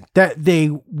what I'm saying. That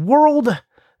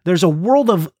there's a world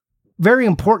of very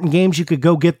important games you could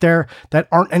go get there that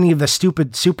aren't any of the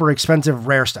stupid, super expensive,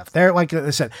 rare stuff. They're, like I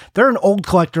said, they're an old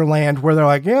collector land where they're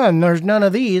like, yeah, and there's none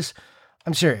of these.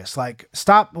 I'm serious. Like,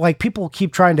 stop. Like, people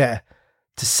keep trying to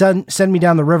send me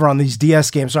down the river on these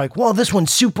DS games. They're like, well, this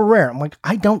one's super rare. I'm like,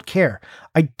 I don't care.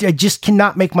 I just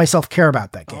cannot make myself care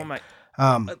about that game.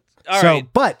 Oh my. Right.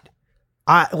 But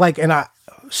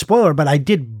spoiler, but I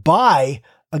did buy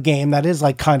a game that is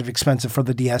like kind of expensive for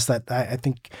the DS that I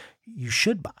think you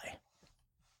should buy.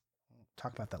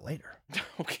 Talk about that later.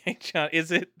 Okay, John.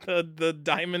 Is it the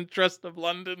Diamond Trust of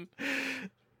London?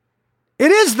 It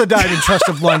is the Diamond Trust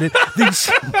of London.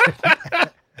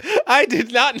 I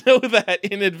did not know that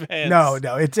in advance. No,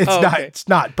 it's not. Okay. It's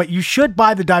not. But you should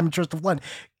buy the Diamond Trust of London.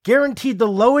 Guaranteed the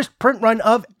lowest print run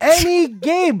of any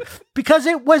game because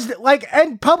it was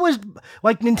and published,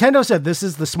 like Nintendo said, this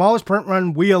is the smallest print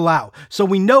run we allow. So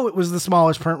we know it was the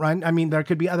smallest print run. I mean, there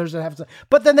could be others that have,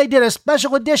 but then they did a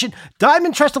special edition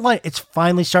Diamond Trust of London. It's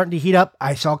finally starting to heat up.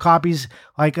 I saw copies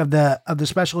of the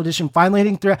special edition finally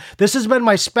hitting through. This has been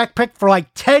my spec pick for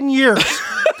 10 years.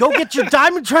 Go get your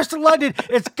Diamond Trust of London.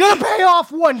 It's going to pay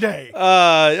off one day.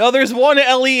 There's one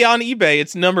LE on eBay.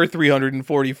 It's number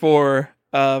 344.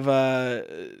 Or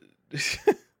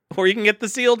you can get the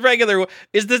sealed regular.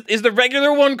 Is the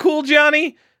regular one cool,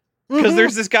 Johnny? Because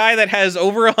there's this guy that has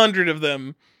over 100 of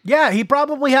them. Yeah, he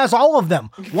probably has all of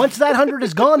them. Once that 100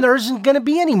 is gone, there isn't going to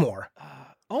be any more.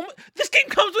 This game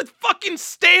comes with fucking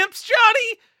stamps,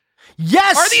 Johnny.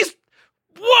 Yes.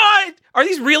 Are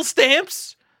these real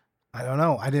stamps? I don't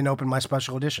know. I didn't open my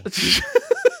special edition.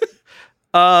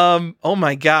 Oh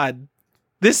my God.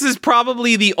 This is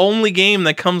probably the only game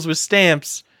that comes with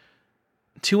stamps.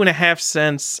 2.5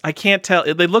 cents. I can't tell.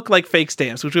 They look like fake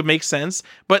stamps, which would make sense.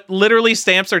 But literally,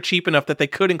 stamps are cheap enough that they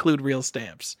could include real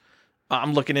stamps.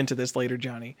 I'm looking into this later,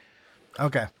 Johnny.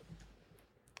 Okay.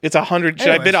 It's 100.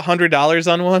 Should I bid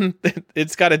 $100 on one?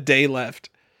 It's got a day left.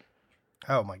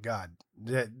 Oh my God.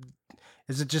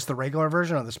 Is it just the regular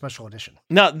version or the special edition?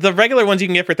 No, the regular ones you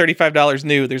can get for $35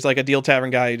 new. There's like a Deal Tavern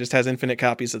guy who just has infinite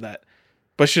copies of that.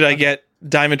 But should I get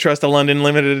Diamond Trust of London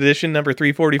limited edition number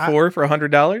 344 for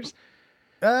 $100?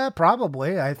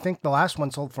 Probably. I think the last one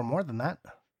sold for more than that.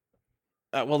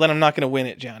 Well, then I'm not going to win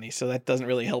it, Johnny. So that doesn't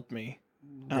really help me.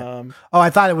 Yeah. I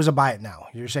thought it was a buy it now.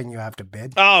 You're saying you have to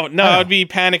bid? Oh, no, I'd be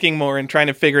panicking more and trying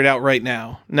to figure it out right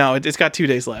now. No, it's got 2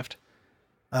 days left.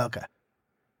 Okay.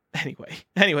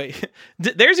 Anyway,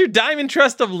 there's your Diamond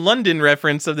Trust of London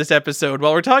reference of this episode.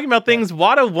 While we're talking about things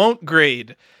Wada won't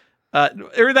grade.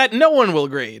 Or that no one will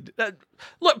grade.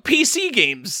 Look, PC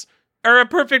games are a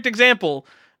perfect example.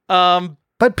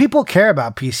 But people care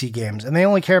about PC games, and they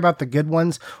only care about the good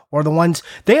ones or the ones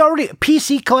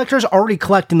PC collectors already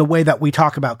collect in the way that we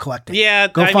talk about collecting. Yeah,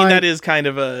 I mean, that is kind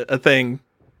of a thing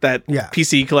that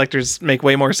PC collectors make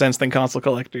way more sense than console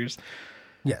collectors.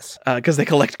 Yes. Because they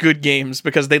collect good games,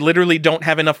 because they literally don't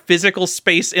have enough physical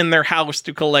space in their house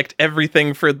to collect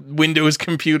everything for Windows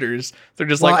computers. They're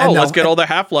just let's get all the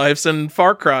Half-Lives and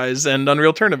Far Cries and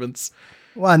Unreal Tournaments.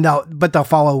 Well, no, but they'll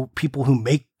follow people who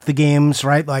make the games,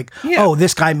 right?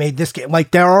 This guy made this game. Like,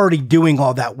 they're already doing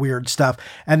all that weird stuff.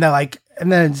 And they're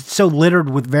and then it's so littered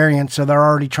with variants, so they're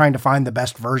already trying to find the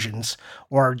best versions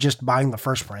or just buying the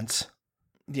first prints.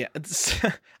 Yeah,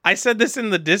 I said this in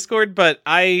the Discord, but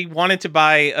I wanted to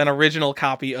buy an original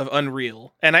copy of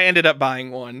Unreal, and I ended up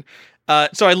buying one.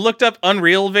 So I looked up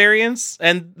Unreal variants,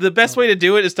 and the best way to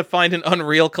do it is to find an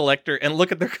Unreal collector and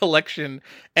look at their collection,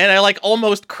 and I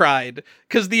almost cried,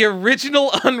 because the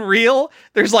original Unreal,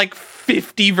 there's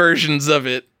 50 versions of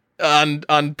it on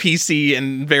PC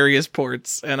and various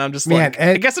ports, and I'm just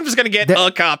I guess I'm just going to get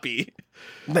a copy.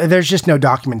 There's just no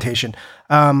documentation.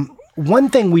 One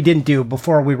thing we didn't do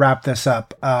before we wrap this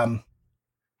up,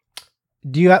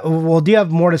 do you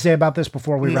have more to say about this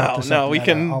before we wrap this up? No, we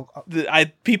can.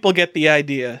 People get the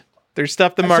idea. There's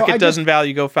stuff the market doesn't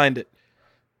value. Go find it.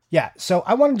 Yeah. So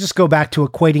I want to just go back to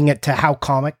equating it to how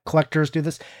comic collectors do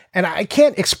this. And I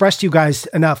can't express to you guys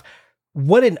enough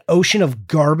what an ocean of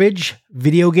garbage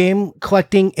video game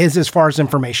collecting is as far as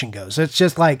information goes. It's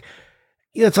just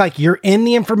it's like you're in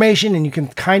the information and you can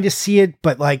kind of see it,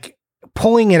 but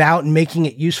pulling it out and making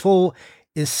it useful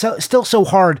is still so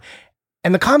hard.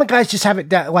 And the comic guys just have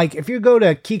it like if you go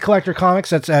to Key Collector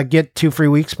Comics, that's get 2 free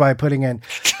weeks by putting in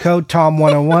code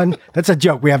Tom101. That's a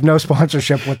joke. We have no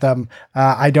sponsorship with them.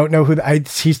 I don't know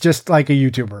he's just like a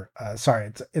YouTuber. Sorry,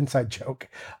 it's an inside joke.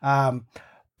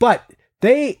 But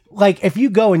they like if you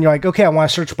go and you're like, okay, I want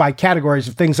to search by categories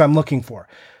of things I'm looking for.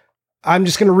 I'm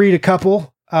just going to read a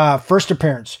couple. First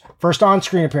appearance, first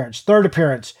on-screen appearance, third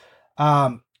appearance,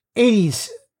 80s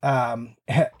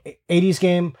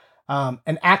game.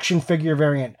 An action figure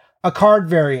variant, a card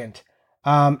variant,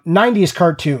 90s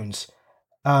cartoons,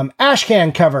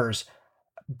 ashcan covers,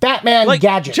 Batman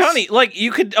gadgets. Johnny, like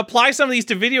you could apply some of these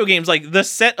to video games, like the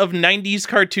set of 90s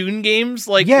cartoon games.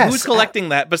 Like who's collecting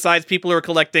that besides people who are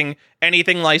collecting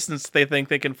anything licensed they think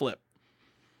they can flip?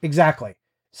 Exactly.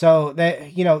 So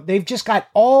they've just got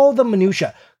all the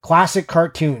minutia, classic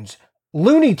cartoons,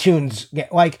 Looney Tunes,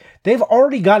 like they've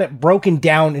already got it broken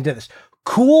down into this.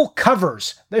 Cool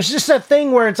covers. There's just a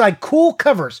thing where it's like cool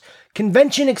covers,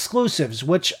 convention exclusives,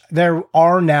 which there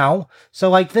are now. So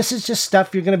like, this is just stuff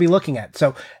you're going to be looking at.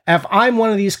 So if I'm one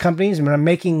of these companies and I'm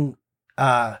making,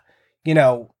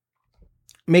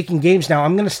 making games now,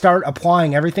 I'm going to start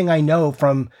applying everything I know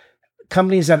from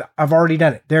companies that have already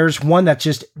done it. There's one that's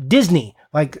just Disney.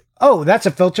 Like, oh, that's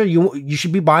a filter. You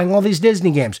should be buying all these Disney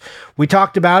games. We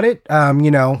talked about it, in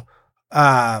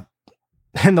the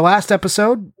last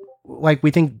episode. Like, we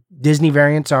think Disney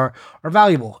variants are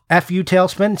valuable. F.U.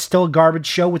 Tailspin, still a garbage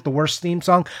show with the worst theme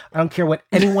song. I don't care what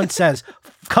anyone says.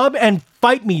 Come and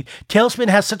fight me. Tailspin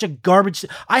has such a garbage...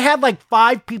 I had like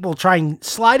 5 people try and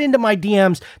slide into my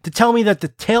DMs to tell me that the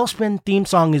Tailspin theme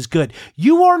song is good.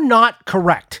 You are not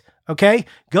correct, okay?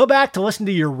 Go back to listen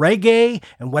to your reggae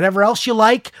and whatever else you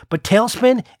like, but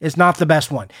Tailspin is not the best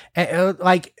one.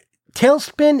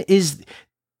 Tailspin is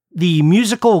the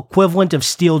musical equivalent of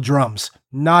steel drums.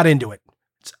 Not into it.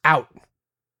 It's out.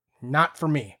 Not for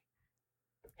me.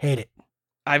 Hate it.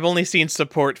 I've only seen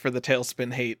support for the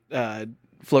Tailspin hate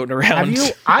floating around. Have you?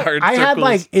 I had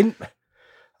like in.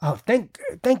 Oh, thank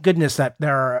goodness that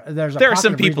there are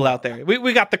some people out there.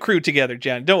 We got the crew together,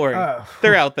 Jen. Don't worry,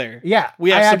 they're out there. Yeah, we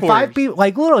have supporters. 5 people,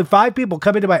 like literally 5 people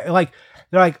come into my like.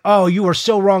 They're like, oh, you were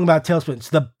so wrong about Tailspin.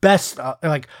 It's the best.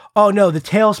 Like, oh no, the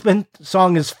Tailspin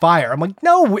song is fire. I'm like,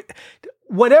 no.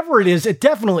 Whatever it is, it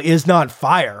definitely is not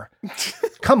fire.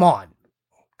 Come on.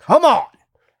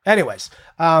 Anyways,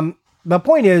 the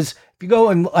point is,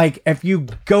 if you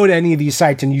go to any of these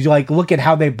sites and you like look at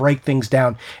how they break things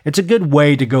down, it's a good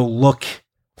way to go look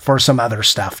for some other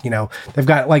stuff. They've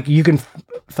got like, you can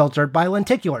filter it by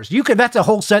lenticulars. That's a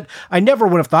whole set I never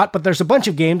would have thought, but there's a bunch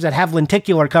of games that have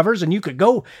lenticular covers, and you could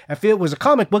go, if it was a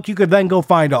comic book, you could then go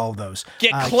find all of those.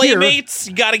 Get Claymates,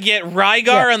 you got to get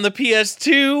Rygar on the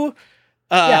PS2.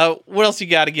 What else you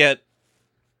got to get?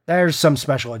 There's some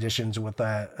special editions with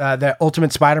the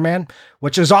Ultimate Spider-Man,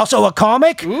 which is also a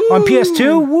comic on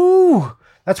PS2. Woo!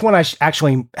 That's one I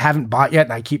actually haven't bought yet,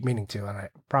 and I keep meaning to, and I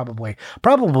probably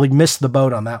missed the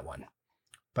boat on that one.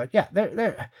 But yeah,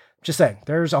 just saying,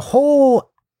 there's a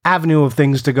whole avenue of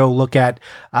things to go look at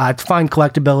to find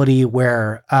collectability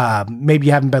where maybe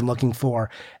you haven't been looking for,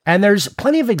 and there's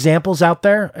plenty of examples out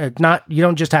there. You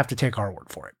don't just have to take our word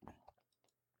for it.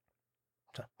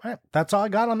 So, all right, that's all I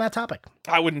got on that topic.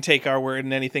 I wouldn't take our word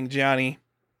in anything, Johnny.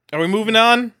 Are we moving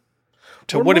on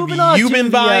to what have you been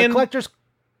buying?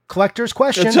 Collector's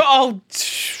question.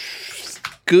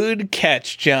 Good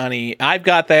catch, Johnny. I've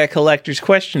got that collector's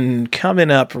question coming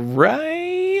up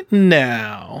right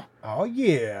now. Oh,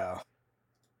 yeah.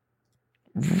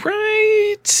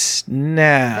 Right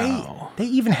now. They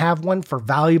even have one for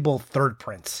valuable third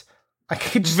prints.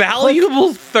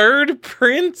 Valuable third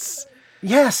prints?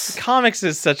 Yes. Comics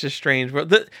is such a strange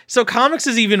world. So comics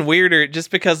is even weirder just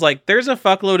because like there's a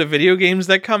fuckload of video games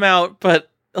that come out,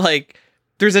 but like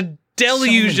there's a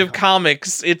deluge of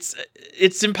comics.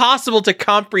 It's impossible to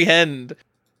comprehend.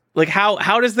 Like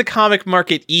how does the comic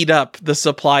market eat up the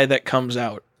supply that comes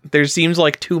out? There seems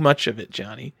like too much of it,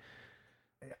 Johnny.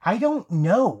 I don't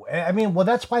know. I mean, well,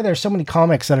 that's why there's so many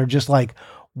comics that are just like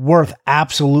worth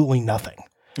absolutely nothing.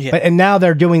 Yeah. And now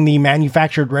they're doing the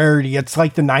manufactured rarity. It's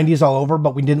like the 90s all over,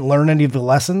 but we didn't learn any of the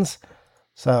lessons.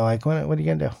 So like, what are you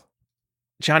going to do?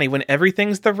 Johnny, when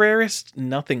everything's the rarest,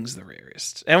 nothing's the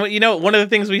rarest. And one of the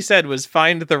things we said was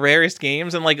find the rarest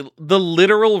games, and like the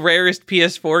literal rarest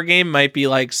PS4 game might be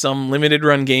like some limited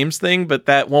run games thing, but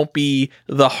that won't be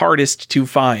the hardest to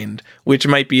find, which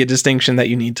might be a distinction that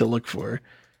you need to look for.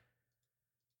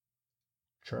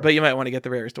 Sure. But you might want to get the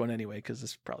rarest one anyway, because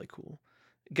it's probably cool.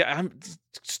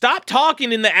 Stop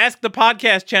talking in the Ask the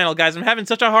Podcast channel, guys. I'm having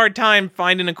such a hard time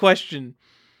finding a question.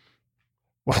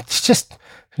 Well, it's just,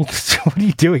 what are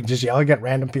you doing? Just yelling at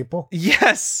random people?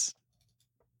 Yes.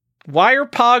 Why are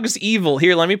Pogs evil?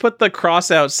 Here, let me put the cross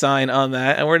out sign on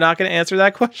that, and we're not going to answer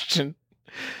that question.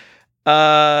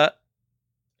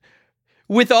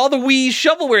 With all the Wii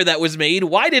shovelware that was made,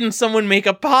 why didn't someone make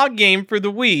a Pog game for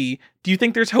the Wii? Do you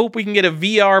think there's hope we can get a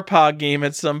VR Pog game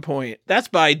at some point? That's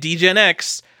by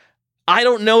DGenX. I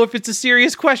don't know if it's a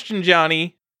serious question,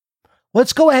 Johnny.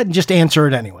 Let's go ahead and just answer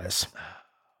it anyways.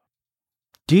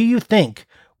 Do you think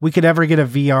we could ever get a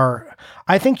VR?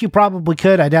 I think you probably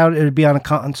could. I doubt it would be on a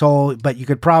console, but you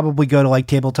could probably go to like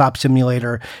Tabletop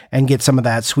Simulator and get some of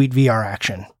that sweet VR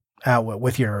action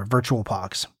with your virtual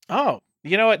Pogs. Oh,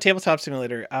 you know what? Tabletop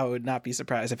Simulator, I would not be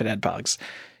surprised if it had Pogs.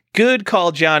 Good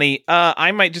call, Johnny.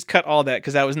 I might just cut all that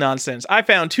because that was nonsense. I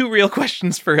found 2 real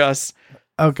questions for us.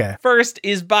 Okay. First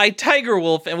is by Tiger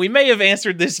Wolf, and we may have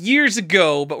answered this years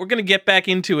ago, but we're going to get back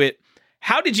into it.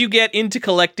 How did you get into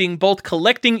collecting, both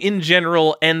collecting in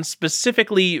general and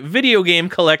specifically video game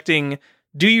collecting?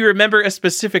 Do you remember a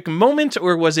specific moment,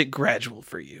 or was it gradual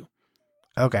for you?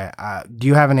 Okay. Do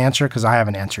you have an answer? Because I have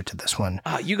an answer to this one.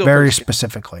 You go very first.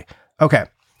 Specifically. Okay.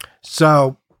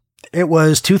 So it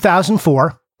was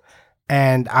 2004,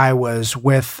 and I was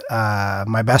with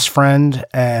my best friend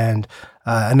and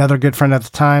another good friend at the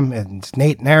time, and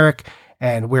Nate and Eric,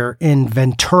 and we're in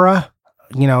Ventura.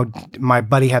 You know, my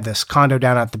buddy had this condo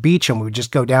down at the beach, and we would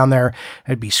just go down there.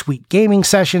 It'd be sweet gaming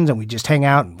sessions, and we'd just hang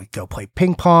out, and we'd go play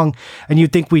ping pong. And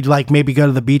you'd think we'd like maybe go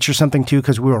to the beach or something too,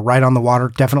 because we were right on the water.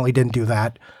 Definitely didn't do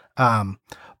that.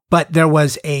 But there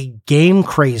was a Game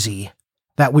Crazy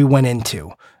that we went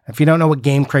into. If you don't know what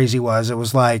Game Crazy was, it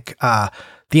was like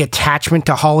the attachment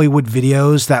to Hollywood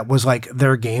Videos that was like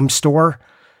their game store.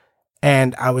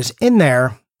 And I was in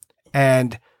there,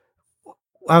 and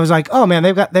I was like, oh man,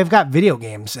 they've got video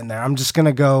games in there. I'm just going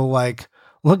to go like,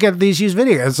 look at these used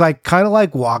videos. It's like kind of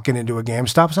like walking into a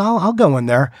GameStop. So I'll go in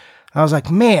there. I was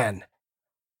like, man,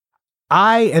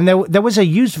 there was a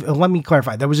used, let me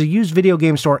clarify. There was a used video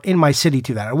game store in my city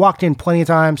to that. I walked in plenty of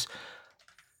times,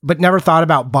 but never thought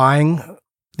about buying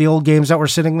the old games that were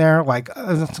sitting there. Like,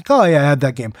 I was like, oh yeah, I had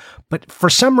that game. But for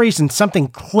some reason, something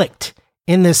clicked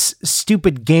in this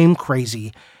stupid Game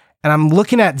Crazy. And I'm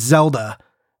looking at Zelda,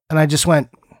 and I just went,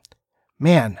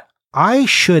 man, I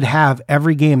should have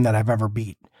every game that I've ever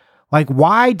beat. Like,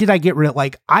 why did I get rid of,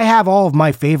 like, I have all of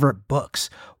my favorite books.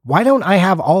 Why don't I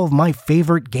have all of my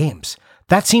favorite games?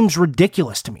 That seems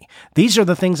ridiculous to me. These are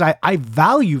the things I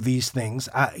value these things.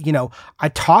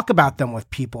 I talk about them with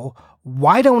people.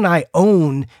 Why don't I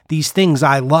own these things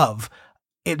I love?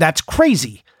 That's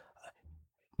crazy.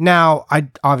 Now, I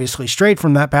obviously strayed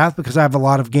from that path because I have a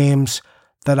lot of games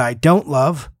that I don't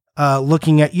love.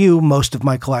 Looking at you, most of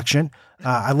my collection,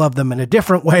 I love them in a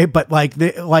different way, but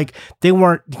they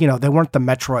weren't the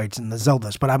Metroids and the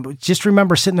Zeldas. But I just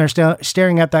remember sitting there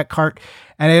staring at that cart,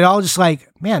 and it all just like,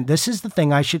 man, this is the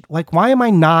thing I should like. Why am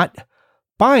I not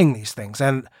buying these things?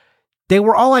 And they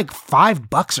were all like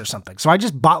 $5 or something. So I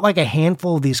just bought like a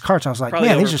handful of these carts. I was like,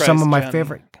 man, these are some of my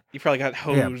favorite. You probably got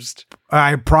hosed.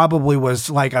 Yeah, I probably was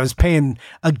like, I was paying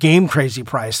a Game Crazy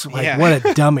price. Like, what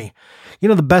a dummy. You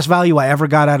know, the best value I ever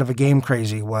got out of a Game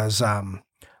Crazy was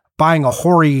buying a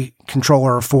Hori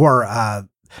controller for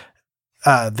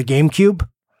the GameCube.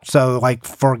 So, like,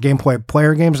 for Game Boy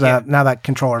player games, now that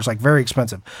controller is like very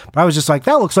expensive. But I was just like,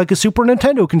 that looks like a Super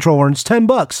Nintendo controller, and it's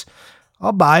 $10.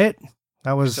 I'll buy it.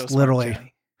 That was so literally,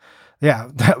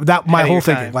 smart, that my whole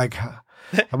thing. Like,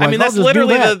 I mean, that's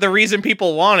literally the reason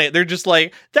people want it. They're just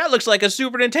like, that looks like a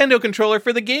Super Nintendo controller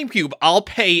for the GameCube. I'll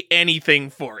pay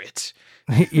anything for it.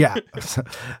 Yeah.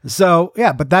 So,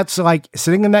 but that's like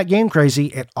sitting in that Game Crazy.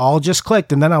 It all just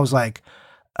clicked. And then I was like,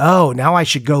 oh, now I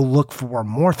should go look for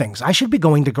more things. I should be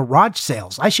going to garage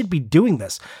sales. I should be doing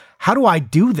this. How do I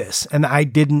do this? And I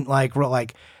didn't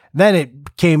then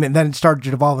it came and then it started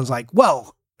to evolve. And was like,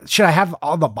 well, should I have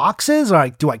all the boxes? Or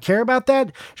like, do I care about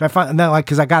that? Should I find, and then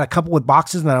cause I got a couple with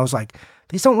boxes and then I was like,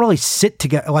 these don't really sit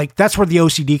together. Like, that's where the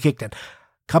OCD kicked in.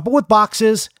 Couple with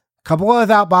boxes, couple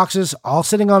without boxes, all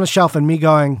sitting on a shelf, and me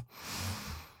going,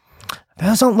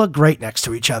 those don't look great next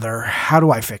to each other. How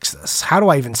do I fix this? How do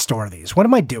I even store these? What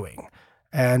am I doing?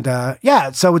 And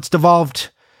so it's devolved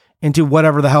into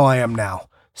whatever the hell I am now.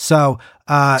 So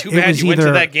too bad you went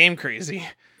to that Game Crazy.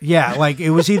 Yeah, like it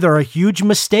was either a huge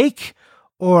mistake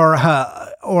or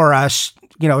a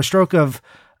stroke of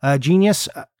genius.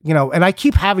 And I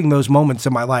keep having those moments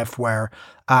in my life where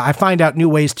I find out new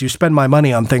ways to spend my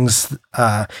money on things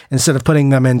instead of putting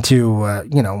them into,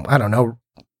 I don't know,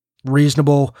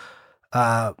 reasonable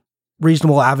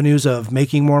avenues of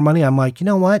making more money. I'm like, you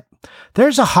know what?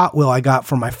 There's a Hot Wheel I got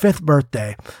for my 5th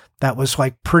birthday that was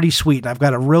like pretty sweet. And I've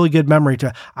got a really good memory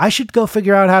I should go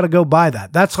figure out how to go buy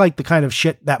that. That's like the kind of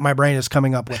shit that my brain is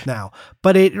coming up with now.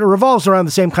 But it revolves around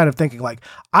the same kind of thinking. Like,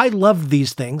 I love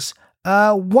these things.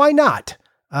 Why not?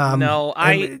 No,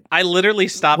 I literally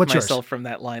stopped myself from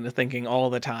that line of thinking all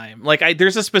the time. Like,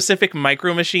 there's a specific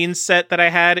Micro Machines set that I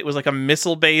had. It was like a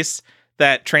missile base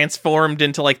that transformed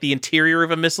into like the interior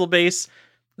of a missile base.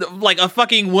 Like a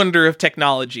fucking wonder of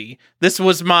technology. This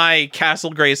was my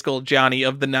Castle Grayskull Johnny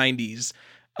of the 90s.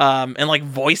 And like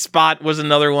VoiceBot was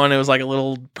another one. It was like a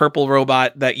little purple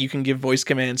robot that you can give voice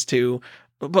commands to.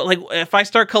 But like, if I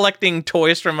start collecting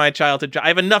toys from my childhood, I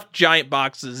have enough giant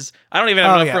boxes. I don't even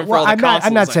have enough room for all the consoles.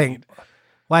 I'm not saying,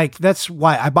 like, that's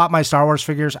why I bought my Star Wars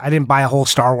figures. I didn't buy a whole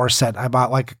Star Wars set. I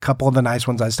bought like a couple of the nice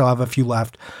ones. I still have a few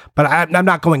left, but I'm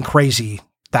not going crazy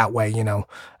that way, you know.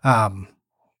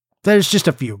 There's just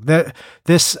a few.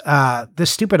 This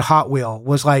stupid Hot Wheel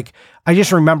was like, I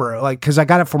just remember, like, because I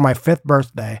got it for my 5th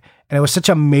birthday, and it was such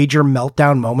a major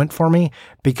meltdown moment for me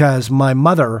because my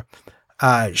mother,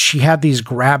 she had these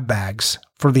grab bags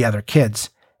for the other kids,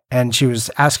 and she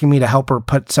was asking me to help her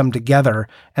put some together.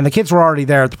 And the kids were already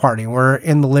there at the party. We're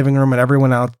in the living room, and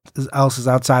everyone else is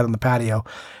outside on the patio.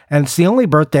 And it's the only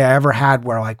birthday I ever had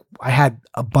where like I had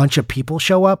a bunch of people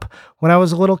show up when I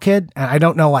was a little kid. And I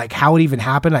don't know like how it even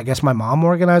happened. I guess my mom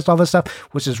organized all this stuff,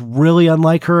 which is really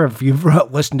unlike her if you've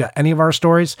listened to any of our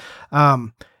stories.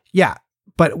 Yeah.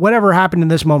 But whatever happened in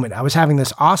this moment, I was having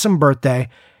this awesome birthday,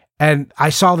 and I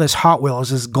saw this Hot Wheel. It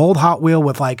was this gold Hot Wheel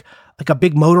with like a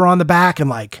big motor on the back, and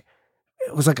like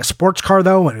it was like a sports car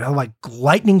though, and it had like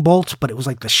lightning bolts, but it was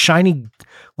like the shiny,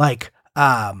 like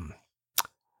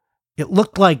it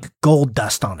looked like gold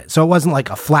dust on it. So it wasn't like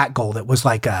a flat gold. It was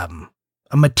like a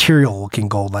material looking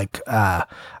gold. Like I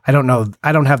don't know.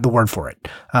 I don't have the word for it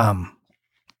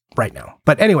right now.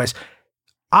 But anyways,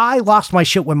 I lost my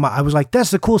shit when I was like,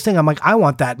 that's the coolest thing. I'm like, I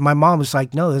want that. And my mom was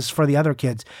like, no, this is for the other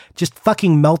kids. Just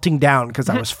fucking melting down because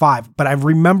I was 5. But I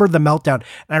remember the meltdown.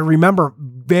 And I remember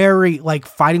very like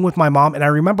fighting with my mom. And I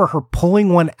remember her pulling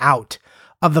one out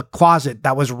of the closet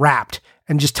that was wrapped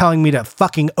and just telling me to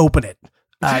fucking open it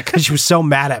because she was so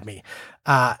mad at me.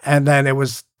 And then it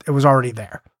was already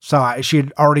there. So she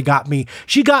had already got me.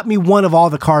 She got me one of all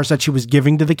the cars that she was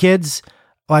giving to the kids,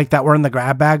 like that were in the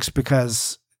grab bags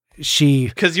because you're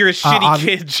a shitty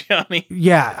kid, Johnny.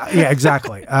 Yeah,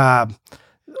 exactly. Well,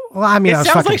 I mean, it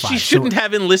sounds like she shouldn't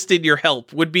have enlisted your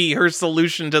help. Would be her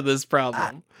solution to this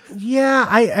problem. Yeah,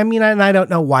 I mean, and I don't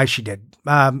know why she did.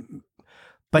 But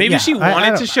maybe she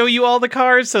wanted to show you all the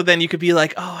cars, so then you could be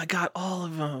like, "Oh, I got all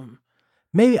of them."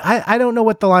 Maybe I don't know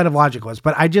what the line of logic was,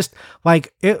 but I just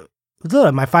like it.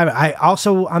 Good. I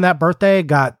also on that birthday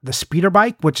got the speeder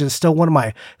bike, which is still one of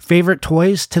my favorite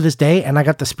toys to this day. And I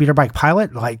got the speeder bike pilot,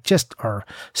 or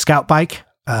scout bike,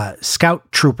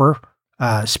 scout trooper,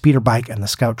 speeder bike, and the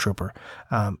scout trooper.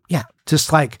 Yeah,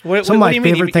 just like some of my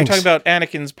favorite things. You're talking about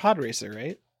Anakin's pod racer,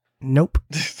 right? Nope,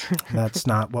 that's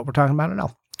not what we're talking about at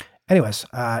all. Anyways,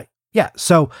 yeah.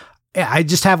 So yeah, I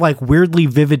just have like weirdly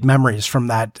vivid memories from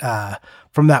that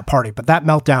party. But that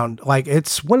meltdown, like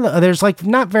it's there's like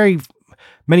not very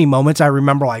many moments I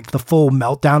remember like the full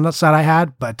meltdown that I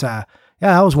had. But yeah,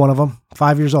 that was one of them.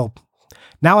 5 years old.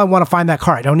 Now I want to find that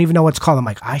car. I don't even know what it's called. I'm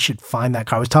like, I should find that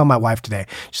car. I was telling my wife today.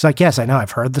 She's like, yes, I know.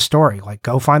 I've heard the story. Like,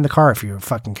 go find the car if you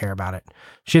fucking care about it.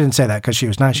 She didn't say that because she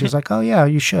was nice. She was like, oh yeah,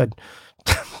 you should.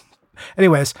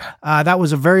 Anyways, that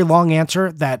was a very long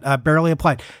answer that barely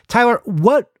applied. Tyler,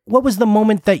 what was the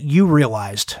moment that you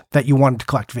realized that you wanted to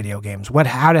collect video games?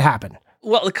 How did it happen?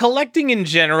 Well, collecting in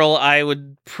general, I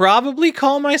would probably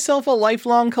call myself a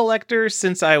lifelong collector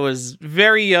since I was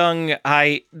very young.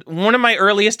 One of my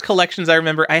earliest collections I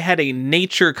remember, I had a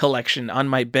nature collection on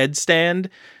my bedstand,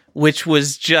 which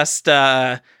was just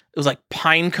it was like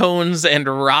pine cones and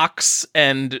rocks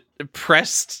and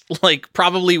pressed like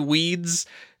probably weeds.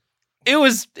 It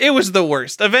was the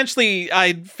worst. Eventually,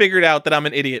 I figured out that I'm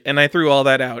an idiot, and I threw all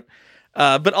that out.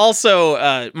 But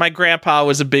also, my grandpa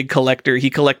was a big collector.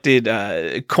 He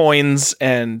collected coins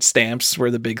and stamps were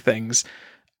the big things.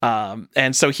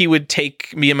 And so he would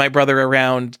take me and my brother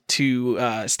around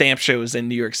to stamp shows in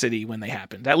New York City when they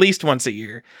happened, at least once a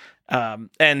year.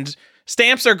 And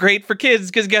stamps are great for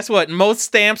kids because guess what? Most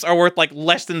stamps are worth like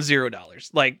less than $0.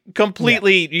 Like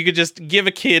completely, You could just give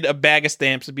a kid a bag of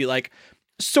stamps and be like,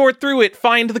 sort through it,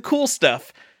 find the cool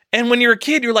stuff. And when you're a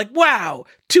kid, you're like, wow,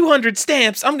 200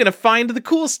 stamps, I'm going to find the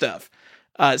cool stuff.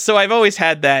 So I've always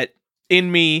had that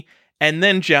in me. And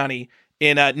then, Johnny,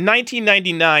 in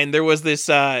 1999, there was this,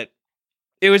 it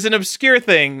was an obscure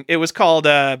thing. It was called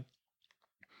the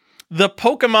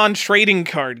Pokemon trading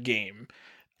card game,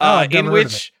 in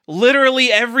which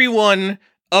literally everyone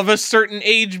of a certain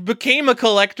age became a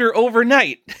collector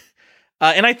overnight.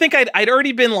 And I think I'd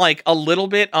already been like a little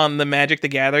bit on the Magic the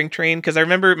Gathering train, because I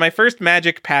remember my first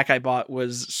Magic pack I bought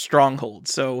was Stronghold.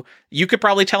 So you could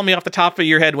probably tell me off the top of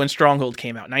your head when Stronghold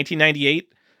came out.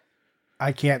 1998?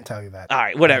 I can't tell you that. All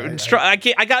right, whatever.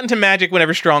 I got into Magic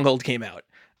whenever Stronghold came out.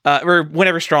 Or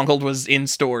whenever Stronghold was in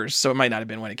stores, so it might not have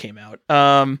been when it came out.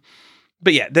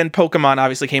 But yeah, then Pokemon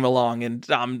obviously came along, and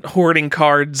hoarding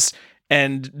cards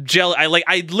and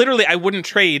I wouldn't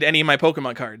trade any of my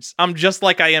Pokemon cards. I'm just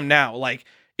like I am now. Like,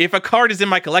 if a card is in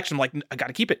my collection, I'm like, I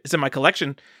gotta keep it. It's in my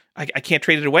collection. I can't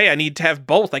trade it away. I need to have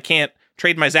both. I can't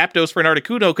trade my Zapdos for an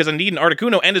Articuno because I need an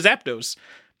Articuno and a Zapdos.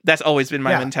 That's always been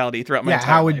my mentality throughout my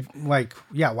entire life.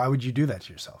 Why would you do that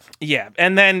to yourself? Yeah.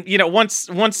 And then, once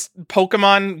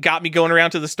Pokemon got me going around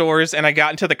to the stores and I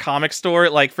got into the comic store,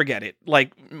 like, forget it.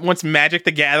 Like, once Magic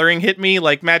the Gathering hit me,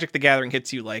 like, Magic the Gathering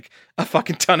hits you like a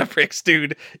fucking ton of bricks,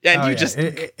 dude. And just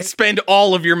spend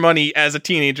all of your money as a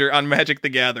teenager on Magic the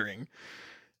Gathering.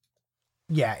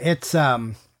 Yeah, it's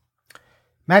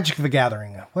Magic the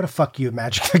Gathering. What a fuck you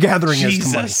Magic the Gathering is to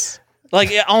money. Like,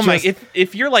 oh my,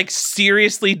 if you're like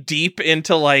seriously deep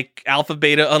into like Alpha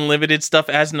Beta Unlimited stuff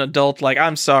as an adult, like,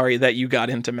 I'm sorry that you got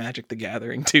into Magic the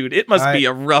Gathering, dude. It must be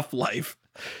a rough life.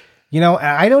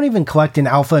 I don't even collect in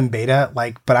Alpha and Beta,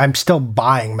 but I'm still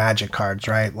buying Magic cards,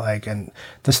 right? Like, and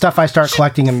the stuff I start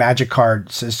collecting in Magic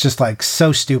cards is just like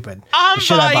so stupid. I'm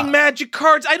buying Magic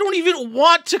cards. I don't even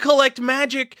want to collect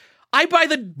Magic. I buy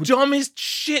the dumbest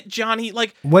shit, Johnny.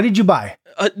 Like, what did you buy?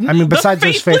 Besides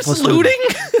those Faithless Looting.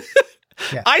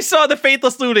 Yeah. I saw the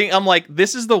Faithless Looting. I'm like,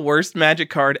 this is the worst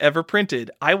Magic card ever printed.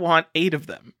 I want 8 of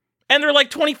them. And they're like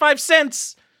 25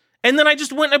 cents. And then I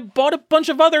just went and bought a bunch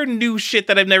of other new shit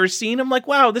that I've never seen. I'm like,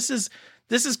 wow, this is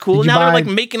cool. Now they're like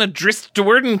making a Drizzt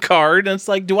Do'Urden card. And it's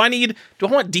like, do I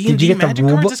want D&D Magic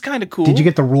cards? It's kind of cool. Did you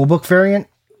get the rulebook variant,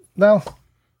 though?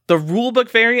 The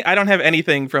rulebook variant? I don't have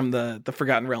anything from the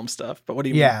Forgotten Realm stuff, but what do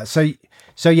you mean? Yeah,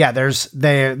 so yeah, there's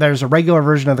a regular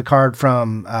version of the card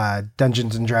from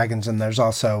Dungeons and Dragons, and there's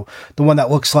also the one that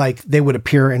looks like they would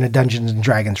appear in a Dungeons and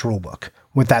Dragons rulebook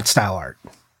with that style art.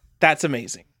 That's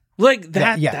amazing. Like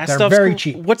that. Yeah, that they're stuff's very cool.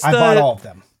 cheap. I bought all of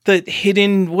them. The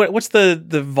hidden what's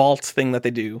the vault thing that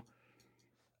they do?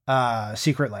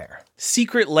 Secret Lair.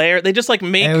 Secret Lair. They just like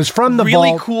make it was from the really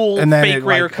vault, cool fake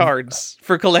rare cards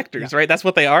for collectors, right? That's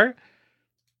what they are.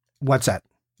 What's that?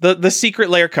 The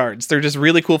Secret Lair cards. They're just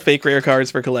really cool fake rare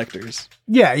cards for collectors.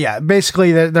 Yeah.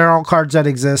 Basically, they're all cards that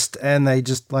exist, and they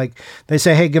just they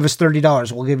say, hey, give us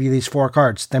 $30. We'll give you these 4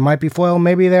 cards. They might be foil,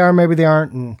 maybe they are, maybe they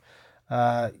aren't, and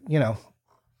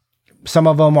some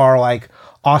of them are like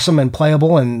awesome and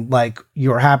playable, and like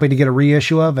you're happy to get a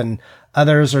reissue of, and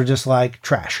others are just like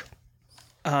trash.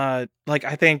 I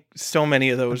think so many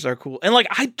of those are cool, and like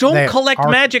I don't collect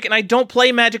Magic, and I don't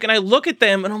play Magic, and I look at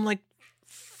them, and I'm like,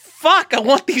 fuck, I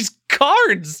want these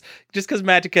cards just because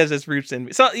Magic has its roots in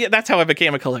me. So yeah, that's how I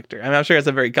became a collector. I'm sure it's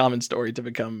a very common story to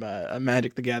become a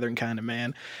Magic the Gathering kind of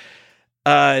man.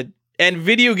 And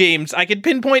video games, I could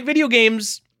pinpoint video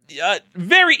games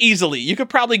very easily. You could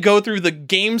probably go through the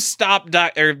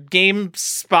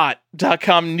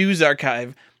GameSpot.com news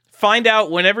archive, find out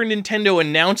whenever Nintendo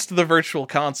announced the Virtual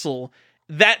Console.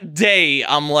 That day,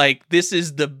 I'm like, this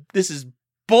is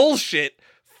bullshit.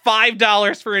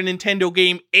 $5 for a Nintendo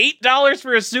game, $8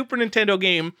 for a Super Nintendo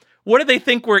game. What do they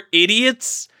think, we're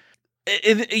idiots?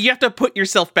 You have to put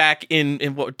yourself back in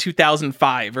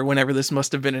 2005 or whenever this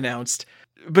must have been announced.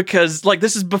 Because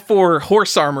this is before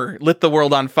Horse Armor lit the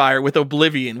world on fire with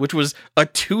Oblivion, which was a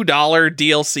 $2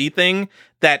 DLC thing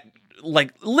that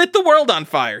lit the world on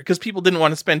fire because people didn't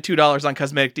want to spend $2 on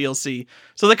cosmetic DLC.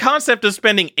 So the concept of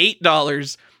spending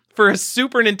 $8 for a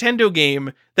Super Nintendo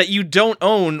game that you don't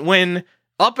own, when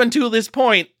up until this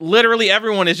point, literally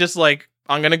everyone is just like,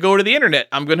 I'm going to go to the internet.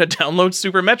 I'm going to download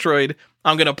Super Metroid.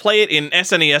 I'm going to play it in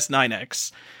SNES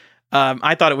 9X.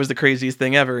 I thought it was the craziest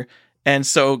thing ever. And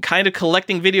so kind of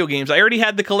collecting video games, I already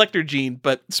had the collector gene,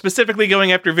 but specifically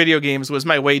going after video games was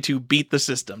my way to beat the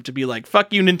system, to be like,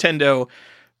 fuck you, Nintendo.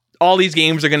 All these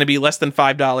games are going to be less than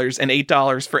 $5 and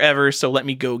 $8 forever, so let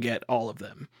me go get all of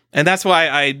them. And that's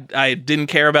why I didn't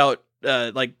care about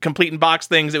complete in box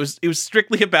things. It was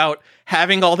strictly about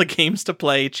having all the games to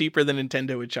play cheaper than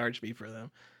Nintendo would charge me for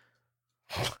them.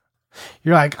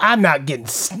 You're like, I'm not getting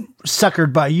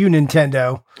suckered by you,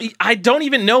 Nintendo. I don't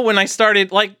even know when I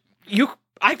started.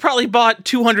 I probably bought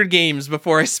 200 games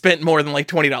before I spent more than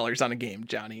 $20 on a game,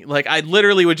 Johnny. I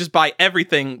literally would just buy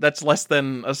everything that's less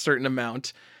than a certain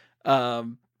amount.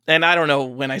 And I don't know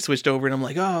when I switched over and I'm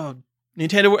like, oh,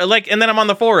 Nintendo, and then I'm on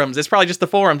the forums. It's probably just the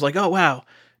forums. Oh, wow.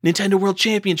 Nintendo World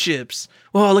Championships.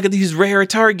 Oh, look at these rare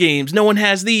Atari games. No one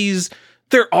has these.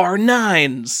 There are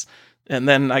 9s. And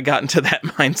then I got into that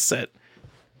mindset.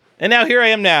 And now here I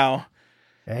am now.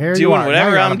 Doing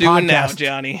whatever I'm doing now,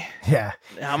 Johnny. Yeah.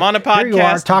 I'm on a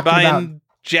podcast talking buying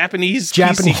Japanese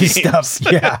stuff.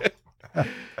 Yeah.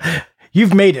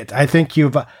 You've made it. I think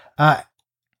you've yeah,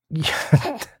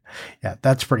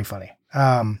 that's pretty funny.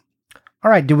 All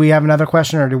right, do we have another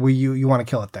question, or do you want to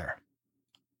kill it there?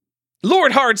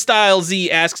 Lord Hardstyle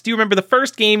Z asks, do you remember the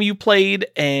first game you played,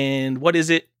 and what is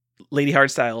it? Lady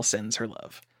Hardstyle sends her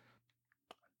love.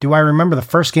 Do I remember the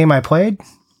first game I played?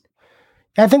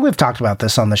 I think we've talked about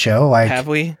this on the show. Like, have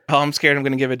we? Oh, I'm scared I'm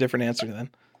going to give a different answer then.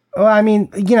 Well, I mean,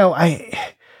 the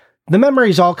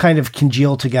memories all kind of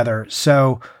congeal together.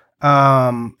 So,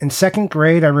 in second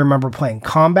grade, I remember playing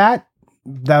Combat.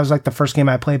 That was like the first game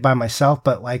I played by myself,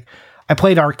 but like I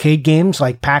played arcade games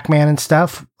like Pac-Man and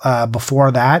stuff,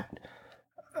 before that,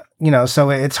 so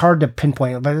it's hard to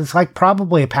pinpoint, but it's like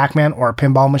probably a Pac-Man or a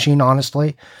pinball machine,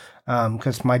 honestly.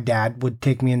 'Cause my dad would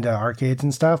take me into arcades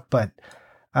and stuff, but,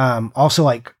 also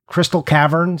like Crystal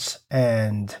Caverns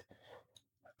and,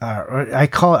 I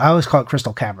always call it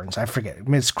Crystal Caverns. I forget. I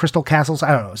mean, it's Crystal Castles.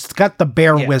 I don't know. It's got the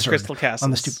bear wizard Crystal Castles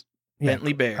on the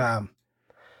Bentley Bear.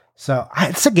 So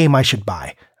it's a game I should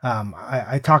buy.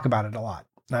 I talk about it a lot,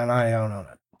 and I don't own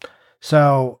it.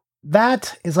 So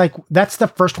that is that's the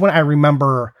first one I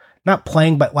remember not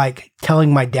playing, but like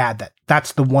telling my dad that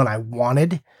that's the one I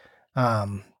wanted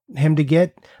him to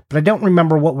get. But I don't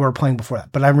remember what we were playing before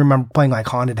that. But I remember playing like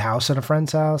Haunted House at a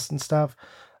friend's house and stuff.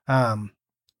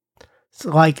 So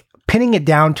like pinning it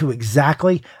down to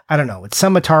exactly, I don't know. It's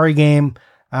some Atari game.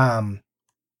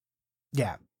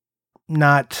 Yeah,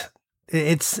 not.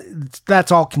 It's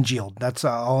that's all congealed. That's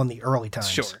all in the early times.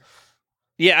 Sure.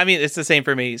 Yeah, I mean, it's the same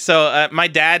for me. So my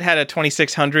dad had a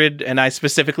 2600, and I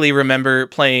specifically remember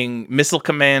playing Missile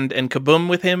Command and Kaboom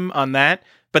with him on that.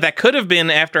 But that could have been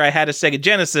after I had a Sega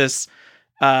Genesis,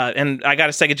 and I got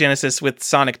a Sega Genesis with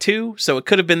Sonic 2, so it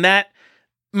could have been that.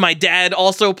 My dad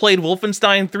also played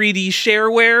Wolfenstein 3D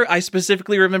Shareware. I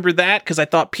specifically remember that because I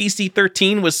thought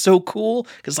PC-13 was so cool.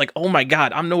 Because oh my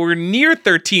god, I'm nowhere near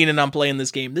 13 and I'm playing this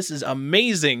game. This is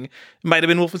amazing. Might have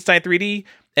been Wolfenstein 3D.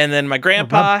 And then my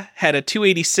grandpa had a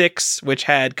 286, which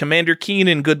had Commander Keen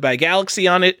and Goodbye Galaxy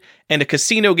on it, and a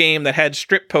casino game that had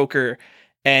strip poker.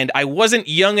 And I wasn't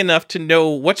young enough to know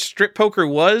what strip poker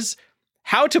was,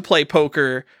 how to play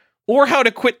poker, or how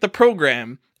to quit the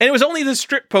program. And it was only the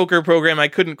strip poker program I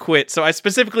couldn't quit. So I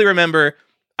specifically remember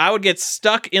I would get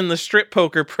stuck in the strip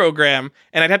poker program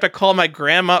and I'd have to call my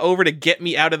grandma over to get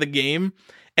me out of the game.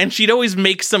 And she'd always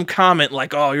make some comment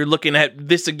like, oh, you're looking at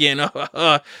this again.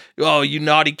 Oh, you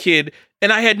naughty kid.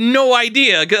 And I had no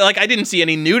idea. Like, I didn't see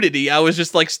any nudity. I was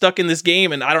just stuck in this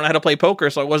game and I don't know how to play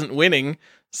poker, so I wasn't winning.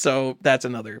 So that's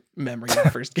another memory of the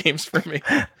first games for me.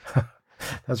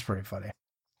 That's pretty funny.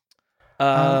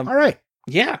 All right.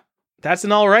 Yeah. That's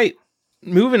an all right.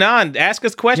 Moving on. Ask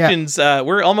us questions. Yeah.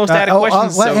 We're almost out of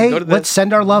questions. Let's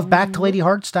send our love back to Lady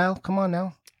Hardstyle. Come on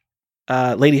now.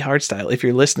 Lady Hardstyle, if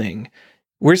you're listening,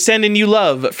 we're sending you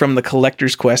love from the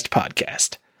Collector's Quest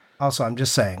podcast. Also, I'm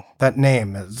just saying that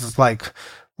name is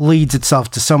leads itself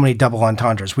to so many double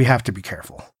entendres. We have to be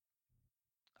careful.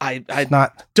 I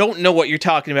don't know what you're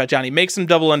talking about, Johnny. Make some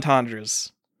double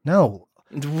entendres. No.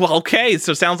 Well, okay.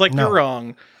 So sounds like you're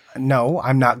wrong. No,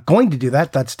 I'm not going to do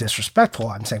that. That's disrespectful.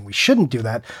 I'm saying we shouldn't do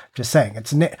that. I'm just saying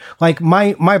it's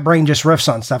my brain just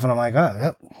riffs on stuff, and I'm like, oh,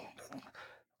 that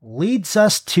leads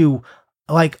us to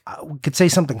we could say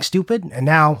something stupid, and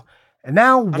now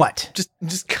what?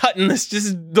 Just cutting this. This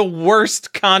is the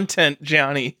worst content,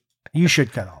 Johnny. You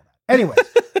should cut all that. Anyways,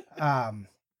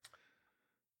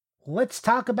 let's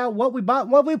talk about what we bought,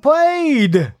 and what we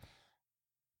played.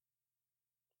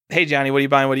 Hey, Johnny, what are you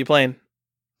buying? What are you playing?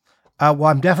 Well,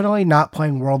 I'm definitely not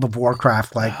playing World of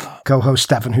Warcraft like co-host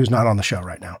Stefan, who's not on the show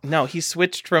right now. No, he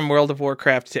switched from World of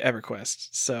Warcraft to EverQuest,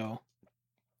 so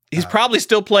he's probably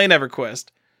still playing EverQuest.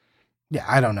 Yeah,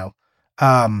 I don't know.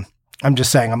 I'm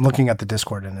just saying, I'm looking at the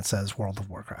Discord and it says World of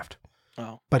Warcraft.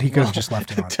 Oh, but he could have just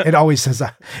left it on. It always says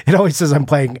I'm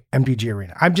playing MTG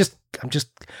Arena. I'm just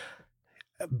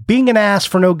being an ass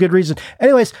for no good reason.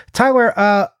 Anyways,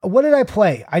 Tyler, what did I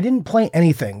play? I didn't play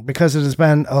anything because it has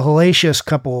been a hellacious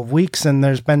couple of weeks and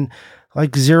there's been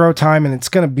zero time, and it's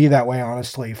going to be that way,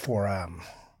 honestly, for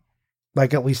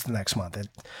at least the next month.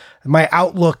 My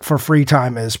outlook for free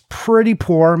time is pretty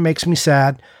poor, makes me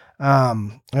sad.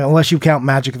 Unless you count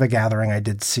Magic the Gathering. I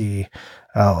did play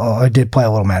a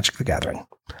little Magic the Gathering.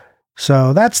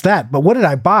 So that's that. But what did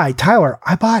I buy? Tyler,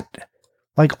 I bought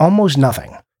almost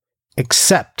nothing.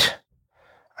 Except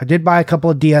I did buy a couple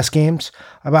of DS games.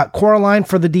 I bought Coraline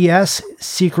for the DS,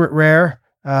 secret rare.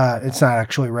 It's not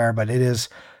actually rare, but it is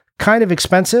kind of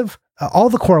expensive. All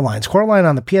the Coraline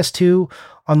on the PS2,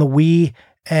 on the Wii,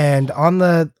 and on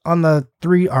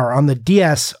the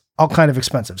DS, all kind of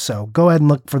expensive. So go ahead and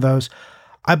look for those.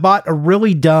 I bought a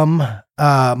really dumb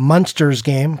Munsters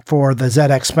game for the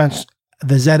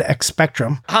ZX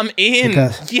Spectrum. I'm in.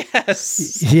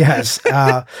 Yes. Yes.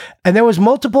 And there was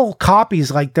multiple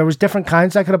copies. Like there was different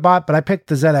kinds I could have bought, but I picked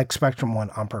the ZX Spectrum one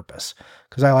on purpose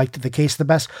because I liked the case the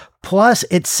best. Plus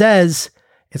it says,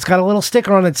 it's got a little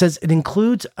sticker on it that says it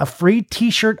includes a free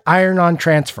t-shirt iron-on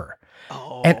transfer.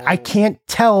 And I can't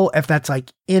tell if that's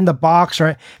like in the box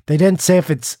or they didn't say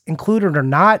if it's included or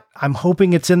not. I'm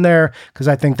hoping it's in there because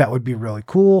I think that would be really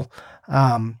cool.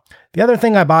 The other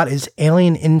thing I bought is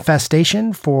Alien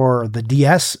Infestation for the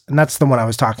DS, and that's the one I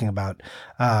was talking about.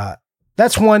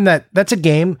 That's a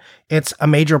game. It's a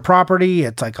major property.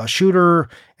 It's like a shooter.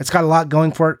 It's got a lot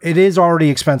going for it. It is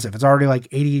already expensive. It's already like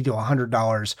 $80 to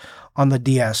 $100 on the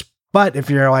DS. But if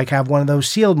you're like have one of those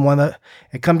sealed one that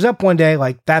it comes up one day,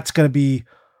 like that's going to be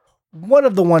one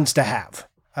of the ones to have.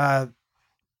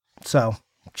 So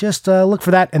just look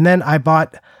for that. And then I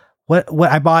bought what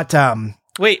I bought.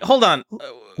 Wait, hold on.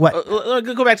 What?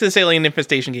 Go back to this Alien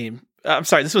Infestation game. I'm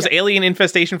sorry. This was Alien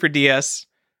Infestation for DS.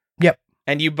 Yep.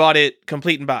 And you bought it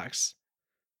complete in box.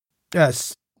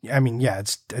 Yes. I mean, yeah,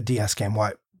 it's a DS game.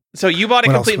 What? So you bought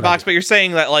it complete in box, but you're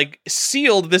saying that like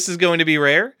sealed, this is going to be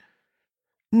rare?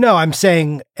 No, I'm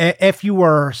saying if you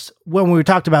were, when we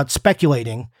talked about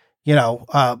speculating,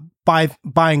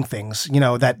 buying things,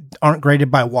 that aren't graded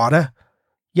by WATA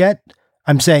yet,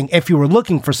 I'm saying if you were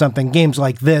looking for something, games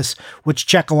like this, which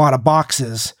check a lot of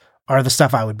boxes, are the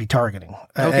stuff I would be targeting.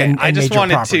 Okay, and I just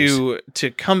wanted properties.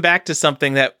 to come back to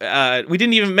something that we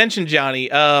didn't even mention, Johnny,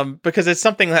 because it's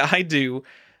something that I do.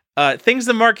 Things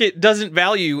the market doesn't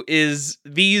value is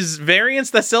these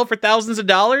variants that sell for thousands of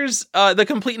dollars, the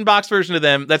complete in box version of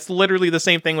them. That's literally the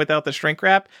same thing without the shrink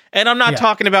wrap. And I'm not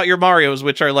talking about your Marios,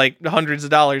 which are like hundreds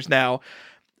of dollars now.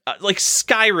 Like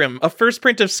Skyrim, a first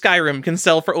print of Skyrim can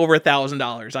sell for over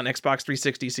 $1,000 on Xbox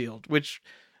 360 sealed, which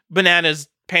bananas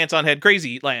pants on head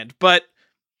crazy land. But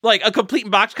like a complete in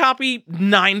box copy,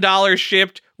 $9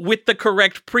 shipped with the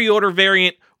correct pre-order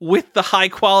variant with the high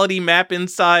quality map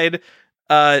inside.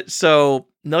 So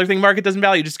another thing market doesn't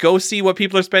value, just go see what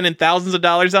people are spending thousands of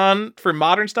dollars on for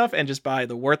modern stuff and just buy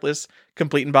the worthless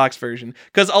complete in box version.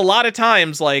 Because a lot of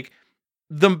times, like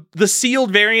the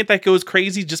sealed variant that goes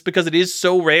crazy just because it is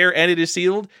so rare and it is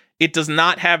sealed, it does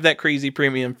not have that crazy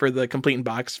premium for the complete in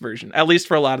box version, at least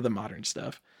for a lot of the modern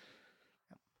stuff.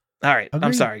 All right. Agreed.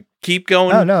 I'm sorry. Keep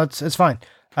going. Oh, no, it's fine.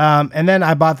 And then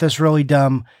I bought this really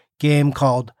dumb game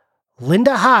called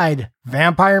Linda Hyde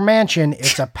Vampire Mansion.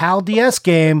 It's a PAL DS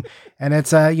game, and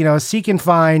it's a seek and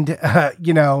find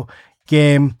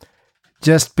game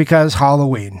just because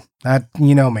Halloween. That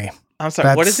me. I'm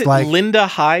sorry. What is it? Like, Linda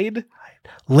Hyde?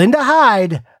 Linda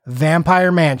Hyde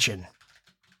Vampire Mansion.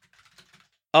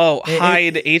 Oh,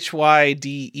 Hyde HYDE.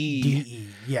 DE.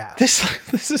 Yeah.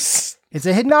 This is. It's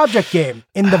a hidden object game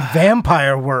in the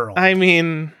vampire world. I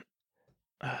mean,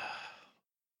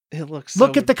 it looks.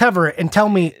 Look at the cover and tell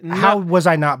me how was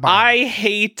I not buying?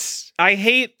 I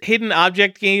hate hidden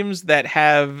object games that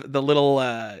have the little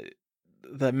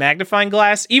the magnifying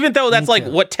glass. Even though that's like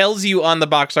what tells you on the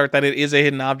box art that it is a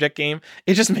hidden object game,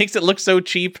 it just makes it look so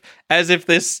cheap, as if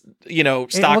this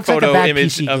stock photo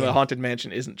image of a haunted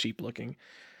mansion isn't cheap looking.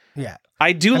 Yeah.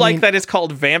 I mean, that it's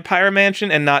called Vampire Mansion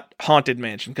and not Haunted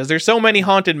Mansion, because there's so many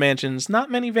haunted mansions,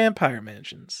 not many vampire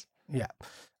mansions. Yeah.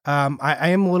 I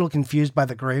am a little confused by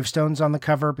the gravestones on the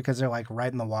cover because they're like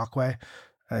right in the walkway.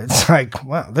 It's like,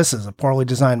 wow, this is a poorly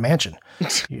designed mansion.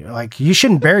 You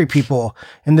shouldn't bury people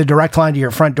in the direct line to your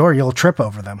front door. You'll trip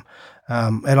over them.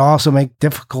 It'll also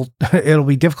it'll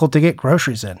be difficult to get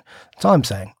groceries in. That's all I'm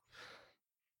saying.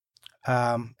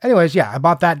 Anyways, yeah, I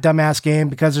bought that dumbass game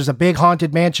because there's a big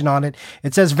haunted mansion on it.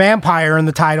 It says vampire in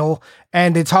the title,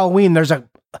 and it's Halloween. There's a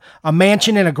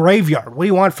mansion in a graveyard. What do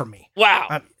you want from me?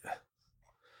 Wow.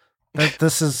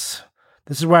 This is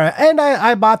where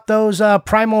I bought those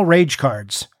Primal Rage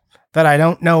cards that I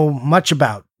don't know much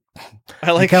about.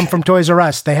 They come from Toys R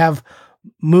Us. They have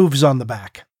moves on the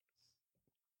back.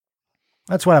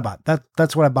 That's what I bought.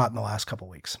 That's what I bought in the last couple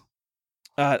weeks.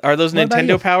 Are those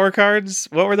Nintendo Power cards?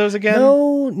 What were those again?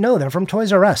 No, they're from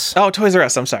Toys R Us. Oh, Toys R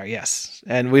Us. I'm sorry. Yes.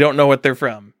 And we don't know what they're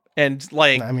from. And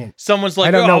someone's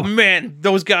like, oh man,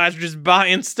 those guys are just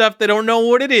buying stuff. They don't know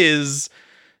what it is.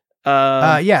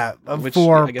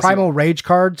 For Primal Rage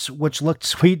cards, which looked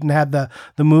sweet and had the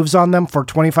moves on them for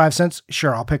 25 cents.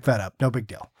 Sure, I'll pick that up. No big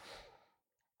deal.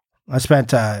 I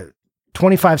spent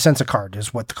 25 cents a card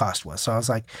is what the cost was. So I was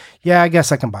like, yeah, I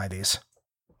guess I can buy these.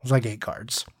 It was like 8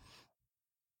 cards.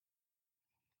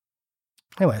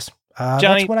 Anyways,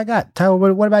 Johnny, that's what I got.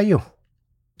 Tyler, what about you?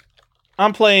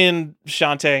 I'm playing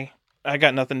Shantae. I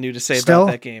got nothing new to say Still?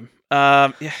 about that game.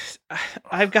 Yeah,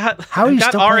 I've got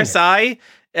RSI.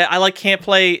 I can't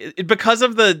play because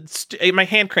of my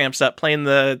hand cramps up playing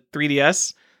the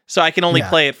 3DS, so I can only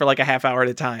play it for like a half hour at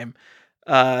a time.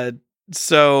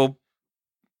 So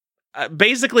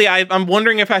basically, I'm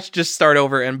wondering if I should just start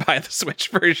over and buy the Switch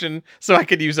version so I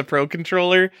could use a Pro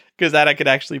controller, because that I could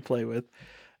actually play with.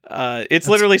 It's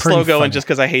literally slow going just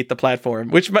because I hate the platform,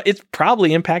 which it's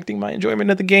probably impacting my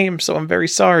enjoyment of the game. So I'm very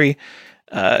sorry,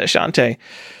 Shantae.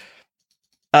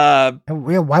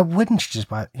 Why wouldn't you just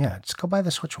buy it? Yeah, just go buy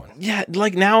the Switch one. Yeah,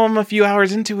 like now I'm a few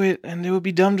hours into it, and it would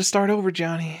be dumb to start over,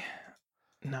 Johnny.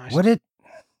 No, would it?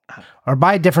 Or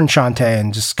buy a different Shantae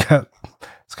and just go.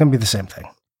 It's gonna be the same thing.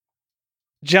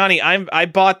 Johnny, I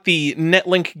bought the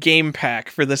Netlink game pack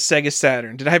for the Sega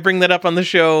Saturn. Did I bring that up on the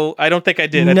show? I don't think I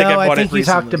did. I think you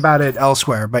talked about it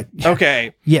elsewhere, but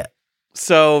okay. Yeah.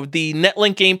 So the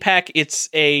Netlink game pack, it's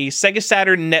a Sega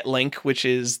Saturn Netlink, which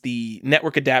is the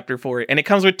network adapter for it, and it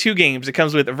comes with 2 games. It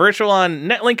comes with a Virtual-On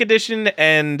Netlink Edition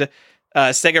and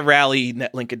Sega Rally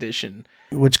Netlink Edition,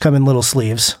 which come in little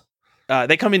sleeves.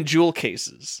 They come in jewel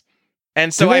cases,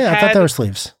 and so I thought they were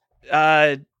sleeves.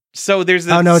 So there's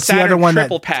the it's Saturn the other one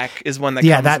triple pack is one that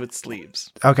comes with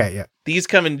sleeves. Okay, yeah. These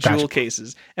come in jewel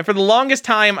cases, and for the longest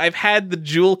time, I've had the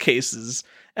jewel cases,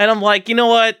 and I'm like, you know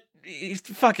what?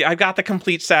 Fuck it, I've got the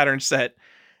complete Saturn set.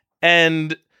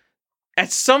 And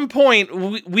at some point,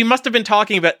 we must have been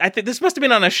talking about, I think this must have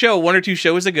been on a show 1 or 2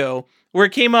 shows ago, where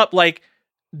it came up like,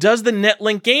 does the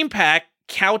Netlink game pack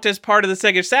count as part of the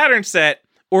Sega Saturn set,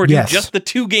 or do just the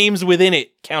 2 games within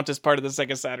it count as part of the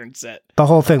Sega Saturn set? The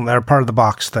whole thing, they're part of the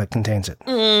box that contains it.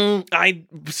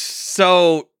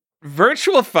 So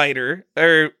Virtua Fighter,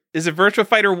 or is it Virtua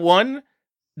Fighter 1?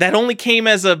 That only came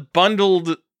as a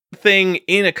bundled thing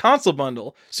in a console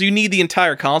bundle, so you need the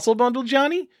entire console bundle,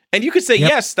 Johnny? And you could say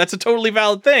yes, that's a totally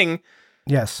valid thing.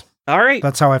 Yes. All right.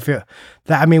 That's how I feel.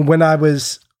 I mean, when I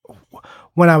was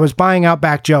buying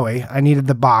Outback Joey, I needed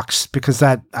the box because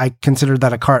that I considered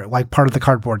that a part of the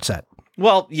cardboard set.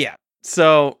 Well, yeah.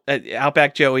 So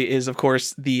Outback Joey is, of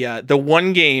course, the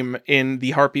one game in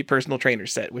the Heartbeat Personal Trainer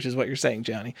set, which is what you're saying,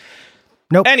 Johnny.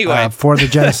 Nope. Anyway, for the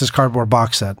Genesis cardboard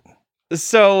box set.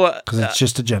 So, because it's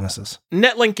just a Genesis.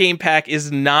 Netlink Game Pack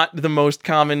is not the most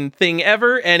common thing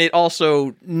ever, and it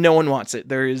also, no one wants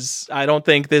it. I don't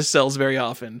think this sells very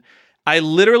often. I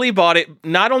literally bought it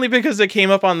not only because it came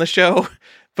up on the show,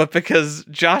 but because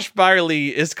Josh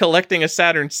Byerly is collecting a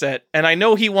Saturn set, and I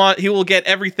know he will get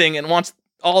everything and wants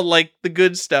all like the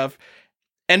good stuff.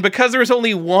 And because there was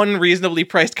only one reasonably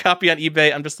priced copy on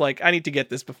eBay, I'm just like, I need to get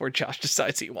this before Josh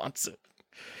decides he wants it.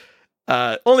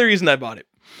 Only reason I bought it.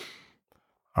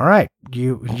 All right.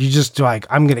 You just like,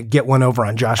 I'm going to get one over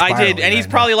on Josh Byerly. I did. And he's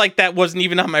probably like, that wasn't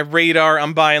even on my radar.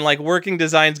 I'm buying like Working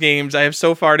Designs games. I have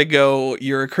so far to go.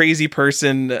 You're a crazy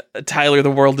person. Tyler,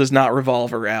 the world does not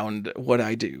revolve around what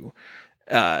I do.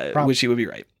 Which he would be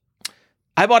right.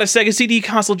 I bought a Sega CD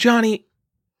console, Johnny.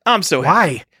 I'm so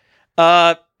happy.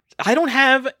 Why? I don't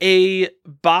have a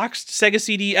boxed Sega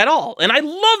CD at all. And I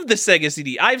love the Sega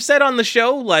CD. I've said on the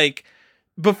show, like,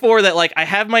 before that, like, I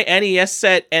have my NES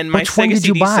set and my Which Sega one did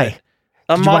CD you buy? set.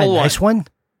 A Model 1. Nice one?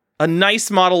 A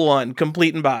nice Model 1,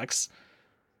 complete in box.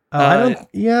 I don't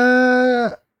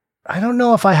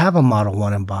know if I have a Model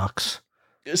 1 in box.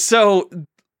 So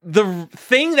the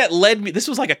thing that led me, this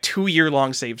was like a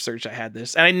 2-year-long save search. I had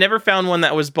this, and I never found one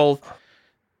that was both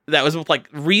like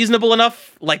reasonable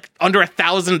enough, like under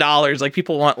 $1,000. Like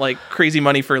people want like crazy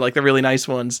money for like the really nice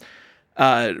ones.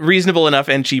 Reasonable enough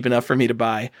and cheap enough for me to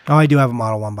buy. Oh, I do have a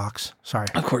Model 1 box. Sorry.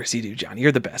 Of course you do, Johnny.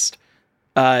 You're the best.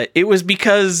 It was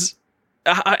because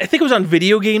I think it was on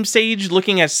Video Game Sage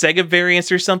looking at Sega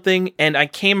variants or something, and I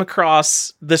came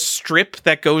across the strip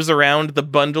that goes around the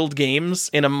bundled games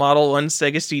in a Model 1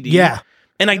 Sega CD. Yeah.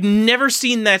 And I've never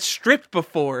seen that strip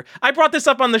before. I brought this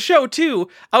up on the show, too.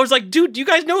 I was like, dude, do you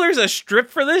guys know there's a strip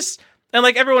for this? And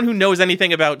like everyone who knows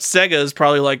anything about Sega is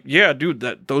probably like, yeah, dude,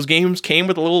 those games came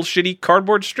with a little shitty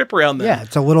cardboard strip around them. Yeah,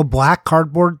 it's a little black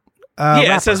cardboard wrapper.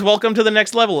 It says welcome to the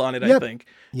next level on it, I think.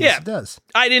 Yes, it does.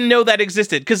 I didn't know that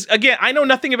existed. Because, again, I know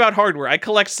nothing about hardware. I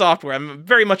collect software. I'm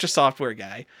very much a software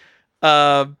guy.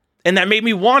 And that made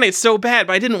me want it so bad,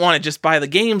 but I didn't want to just buy the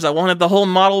games. I wanted the whole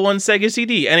Model 1 Sega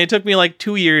CD. And it took me like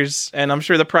 2 years, and I'm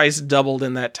sure the price doubled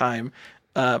in that time.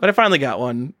 But I finally got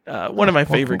one. One of my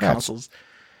favorite consoles.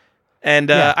 And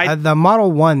the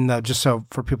Model 1, though, just so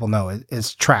for people know,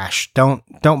 is trash. Don't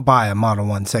buy a Model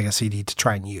 1 Sega CD to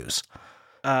try and use.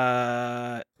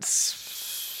 I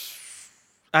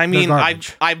mean,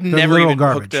 I've never even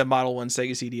hooked a Model 1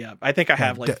 Sega CD up. I think I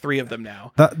have like 3 of them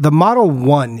now. The Model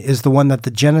 1 is the one that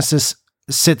the Genesis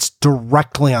sits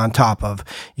directly on top of.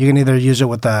 You can either use it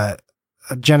with the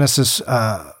Genesis,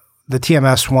 the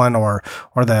TMS one, or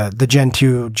the Gen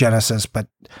 2 Genesis, but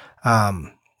the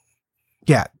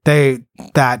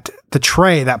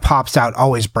tray that pops out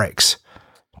always breaks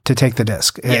to take the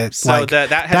disc. So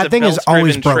that has a thing is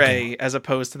always broken. Tray as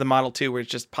opposed to the Model 2 where it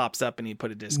just pops up and you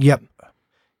put a disc in.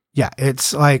 Yeah,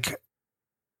 it's like,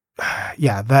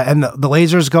 and the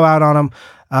lasers go out on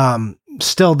them.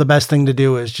 Still, the best thing to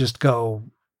do is just go,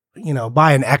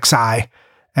 buy an XI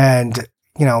and,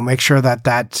 make sure that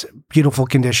that's beautiful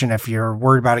condition. If you're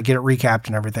worried about it, get it recapped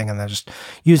and everything, and then just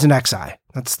use an XI.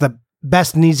 That's the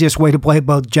best and easiest way to play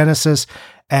both Genesis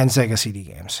and Sega CD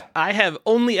games. I have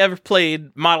only ever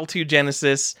played Model 2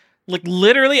 Genesis. Like,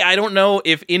 literally, I don't know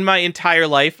if in my entire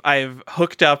life I've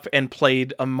hooked up and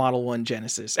played a Model 1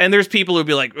 Genesis. And there's people who'd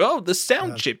be like, oh, the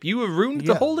sound chip, you have ruined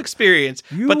the whole experience.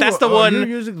 But that's the one... You're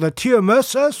using the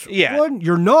TMSS one?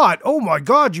 You're not. Oh my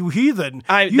God, you heathen.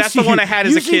 That's the one I had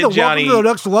as a kid, Johnny. You see the welcome to the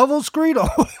next level screen?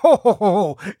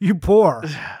 Oh, you poor.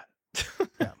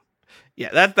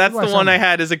 That's the one I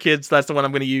had as a kid, so that's the one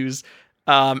I'm going to use.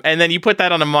 And then you put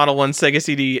that on a Model 1 Sega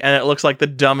CD, and it looks like the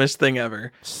dumbest thing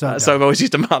ever. So I've always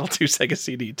used a Model 2 Sega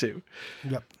CD, too.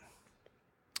 Yep.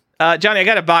 Johnny, I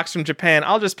got a box from Japan.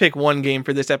 I'll just pick one game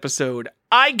for this episode.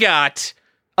 I got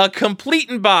a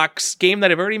complete-in-box game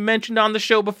that I've already mentioned on the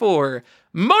show before,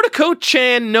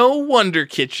 Motoko-chan no Wonder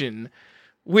Kitchen,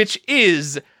 which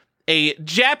is a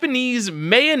Japanese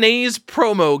mayonnaise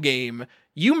promo game.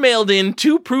 You mailed in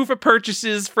 2 proof of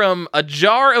purchases from a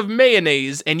jar of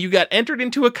mayonnaise, and you got entered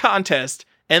into a contest,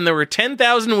 and there were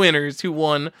 10,000 winners who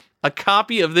won a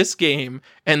copy of this game.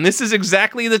 And this is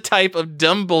exactly the type of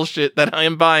dumb bullshit that I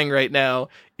am buying right now,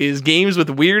 is games with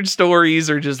weird stories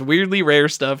or just weirdly rare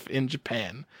stuff in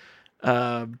Japan.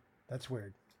 That's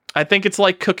weird. I think it's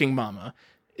like Cooking Mama,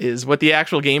 is what the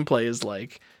actual gameplay is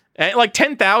like. And like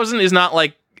 10,000 is not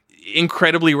like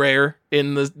incredibly rare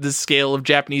in the scale of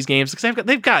Japanese games, because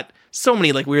they've got so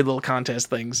many like weird little contest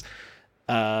things.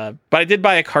 But I did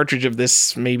buy a cartridge of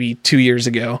this maybe 2 years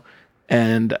ago,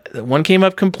 and one came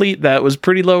up complete that was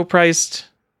pretty low priced.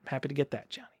 Happy to get that,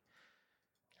 Johnny.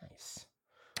 Nice.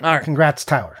 All right, congrats,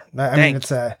 Tyler. I mean,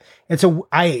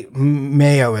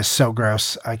 mayo is so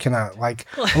gross. I cannot, like,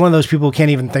 I'm one of those people who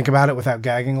can't even think about it without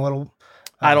gagging a little.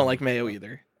 I don't like mayo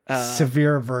either.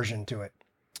 Severe aversion to it.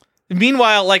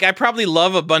 Meanwhile, like, I probably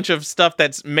love a bunch of stuff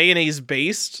that's mayonnaise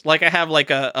based. Like, I have like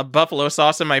a buffalo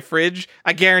sauce in my fridge.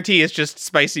 I guarantee it's just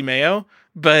spicy mayo,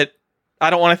 but I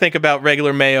don't want to think about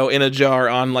regular mayo in a jar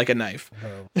on like a knife.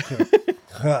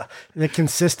 The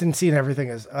consistency and everything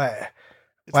is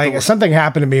like something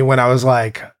happened to me when I was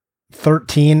like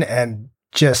 13, and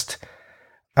just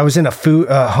I was in a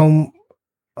home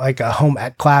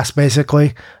ec class,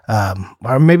 basically,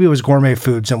 or maybe it was gourmet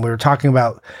foods, and we were talking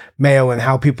about mayo and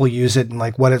how people use it and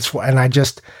like what it's for. And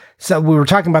so we were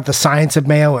talking about the science of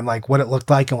mayo and like what it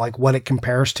looked like and like what it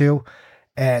compares to.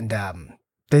 And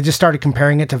they just started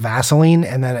comparing it to Vaseline,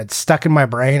 and then it stuck in my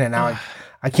brain, and now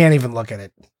I can't even look at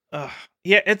it.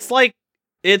 Yeah, it's like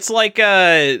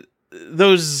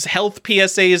those health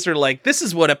PSAs are like, this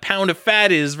is what a pound of fat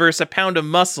is versus a pound of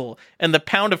muscle, and the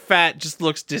pound of fat just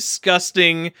looks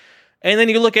disgusting. And then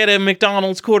you look at a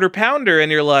McDonald's quarter pounder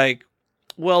and you're like,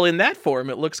 well, in that form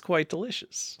it looks quite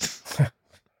delicious.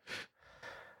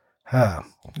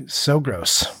 So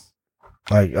gross.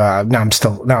 Like now I'm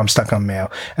stuck on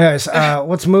mayo. Anyways,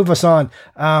 let's move us on.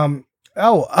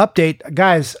 Update,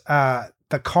 guys.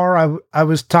 The car I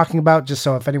was talking about, just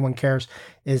so if anyone cares,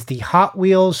 is the Hot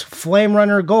Wheels Flame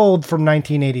Runner Gold from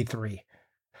 1983.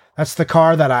 That's the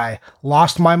car that I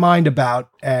lost my mind about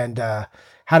and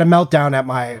had a meltdown at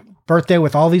my birthday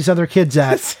with all these other kids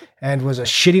at, and was a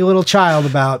shitty little child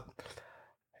about.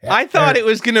 Yeah, I thought it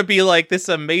was going to be like this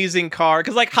amazing car,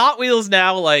 because like Hot Wheels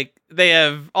now, like they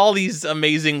have all these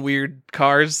amazing weird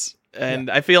cars, and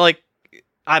I feel like,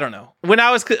 I don't know. When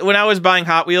I was buying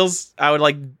Hot Wheels, I would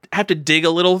like have to dig a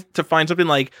little to find something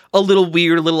like a little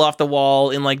weird, a little off the wall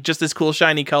in like just this cool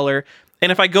shiny color.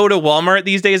 And if I go to Walmart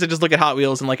these days, I just look at Hot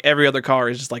Wheels and like every other car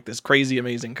is just like this crazy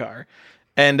amazing car.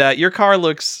 And your car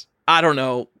looks, I don't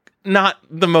know, not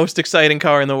the most exciting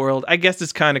car in the world. I guess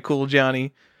it's kind of cool,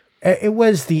 Johnny. It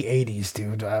was the 80s,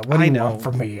 dude. What do you want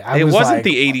from me? It wasn't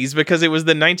the 80s because it was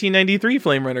the 1993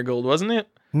 Flame Runner Gold, wasn't it?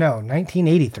 No,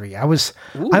 1983.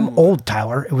 I'm old,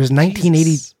 Tyler. It was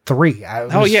 1983. How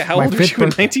old were you in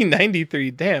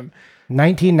 1993? Damn.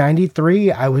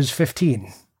 1993, I was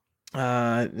 15.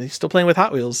 Still playing with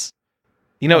Hot Wheels.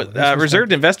 You know,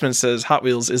 Reserved Investment says Hot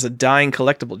Wheels is a dying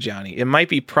collectible, Johnny. It might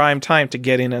be prime time to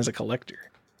get in as a collector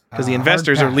because the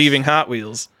investors are leaving Hot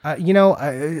Wheels.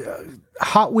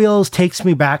 Hot Wheels takes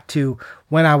me back to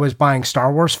when I was buying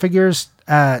Star Wars figures,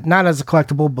 not as a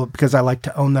collectible, but because I like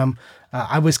to own them.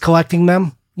 I was collecting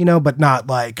them, but not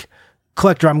like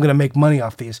collector, I'm going to make money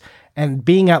off these. And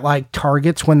being at like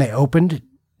Targets when they opened,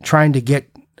 trying to get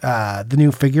the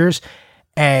new figures,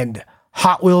 and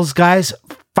Hot Wheels guys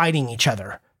fighting each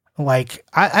other. Like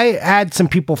I had some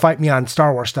people fight me on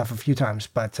Star Wars stuff a few times,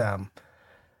 but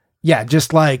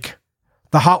just like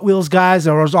the Hot Wheels guys,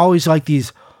 there was always like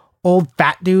these old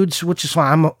fat dudes, which is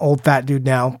fine. I'm an old fat dude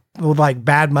now with like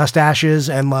bad mustaches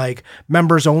and like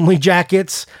members only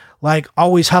jackets, like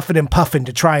always huffing and puffing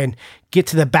to try and get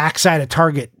to the backside of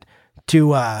Target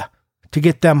to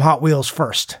get them Hot Wheels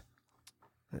first.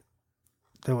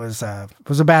 It was a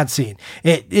bad scene.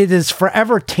 It is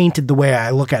forever tainted the way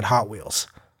I look at Hot Wheels.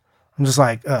 I'm just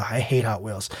like, I hate Hot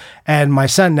Wheels. And my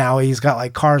son now, he's got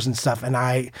like cars and stuff. And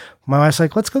my wife's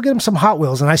like, let's go get him some Hot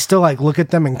Wheels. And I still like look at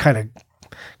them and kind of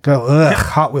go, ugh,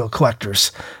 Hot Wheel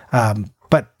collectors.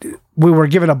 But we were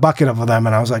given a bucket of them,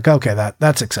 and I was like, okay,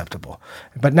 that's acceptable.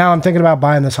 But now I'm thinking about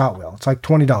buying this Hot Wheel. It's like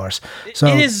 $20. So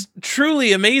it is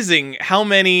truly amazing how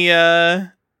many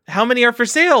are for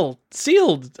sale,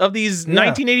 sealed, of these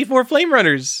 1984 Flame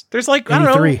Runners. There's like, I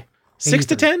don't know, 6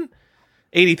 to 10?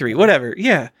 83, whatever.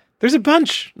 Yeah. There's a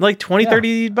bunch, like $20,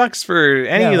 $30 for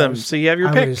any of them. So you have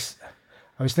your pick.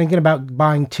 I was thinking about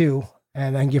buying 2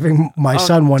 and then giving my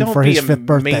son one for his 5th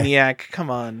birthday. Maniac.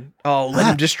 Come on. Oh, let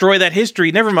him destroy that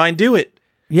history. Never mind. Do it.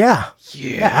 Yeah,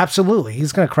 absolutely.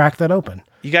 He's going to crack that open.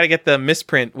 You got to get the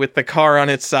misprint with the car on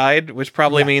its side, which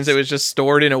probably means it was just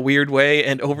stored in a weird way.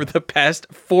 And over the past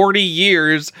 40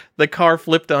 years, the car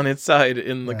flipped on its side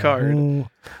in the card.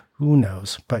 Who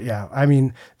knows? But yeah, I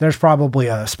mean, there's probably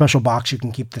a special box you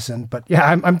can keep this in. But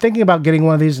yeah, I'm thinking about getting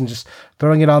one of these and just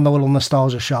throwing it on the little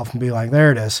nostalgia shelf and be like,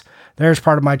 there it is. There's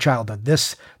part of my childhood.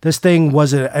 This thing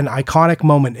was an iconic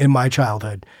moment in my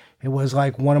childhood. It was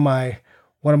like one of my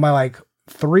like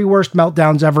 3 worst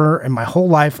meltdowns ever in my whole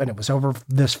life, and it was over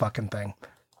this fucking thing.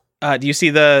 Do you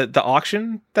see the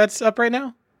auction that's up right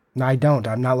now? No, I don't.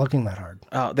 I'm not looking that hard.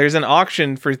 Oh, there's an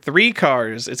auction for 3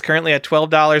 cars. It's currently at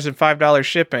 $12 and $5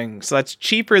 shipping. So that's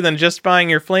cheaper than just buying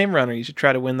your Flame Runner. You should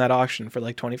try to win that auction for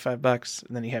like $25.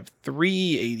 And then you have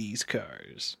 3 80s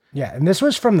cars. Yeah, and this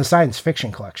was from the science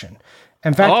fiction collection.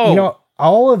 In fact,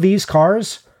 all of these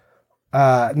cars,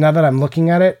 now that I'm looking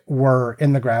at it, were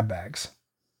in the grab bags.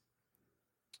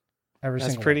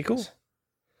 That's pretty cool.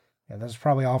 Yeah, this is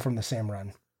probably all from the same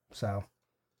run. So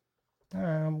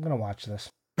I'm going to watch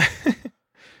this.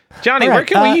 Johnny, where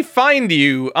can we find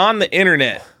you on the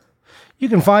internet? You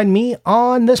can find me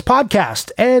on this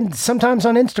podcast and sometimes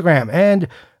on Instagram and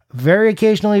very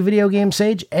occasionally Video Game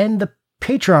Sage and the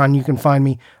Patreon. You can find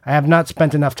me. I have not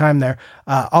spent enough time there.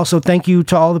 Also, thank you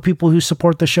to all the people who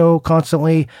support the show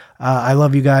constantly. I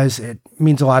love you guys. It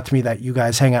means a lot to me that you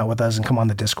guys hang out with us and come on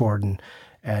the Discord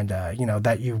and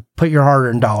that you put your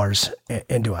hard-earned dollars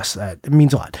into us. It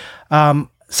means a lot.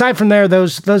 Aside from there,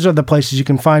 those are the places you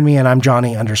can find me, and I'm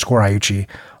Johnny_Iucci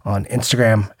on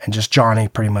Instagram, and just Johnny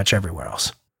pretty much everywhere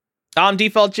else. I'm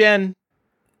Default Gen,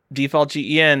 Default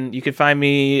GEN. You can find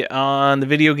me on the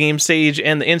Video Game Sage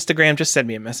and the Instagram. Just send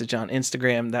me a message on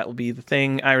Instagram. That will be the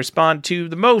thing I respond to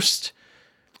the most.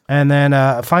 And then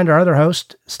find our other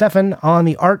host, Stefan, on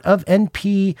the Art of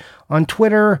NP on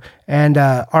Twitter and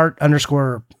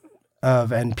art_of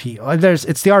NP.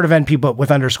 It's the Art of NP, but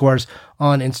with underscores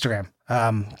on Instagram.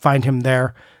 Find him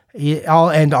there.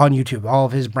 And on YouTube. All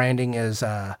of his branding is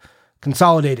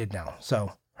consolidated now.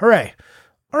 So, hooray.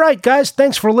 All right, guys.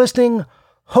 Thanks for listening.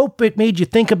 Hope it made you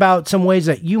think about some ways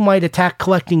that you might attack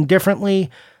collecting differently.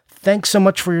 Thanks so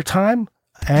much for your time,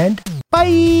 and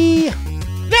bye!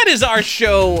 That is our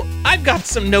show. I've got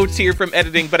some notes here from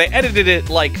editing, but I edited it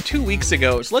like 2 weeks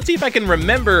ago, so let's see if I can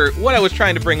remember what I was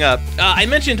trying to bring up. I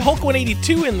mentioned Hulk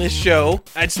 182 in this show.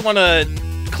 I just want to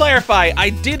clarify,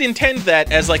 I did intend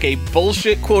that as like a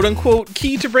bullshit quote-unquote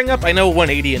key to bring up. I know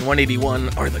 180 and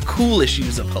 181 are the cool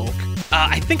issues of Hulk,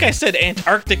 I think I said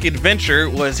Antarctic Adventure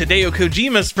was Hideo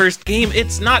Kojima's first game.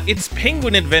 It's not, it's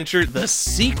Penguin Adventure, the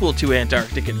sequel to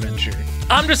Antarctic Adventure.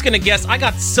 I'm just gonna guess I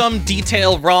got some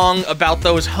detail wrong about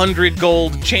those 100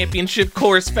 gold championship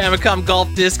course Famicom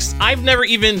golf discs. I've never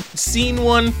even seen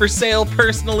one for sale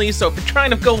personally, so if you're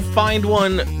trying to go find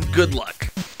one, good luck.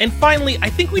 And finally, I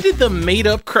think we did the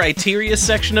made-up criteria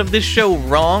section of this show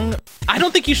wrong. I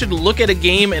don't think you should look at a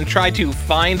game and try to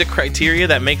find a criteria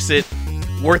that makes it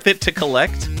worth it to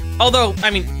collect. Although,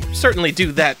 I mean, certainly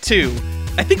do that too.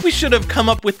 I think we should have come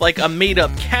up with like a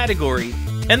made-up category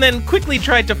and then quickly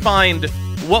tried to find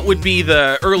what would be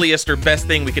the earliest or best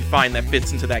thing we could find that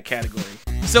fits into that category.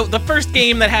 So the first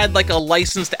game that had like a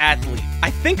licensed athlete,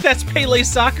 I think that's Pele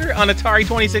Soccer on Atari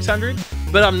 2600,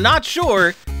 but I'm not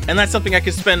sure, and that's something I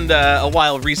could spend a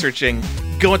while researching,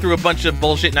 going through a bunch of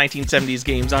bullshit 1970s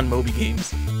games on Moby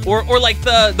Games. Or like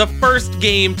the first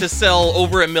game to sell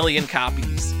over 1 million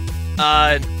copies.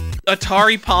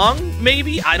 Atari Pong,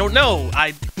 maybe? I don't know.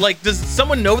 Does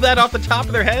someone know that off the top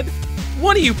of their head?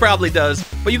 One of you probably does,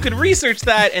 but you could research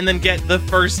that and then get the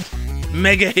first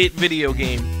mega hit video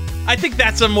game. I think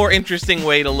that's a more interesting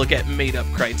way to look at made-up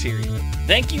criteria.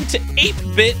 Thank you to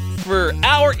 8-Bit for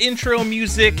our intro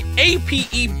music,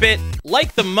 APE-Bit,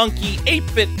 like the monkey,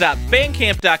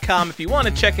 8bit.bandcamp.com if you want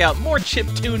to check out more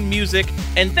chiptune music.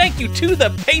 And thank you to the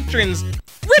patrons,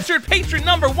 Richard Patron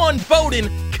number 1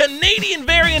 Bowden, Canadian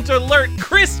Variant Alert,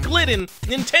 Chris Glidden,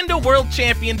 Nintendo World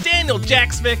Champion Daniel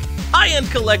Jacksvik,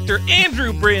 High-End Collector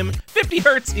Andrew Brim, 50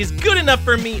 Hertz is good enough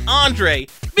for me Andre,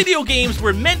 Video Games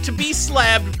Were Meant to Be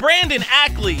Slabbed Brandon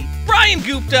Ackley, Brian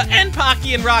Gupta, and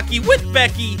Pocky and Rocky with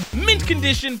Becky, Mint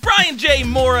Condition Brian J.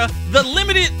 Mora, the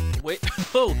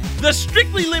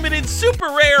Strictly Limited Super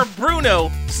Rare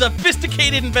Bruno,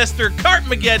 Sophisticated Investor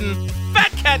Cartmageddon,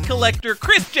 Fat Cat Collector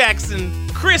Chris Jackson,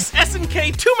 Chris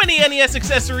SNK Too Many NES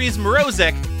Accessories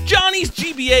Morozek, Johnny's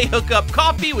GBA Hookup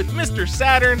Coffee with Mr.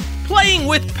 Saturn, Playing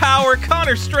with Power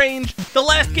Connor Strange, The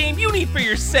Last Game You Need for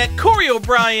Your Set Corey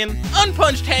O'Brien,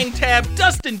 Unpunched Hangtab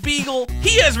Dustin Beagle,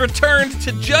 He Has Returned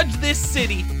to Judge This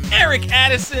City Eric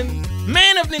Addison,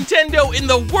 Man of Nintendo in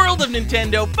the World of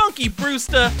Nintendo Funky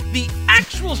Brewsta, The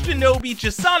Actual Shinobi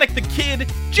Jasonic the Kid,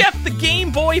 Jeff the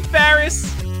Game Boy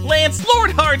Farris, Lance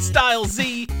Lord Hardstyle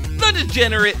Z, The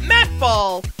Degenerate Matt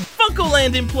Ball,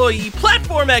 Funkoland Employee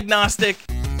Platform Agnostic,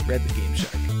 Read the Game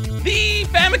Shark, The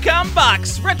Famicom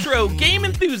Box Retro Game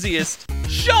Enthusiast,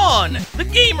 Sean, The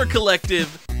Gamer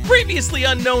Collective, Previously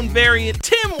Unknown Variant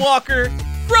Tim Walker,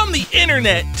 From the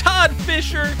Internet Todd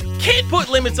Fisher, Can't Put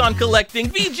Limits on Collecting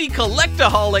VG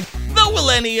Collectaholic, The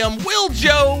Millennium Will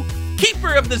Joe,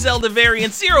 Keeper of the Zelda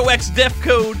Variant 0x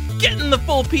Defcode, Getting the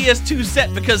full PS2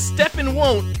 set because Stefan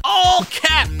won't, all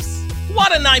caps,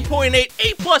 What a 9.8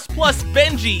 A++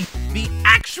 Benji, The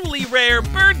Actually Rare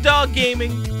Bird Dog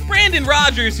Gaming, Brandon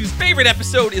Rogers, whose favorite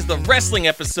episode is the wrestling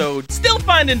episode, Still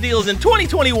Finding Deals in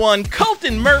 2021,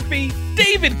 Colton Murphy,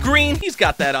 David Green, he's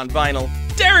got that on vinyl,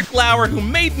 Derek Lauer, who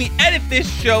made me edit this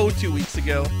show 2 weeks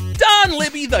ago, Don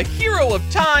Libby, the hero of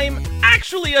time,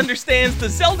 actually understands the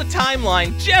Zelda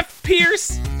timeline, Jeff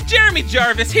Pierce, Jeremy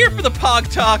Jarvis, here for the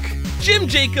Pog Talk, Jim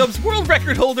Jacobs, world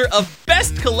record holder of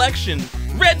Best Collection,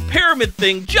 Red Pyramid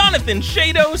Thing, Jonathan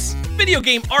Shados, video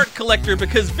game art collector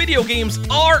because video games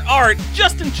are art,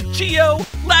 Justin Chichio,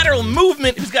 Lateral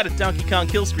Movement, who's got a Donkey Kong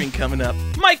kill screen coming up,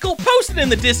 Michael, posted in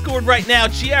the Discord right now,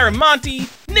 Chiara Monti,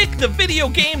 Nick, the video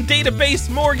game database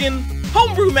Morgan,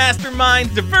 Homebrew Mastermind,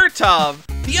 Divertov,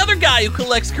 the other guy who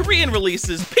collects Korean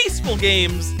releases, Peaceful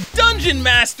Games, Dungeon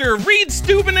Master, Reed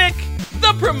Stubenik,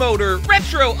 The Promoter,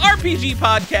 Retro RPG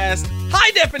Podcast,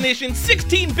 High Definition,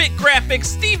 16-bit graphics,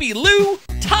 Stevie Lou,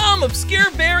 Tom, Obscure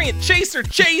Variant Chaser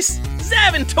Chase,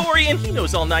 Zaventorian, he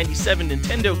knows all 97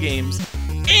 Nintendo games,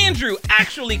 Andrew,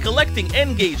 actually collecting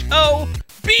N-Gage O,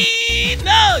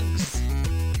 B-Nugs,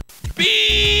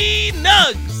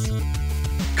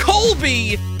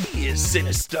 Colby, he is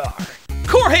Sinistar,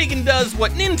 Corhagen does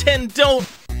what Nintendo don't,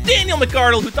 Daniel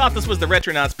McArdle, who thought this was the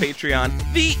Retronauts Patreon,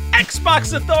 the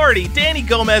Xbox Authority, Danny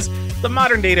Gomez, the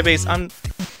Modern Database, I'm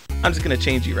just gonna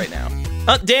change you right now.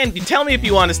 Dan, you tell me if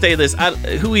you want to stay this.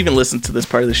 Who even listens to this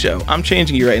part of the show? I'm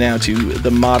changing you right now to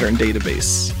the Modern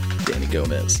Database, Danny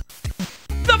Gomez.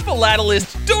 The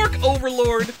Philatelist, Dork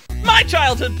Overlord, my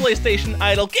childhood PlayStation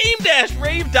idol,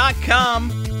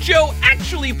 Game-Rave.com, Joe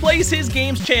actually plays his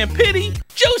games Champity,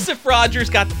 Joseph Rogers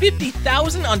got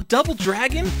 50,000 on Double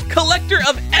Dragon, collector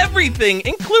of everything,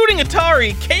 including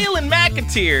Atari, Kalen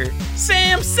McAteer,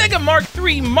 Sam, Sega Mark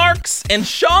III Marks, and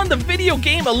Sean the Video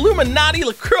Game Illuminati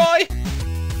LaCroix.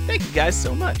 Thank you guys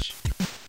so much.